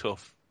miss,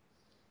 tough.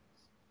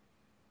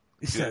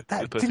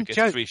 That person gets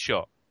a free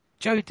shot.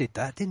 Jo did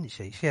that, didn't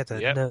she? She had a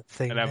Nerf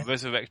thing. And I'm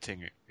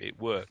resurrecting it. It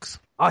works.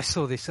 I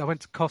saw this. I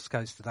went to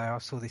Costco's today. I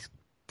saw this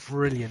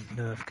brilliant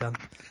Nerf gun.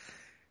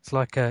 It's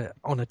like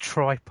on a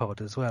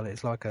tripod as well.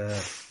 It's like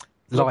a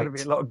light.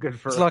 It's a lot good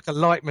for. It's like a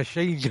light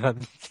machine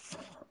gun.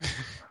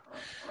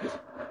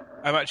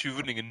 I'm actually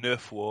running a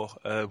Nerf war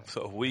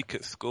sort of week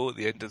at school at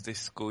the end of this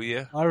school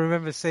year. I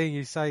remember seeing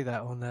you say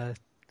that on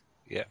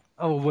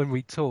when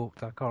we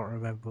talked. I can't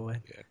remember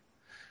when. Yeah.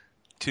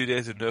 2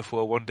 days of Nerf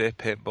war, 1 day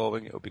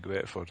paintballing. It'll be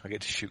great fun. I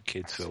get to shoot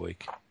kids for a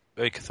week.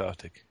 Very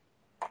cathartic.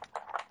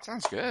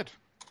 Sounds good.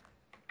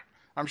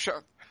 I'm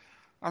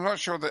not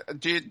sure that.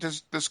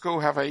 Does the school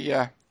have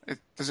a?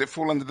 Does it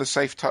fall under the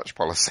safe touch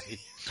policy?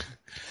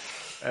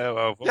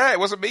 Yeah, it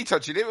wasn't me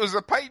touching it. It was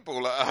a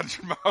paintball at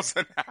 100 miles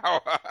an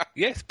hour.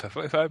 Yes,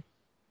 perfectly fine.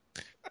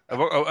 As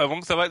long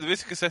as I like the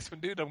risk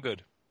assessment, dude, I'm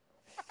good.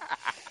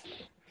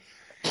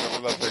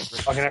 I'm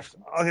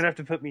gonna have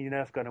to put my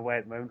Nerf gun away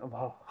at the moment. I'm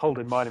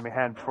holding mine in my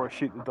hand before I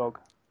shoot the dog.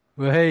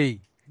 Well,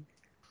 hey.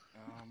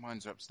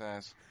 Mine's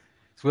upstairs.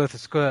 It's worth a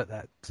squirt,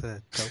 that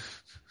dog.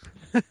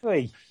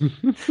 Hey.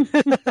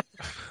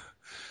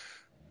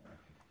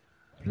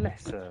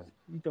 Bless her.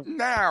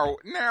 Now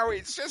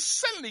it's just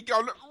suddenly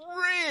gone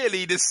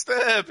really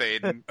disturbing.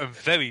 And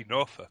very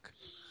Norfolk.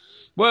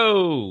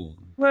 Whoa!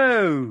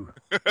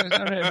 It's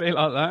not it be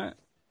like that.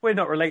 We're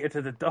not related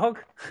to the dog.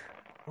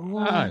 Ooh.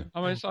 No,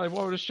 I mean, why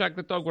would I shag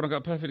the dog when I've got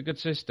a perfectly good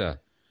sister?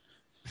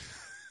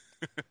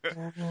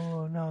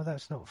 Oh, no,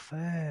 that's not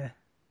fair.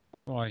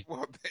 Why?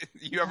 What?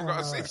 You haven't got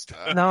a sister?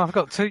 No, I've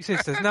got 2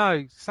 sisters.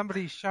 No,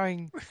 somebody's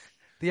showing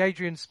the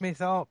Adrian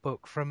Smith art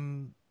book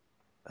from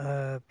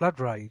Blood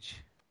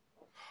Rage.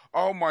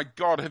 Oh my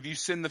God! Have you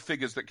seen the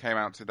figures that came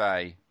out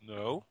today?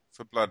 No.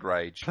 For Blood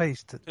Rage.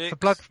 Please, for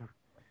Blood.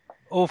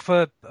 Or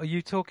for? Are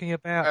you talking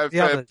about the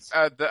others?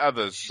 The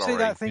others. Did you see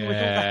that thing with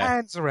all the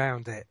hands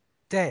around it?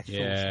 Death.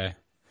 Yeah.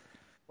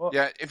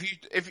 Yeah.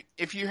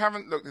 If you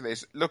haven't looked at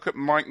this, look at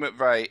Mike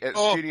McVeigh at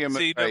Studio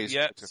McVeigh's.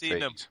 Yeah, seen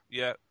them.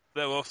 Yeah,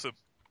 they're awesome.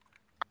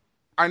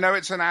 I know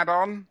it's an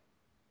add-on.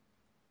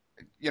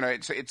 You know,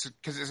 it's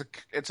because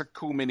it's a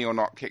Cool Mini or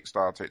Not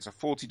Kickstarter. It's a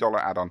 $40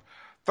 add-on.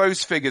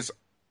 Those figures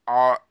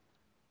are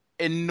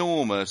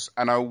enormous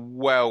and are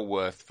well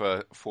worth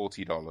for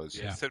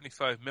 $40. Yeah,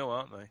 75 mil,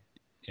 aren't they?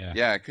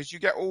 Yeah, because you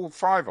get all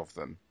 5 of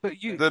them. But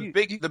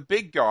the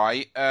big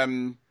guy,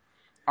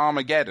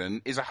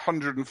 Armageddon, is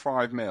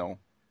 105 mil.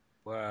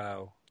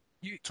 Wow.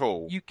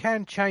 Tall. You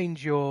can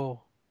change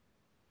your.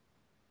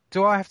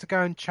 Do I have to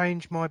go and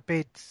change my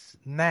bids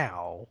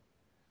now?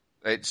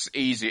 It's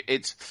easy.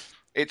 It's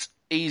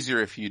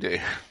easier if you do.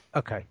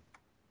 Okay.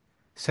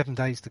 7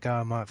 days to go,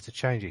 I might have to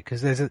change it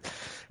because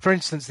for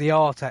instance, the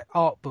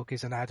art book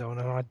is an add-on,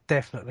 and I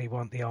definitely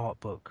want the art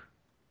book.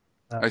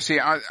 I see.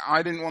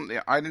 I didn't want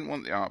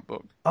the art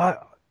book. I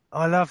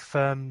love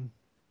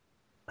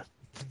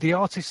the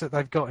artists that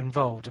they've got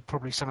involved are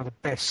probably some of the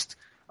best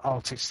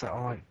artists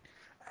that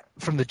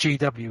from the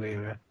GW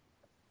era.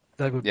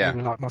 They were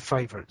like my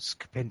favourites,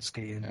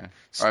 Kapinski and. Yeah.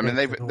 Smith. I mean,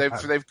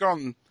 they've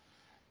gone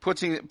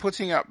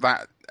putting up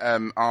that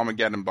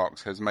Armageddon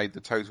box has made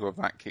the total of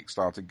that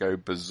Kickstarter go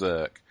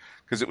berserk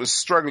because it was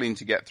struggling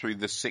to get through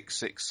the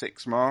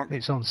 666 mark.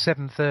 It's on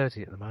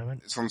 730 at the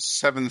moment. It's on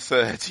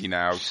 730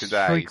 now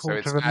today. So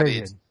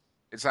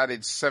it's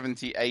added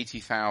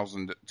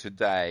 70,000-80,000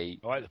 today.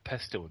 I like the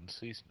Pestilence.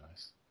 He's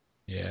nice.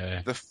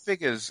 Yeah. The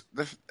figures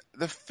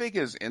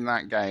in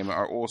that game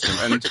are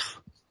awesome, and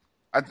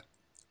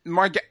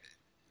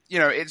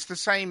it's the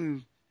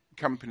same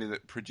company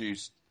that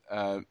produced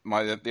the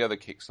other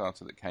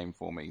Kickstarter that came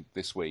for me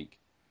this week,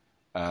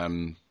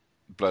 Blood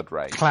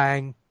Rage.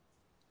 Clang.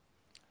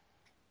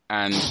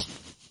 And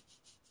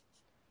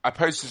I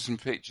posted some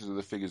pictures of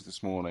the figures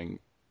this morning.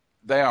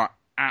 They are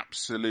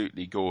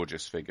absolutely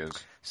gorgeous figures.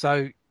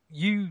 So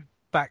you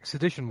backed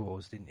Sedition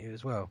Wars, didn't you,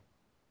 as well?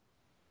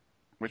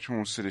 Which one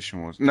was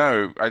Sedition Wars?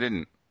 No, I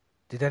didn't.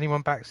 Did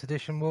anyone back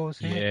Sedition Wars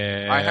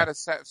here? Yeah. I had a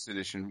set of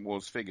Sedition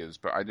Wars figures,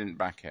 but I didn't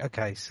back it.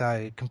 Okay,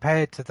 so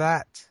compared to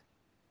that,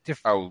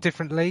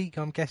 different league,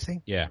 I'm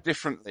guessing? Yeah.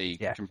 Different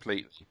league,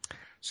 completely.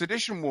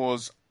 Sedition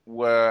Wars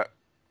were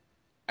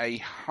a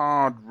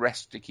hard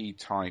resticky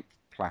type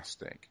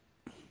plastic,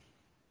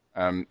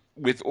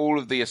 with all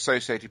of the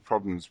associated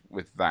problems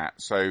with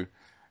that. So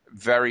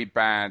very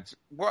bad.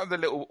 What are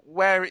the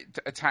where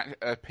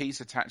a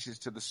piece attaches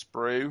to the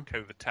sprue?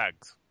 Okay, the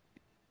tags.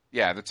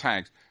 Yeah, the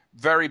tags.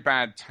 Very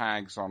bad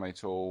tags on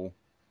it all,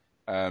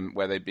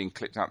 where they've been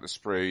clipped out the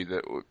sprue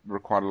that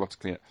required a lot of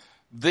cleanup.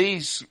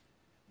 The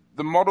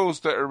models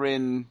that are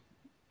in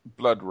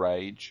Blood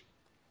Rage,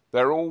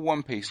 they're all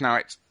one piece. Now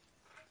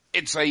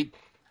it's a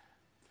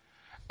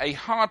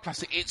hard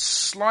plastic. It's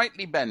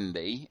slightly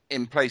bendy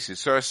in places.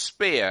 So a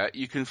spear,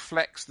 you can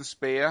flex the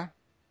spear,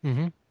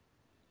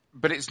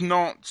 but it's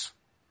not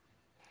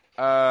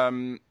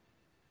Dungeons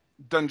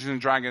and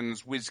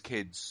Dragons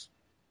WizKids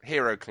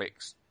Hero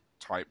Clicks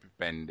type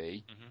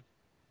bendy,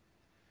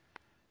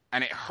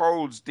 and it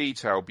holds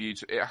detail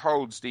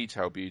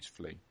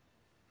beautifully.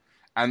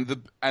 And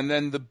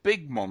then the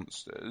big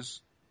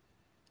monsters,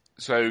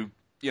 so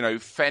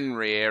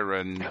Fenrir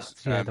and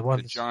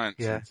the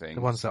giants and things.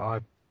 The ones that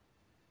I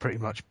pretty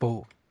much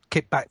bought,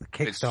 back the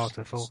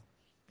Kickstarter for.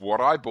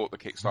 What I bought the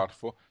Kickstarter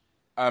for,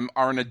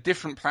 are in a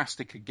different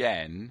plastic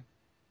again.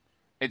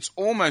 It's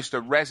almost a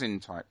resin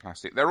type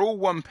plastic. They're all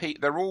one piece.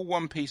 They're all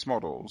one piece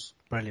models.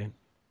 Brilliant.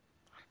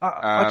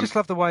 I just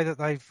love the way that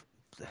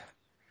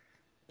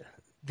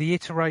the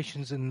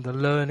iterations and the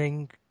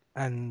learning,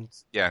 and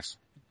yes,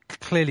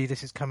 clearly this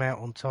has come out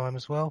on time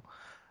as well.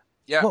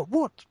 Yeah.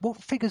 What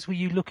figures were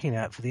you looking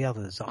at for the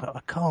others?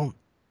 I'm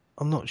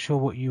not sure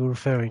what you were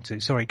referring to.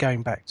 Sorry,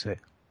 going back to it.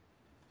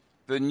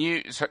 We're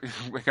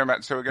going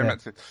back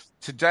to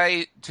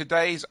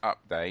today's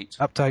update.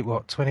 Update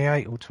what?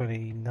 28 or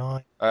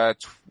 29?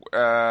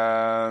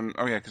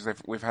 Because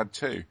we've had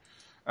two.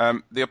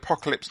 The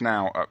Apocalypse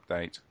Now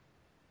update.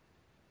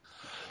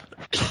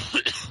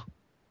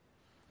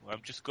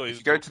 I'm just going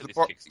to go to this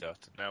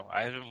Kickstarter now.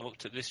 I haven't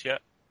looked at this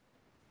yet.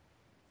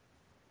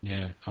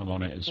 Yeah, I'm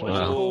on it as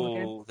well.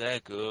 Oh,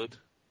 they're good.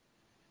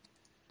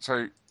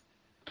 So,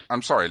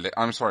 I'm sorry,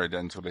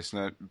 dental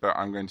listener, but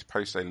I'm going to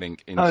post a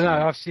link into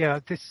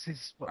this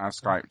is our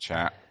Skype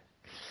chat.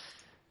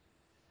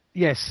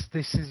 Yes,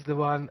 this is the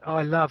one.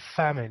 I love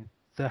Famine.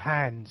 The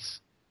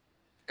hands.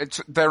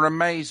 They're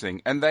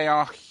amazing, and they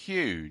are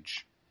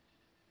huge.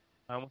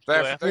 How much do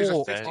I have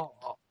to spend?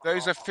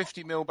 Those are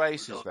 50mm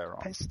bases they're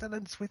on.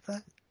 Pestilence with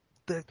that.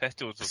 The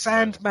Pestilence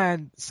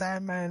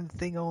Sandman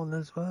thing on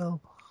as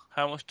well.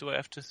 How much do I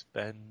have to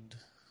spend?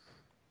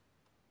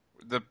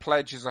 The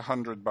pledge is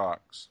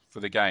 $100 for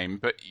the game,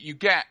 but you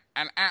get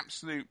an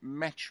absolute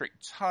metric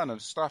ton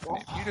of stuff in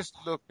it. If you just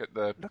look at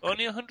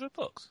only $100.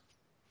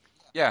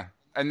 Yeah,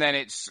 and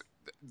then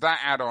that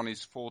add-on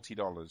is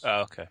 $40.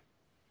 Oh, okay.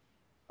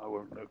 I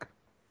won't look.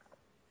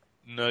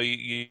 No,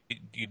 you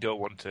don't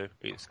want to.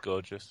 It's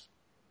gorgeous.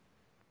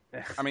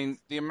 I mean,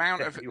 the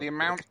amount of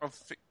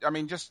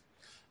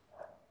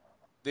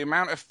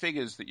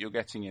figures that you're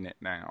getting in it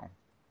now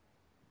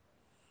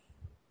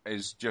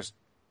is just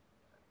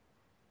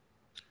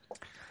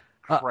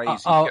crazy.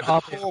 You get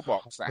the core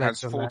box that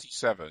has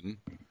 47,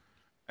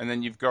 and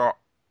then you've got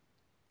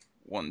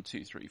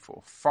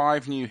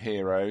 5 new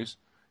heroes,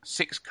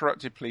 6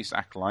 corrupted police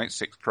acolytes,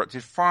 6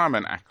 corrupted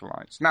fireman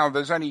acolytes. Now,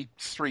 there's only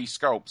 3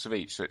 sculpts of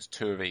each, so it's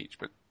 2 of each.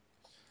 But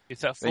is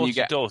that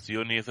 $40 the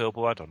only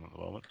available add-on at the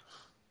moment?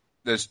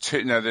 There's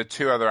 2. No, the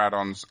 2 other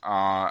add-ons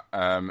are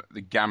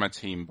the Gamma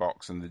Team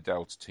box and the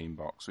Delta Team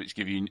box, which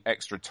give you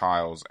extra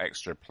tiles,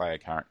 extra player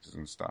characters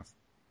and stuff.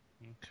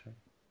 Okay.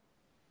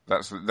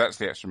 That's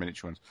the extra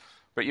miniature ones.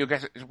 But you're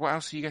getting, what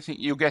else are you getting?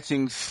 You're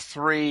getting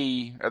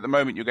 3, at the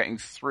moment you're getting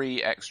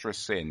 3 extra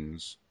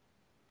sins.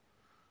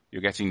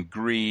 You're getting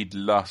greed,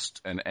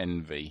 lust, and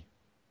envy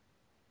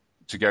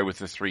to go with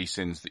the 3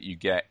 sins that you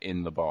get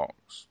in the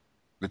box.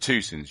 The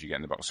 2 sins you get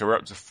in the box. So we're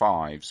up to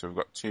 5, so we've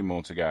got 2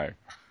 more to go.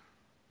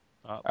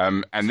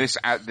 And this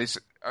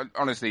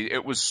honestly,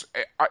 it was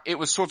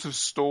sort of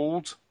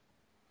stalled.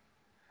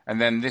 And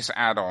then this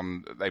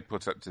add-on that they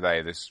put up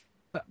today,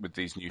 with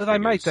these new figures. They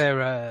made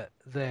their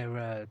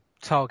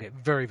target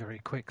very, very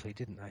quickly,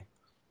 didn't they?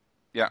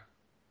 Yeah.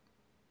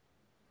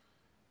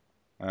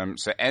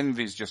 So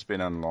Envy's just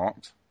been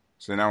unlocked.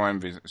 So now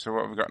Envy's... So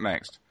what have we got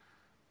next?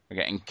 We're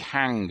getting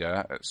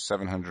Kanga at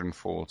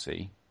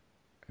 740,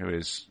 who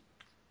is...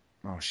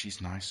 Oh,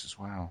 she's nice as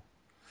well.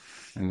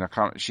 And that's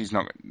not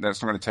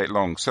going to take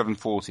long.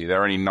 740,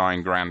 they're only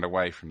 $9,000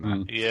 away from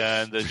that.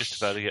 Yeah, and they're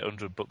just about to get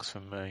 $100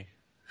 from me.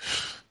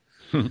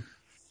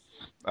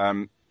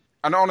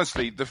 And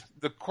honestly,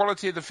 the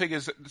quality of the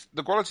figures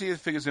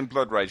in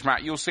Blood Rage,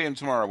 Matt, you'll see them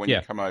tomorrow when you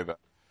come over.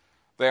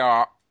 They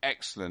are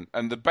excellent,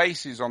 and the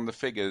bases on the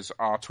figures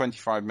are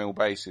 25mm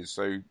bases.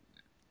 So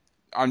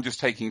I'm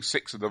just taking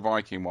 6 of the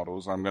Viking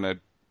models. I'm going to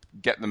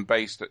get them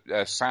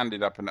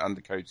sanded up and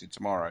undercoated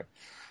tomorrow,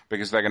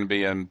 because they're going to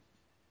be an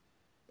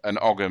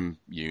Ogham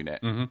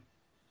unit.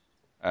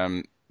 Mm-hmm.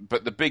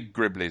 But the big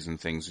Gribblies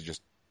and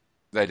things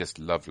they're just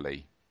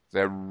lovely.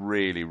 They're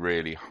really,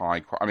 really high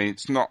quality. I mean,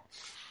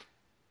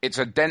 it's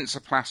a denser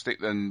plastic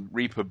than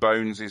Reaper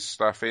Bones'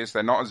 stuff is.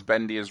 They're not as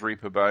bendy as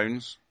Reaper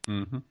Bones.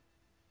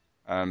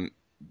 Mm-hmm.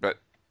 But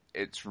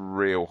it's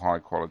real high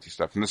quality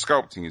stuff. And the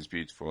sculpting is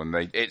beautiful, and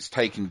it's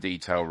taken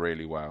detail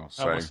really well.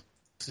 So, how much is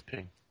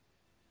shipping?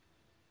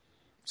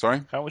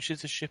 Sorry? How much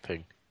is the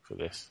shipping for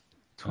this?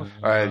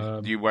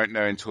 You won't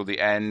know until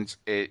the end.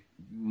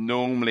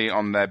 Normally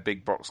on their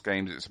big box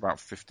games, it's about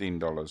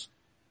 $15.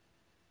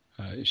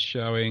 It's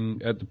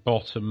showing at the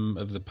bottom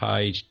of the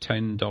page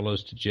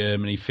 $10 to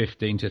Germany,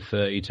 $15 to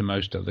 $30 to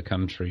most other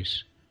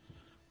countries.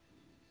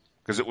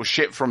 Because it will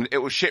ship from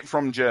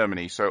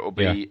Germany, so it will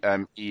be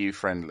EU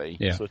friendly.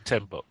 Yeah. So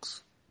 $10.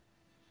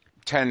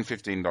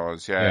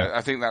 $10-15. Yeah,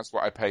 I think that's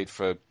what I paid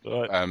for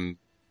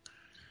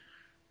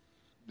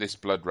this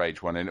Blood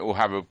Rage one, and it will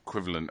have an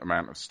equivalent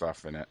amount of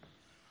stuff in it.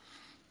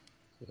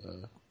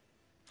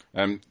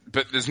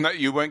 But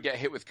you won't get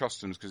hit with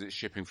customs because it's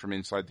shipping from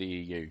inside the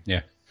EU.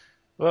 Yeah.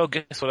 Well,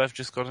 guess what I've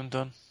just gone and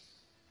done?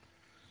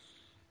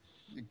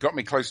 It got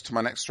me close to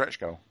my next stretch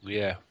goal.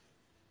 Yeah.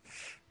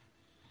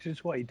 Which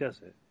is why he does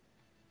it.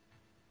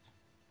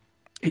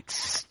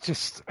 It's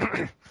just...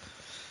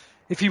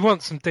 if you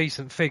want some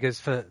decent figures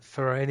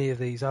for any of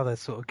these other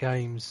sort of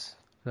games,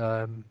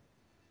 I'm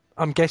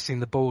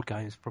guessing the board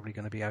game is probably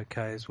going to be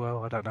okay as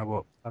well. I don't know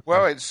what...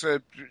 Well, it's...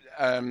 it's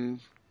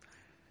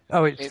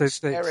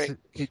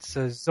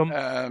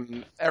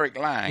Eric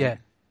Lang. Yeah.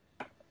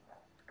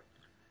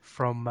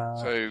 From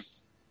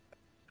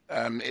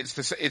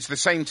it's the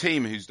same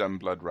team who's done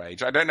Blood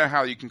Rage. I don't know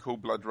how you can call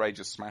Blood Rage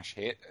a smash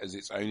hit, as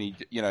it's only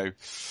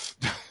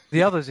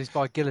The others is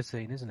by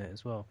Guillotine, isn't it,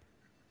 as well?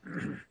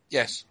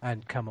 Yes.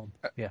 And come on,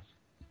 yeah.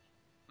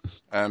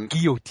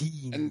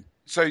 Guillotine. And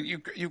so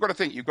you've got to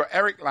think, you've got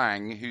Eric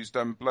Lang, who's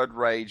done Blood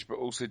Rage, but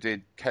also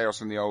did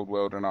Chaos in the Old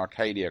World and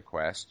Arcadia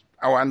Quest.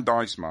 Oh, and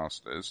Dice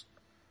Masters.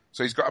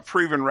 So he's got a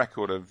proven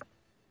record of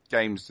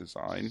games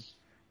design.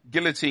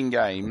 Guillotine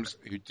Games,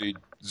 who did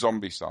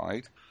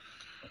Zombicide,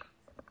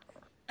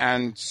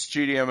 and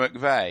Studio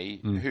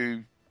McVeigh,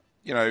 who,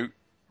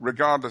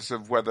 regardless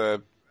of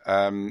whether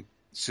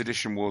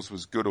Sedition Wars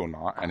was good or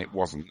not, and it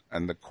wasn't,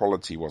 and the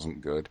quality wasn't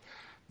good,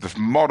 the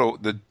model,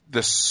 the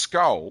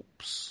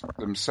sculpts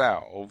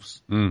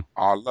themselves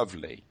are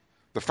lovely.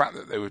 The fact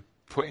that they were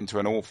put into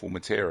an awful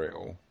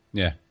material.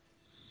 Yeah.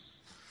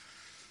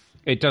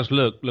 It does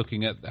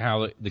looking at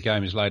how the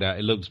game is laid out,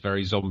 it looks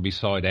very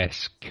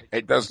Zombicide-esque.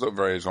 It does look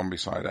very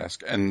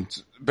Zombicide-esque,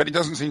 but it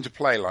doesn't seem to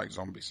play like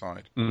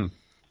Zombicide.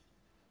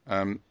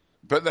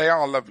 But they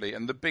are lovely,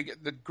 and the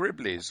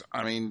Gribblies,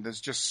 I mean,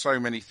 there's just so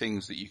many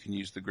things that you can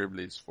use the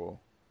Gribblies for.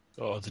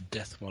 Oh, the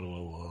Death Model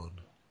Award.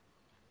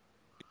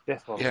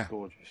 Death Model is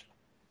gorgeous.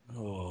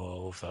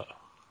 Oh, that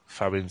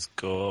Fabian's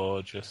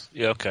gorgeous.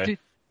 Yeah, okay.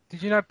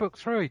 Did you know Book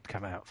 3 had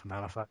come out from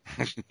Halifax?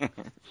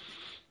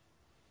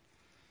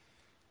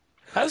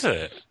 Has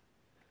it?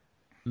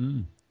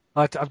 I'm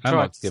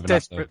trying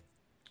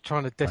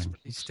to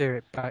desperately steer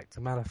it back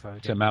to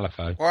Malifaux. To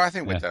Malifaux. Well, I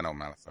think we're done on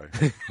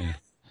Malifaux. Yeah.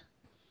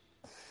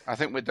 I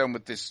think we're done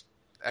with this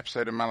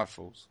episode of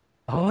Malifaux.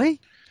 Are we?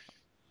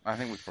 I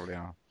think we probably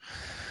are.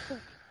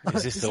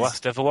 Is this the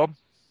last ever one?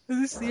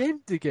 Is this the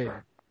end again?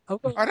 I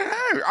don't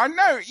know. I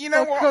know. You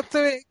know what?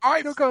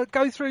 I've got to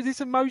go through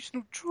this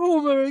emotional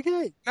trauma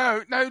again.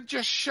 No,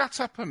 just shut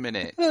up a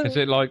minute. Is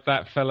it like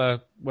that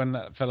fella when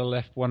that fella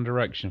left One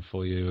Direction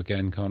for you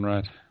again,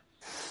 Conrad?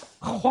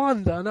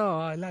 Juanda, no,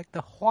 I like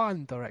the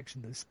Juan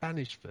Direction, the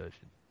Spanish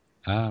version.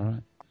 Ah,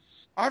 right.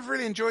 I've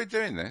really enjoyed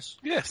doing this.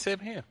 Yeah, same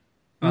here.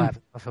 I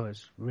thought it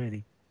was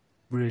really,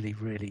 really,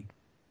 really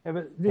yeah,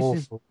 but this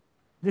awful.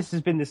 this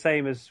has been the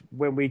same as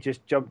when we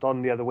just jumped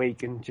on the other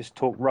week and just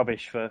talked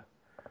rubbish for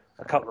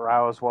a couple of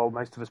hours while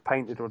most of us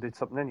painted or did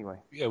something anyway.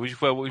 Yeah, we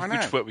just weren't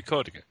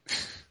recording it.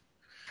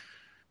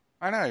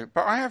 I know,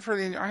 but I have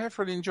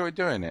really enjoyed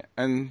doing it,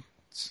 and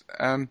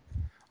I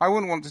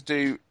wouldn't want to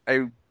do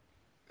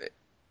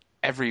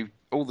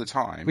all the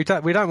time. We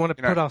don't want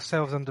to put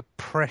ourselves under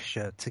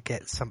pressure to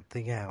get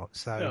something out,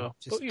 so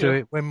just do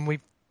it when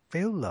we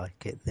feel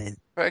like it. Then,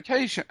 but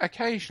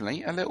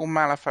occasionally, a little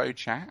Malifaux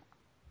chat.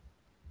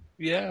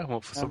 Yeah, I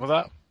want for some of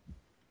that.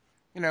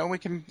 We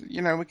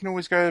can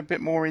always go a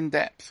bit more in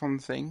depth on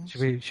things.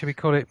 Should we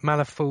call it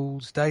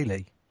Malifaux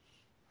Daily?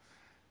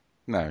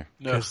 No,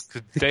 because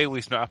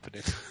daily's not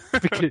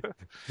happening.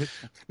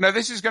 No,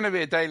 this is going to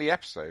be a daily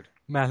episode.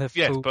 Malifaux.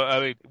 Yes, but I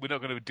mean, we're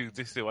not going to do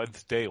this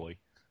once daily.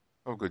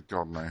 Oh, good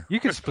God, no! You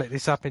could split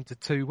this up into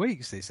 2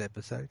 weeks. This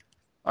episode.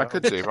 I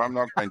could do, but I'm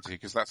not going to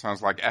because that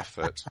sounds like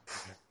effort.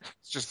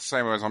 It's just the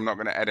same as I'm not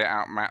going to edit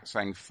out Matt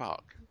saying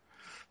 "fuck."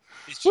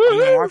 It's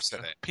I've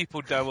said it.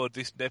 People download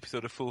this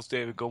episode of Fool's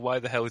Day and go, "Why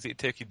the hell is it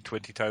taking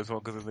 20 times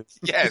longer than this?"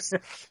 Yes.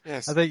 I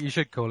think you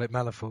should call it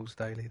Malifaux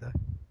Daily, though.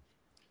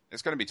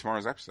 It's going to be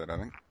tomorrow's episode, I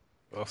think.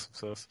 Awesome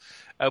sauce.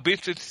 I'll be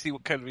interested to see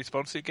what kind of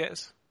response it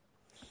gets.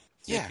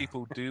 Yeah. If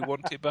people do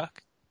want it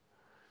back.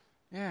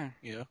 Yeah.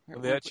 Yeah.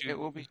 It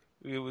will be.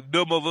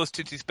 No more those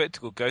tinted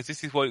spectacle guys.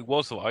 This is what it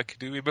was like.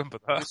 Do you remember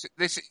that?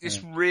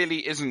 This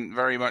really isn't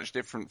very much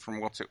different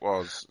from what it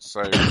was.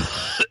 So.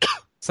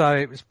 So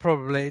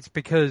it's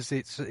because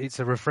it's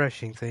a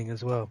refreshing thing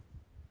as well.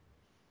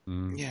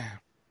 Yeah.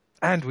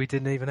 And we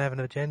didn't even have an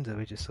agenda.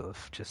 We just sort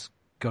of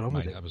got on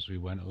with it. That was we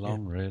went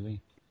along,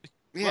 really.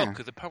 Yeah. Well,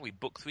 because apparently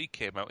Book 3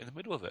 came out in the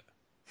middle of it.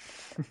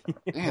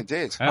 Yeah, it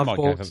did. I might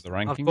go over the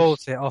rankings. I've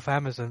bought it off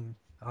Amazon.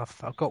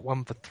 I've got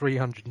one for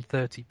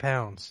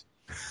 £330.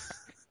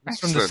 It's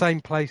from the same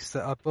place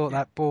that I bought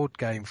that board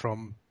game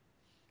from.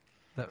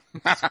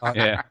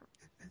 Yeah.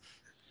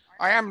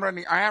 I am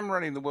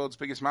running the world's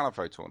biggest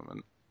Malifaux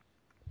tournament.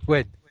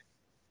 When?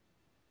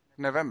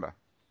 November.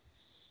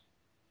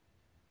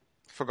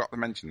 Forgot to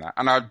mention that.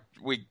 And I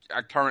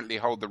currently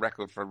hold the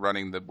record for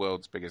running the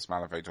world's biggest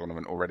Malifaux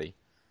tournament already.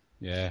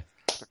 Yeah.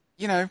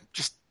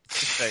 Just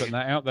putting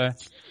that out there.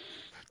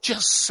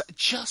 Just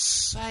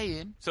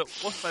saying. So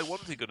what's my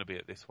onesie going to be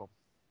at this one?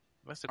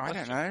 That's the question. I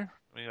don't know.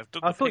 I mean,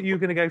 I thought you were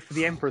going to go for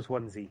the Emperor's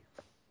onesie.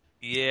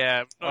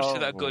 Yeah, I'm not sure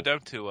that'd go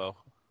down too well.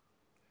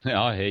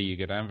 Yeah, I hear you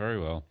go down very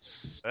well.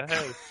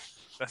 Hey,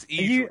 that's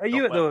easy. Are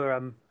you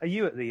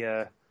at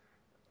the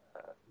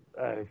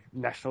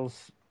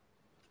Nationals,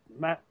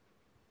 Matt?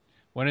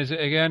 When is it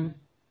again?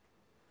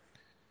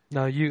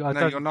 No, you're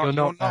not. You're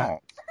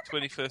not.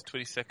 21st,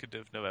 22nd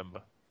of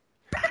November.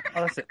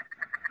 Oh, that's it.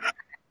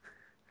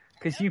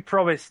 Because you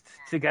promised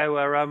to go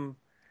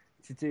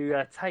to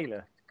do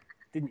Taylor,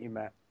 didn't you,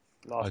 Matt?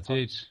 Last time.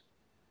 Did.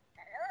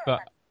 But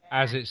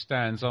as it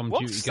stands, I'm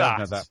duty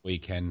governor that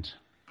weekend.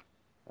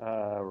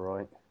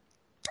 Right.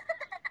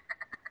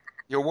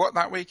 You're what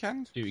that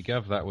weekend? Duty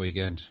gov that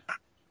weekend.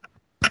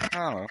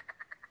 Oh.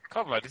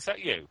 Conrad, is that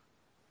you?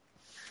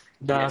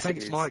 No, Yes, I think it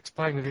it's is. Mike's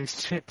playing with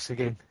his chips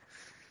again.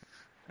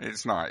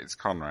 It's not. It's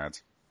Conrad.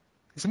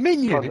 It's a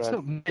minion. Conrad. It's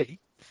not me.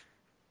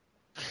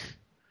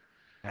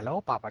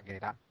 Hello, Papa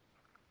Gator.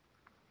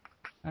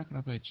 How can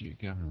I be duty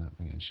governor that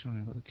weekend? Surely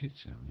I've got the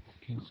kids out.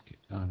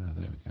 Oh no,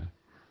 there we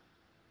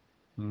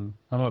go.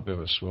 I might be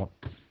able to swap.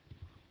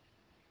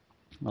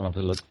 I'll have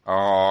a look.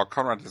 Oh,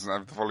 Conrad doesn't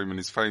have the volume in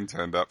his phone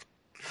turned up.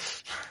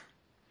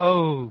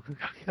 Oh,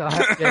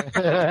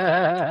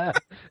 yeah.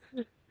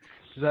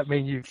 Does that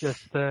mean you've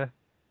just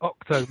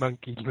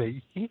octo-monkeyed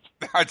me?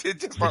 I did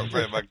just want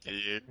to monkey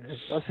you.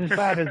 That's as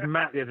bad as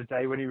Matt the other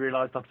day when he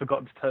realised I'd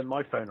forgotten to turn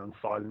my phone on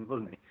silent,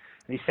 wasn't he?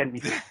 And he sent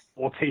me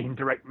 14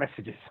 direct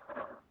messages.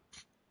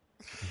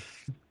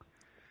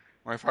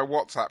 Well, if I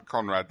WhatsApp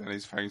Conrad, then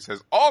his phone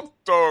says,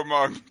 Octo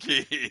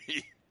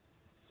Monkey!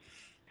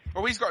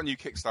 Oh, he's got a new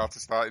Kickstarter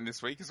starting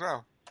this week as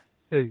well.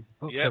 Who?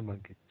 Yep.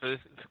 Octo-monkey. For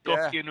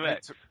Goski and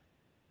Rex.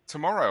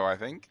 Tomorrow, I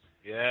think.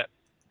 Yeah.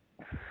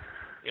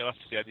 You'll have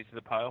to see added to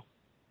the pile.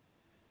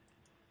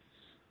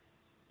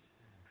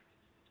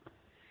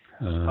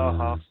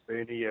 Haha,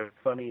 Booney, you're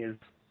funny as...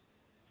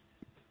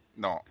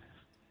 Not.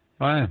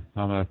 I am.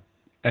 I'm a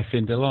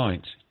effing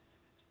delight.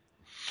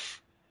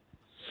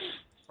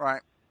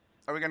 Right.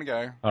 Are we going to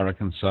go? I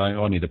reckon so.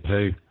 I need a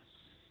poo.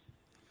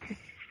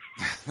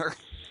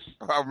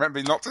 Well,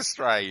 remember not to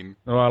strain.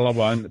 Well, I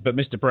won't. But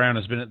Mr. Brown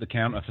has been at the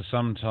counter for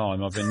some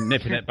time. I've been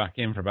nipping it back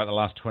in for about the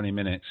last 20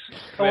 minutes.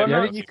 Oh, I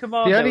know only- you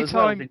commando the only as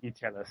well, time- didn't you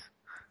tell us?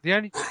 The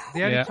only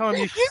Yeah. time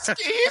you He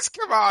is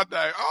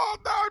Commando. Oh,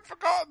 no, I'd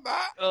forgotten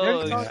that.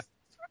 Oh, time- he's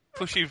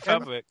pushing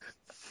fabric.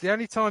 the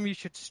only time you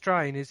should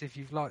strain is if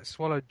you've like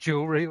swallowed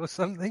jewellery or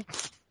something.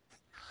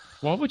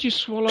 Why would you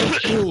swallow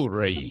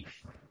jewellery?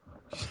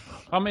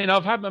 I mean,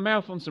 I've had my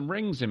mouth on some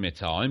rings in my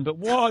time, but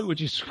why would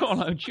you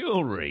swallow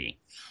jewellery?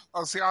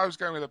 Oh, see, I was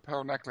going with a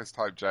pearl necklace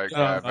type joke.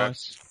 Oh, Yeah,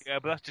 nice. Yeah,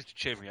 but that's just a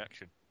chain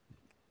reaction.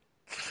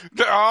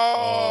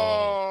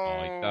 Oh,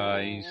 my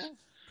days.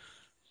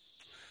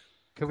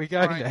 Can we go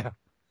Right. now?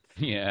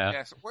 Yeah.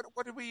 Yes. What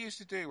did we used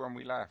to do when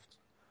we left?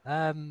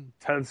 Turn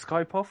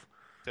Skype off.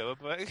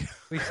 Celebrate.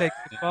 We said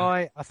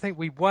goodbye. I think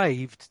we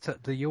waved to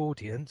the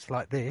audience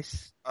like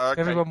this. Okay.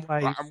 Everyone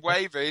waved. Right, I'm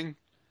waving.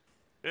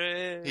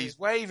 Yay. He's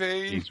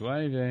waving. He's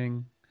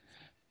waving.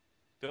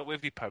 Don't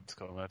wave your pants,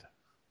 Conrad.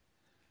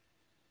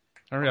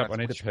 Hurry up, I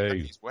need a poo.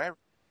 He's wearing.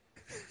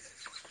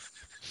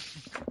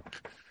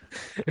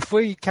 If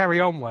we carry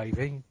on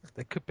waving,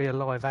 there could be a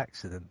live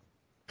accident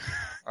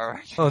All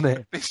right. on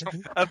it.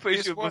 I'm pretty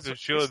This sure it was- wasn't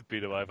sure it'd be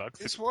the live accident.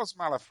 This was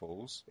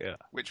Malifaux, Yeah.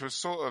 which was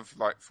sort of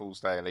like Fool's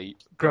Daily.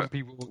 but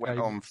Grumpy War went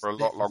Games. on for a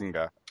lot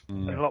longer.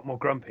 And a lot more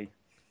grumpy.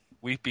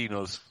 We've been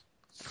us.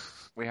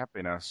 We have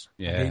been us.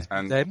 Yeah. These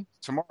And them.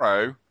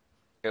 tomorrow,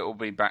 it will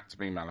be back to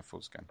being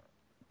Malifaux again.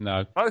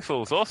 No.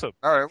 Malifaux's awesome.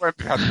 No, it won't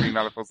be back to being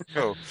Malifaux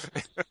at all.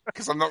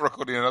 Because I'm not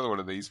recording another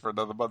one of these for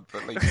another month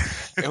at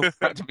least. It'll be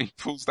back to be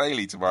Fool's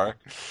Daily tomorrow.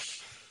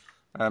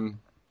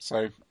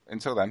 So,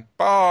 until then,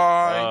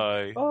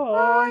 bye!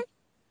 Bye.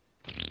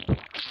 Bye.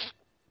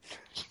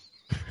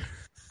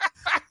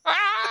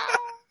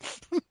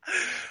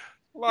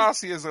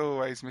 Classy as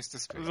always, Mr.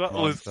 Speed. That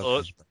was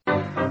us.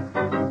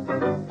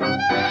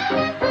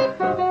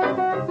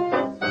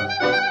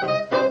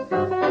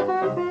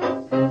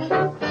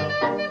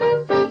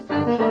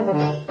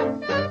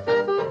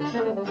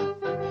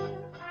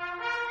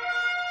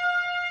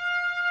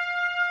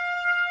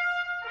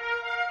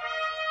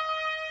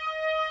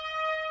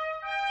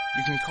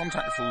 You can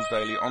contact Fools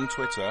Daily on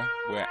Twitter,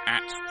 we're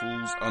at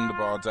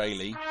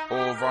Fools_Daily,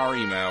 or via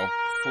email,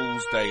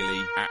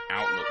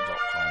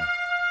 foolsdaily@outlook.com.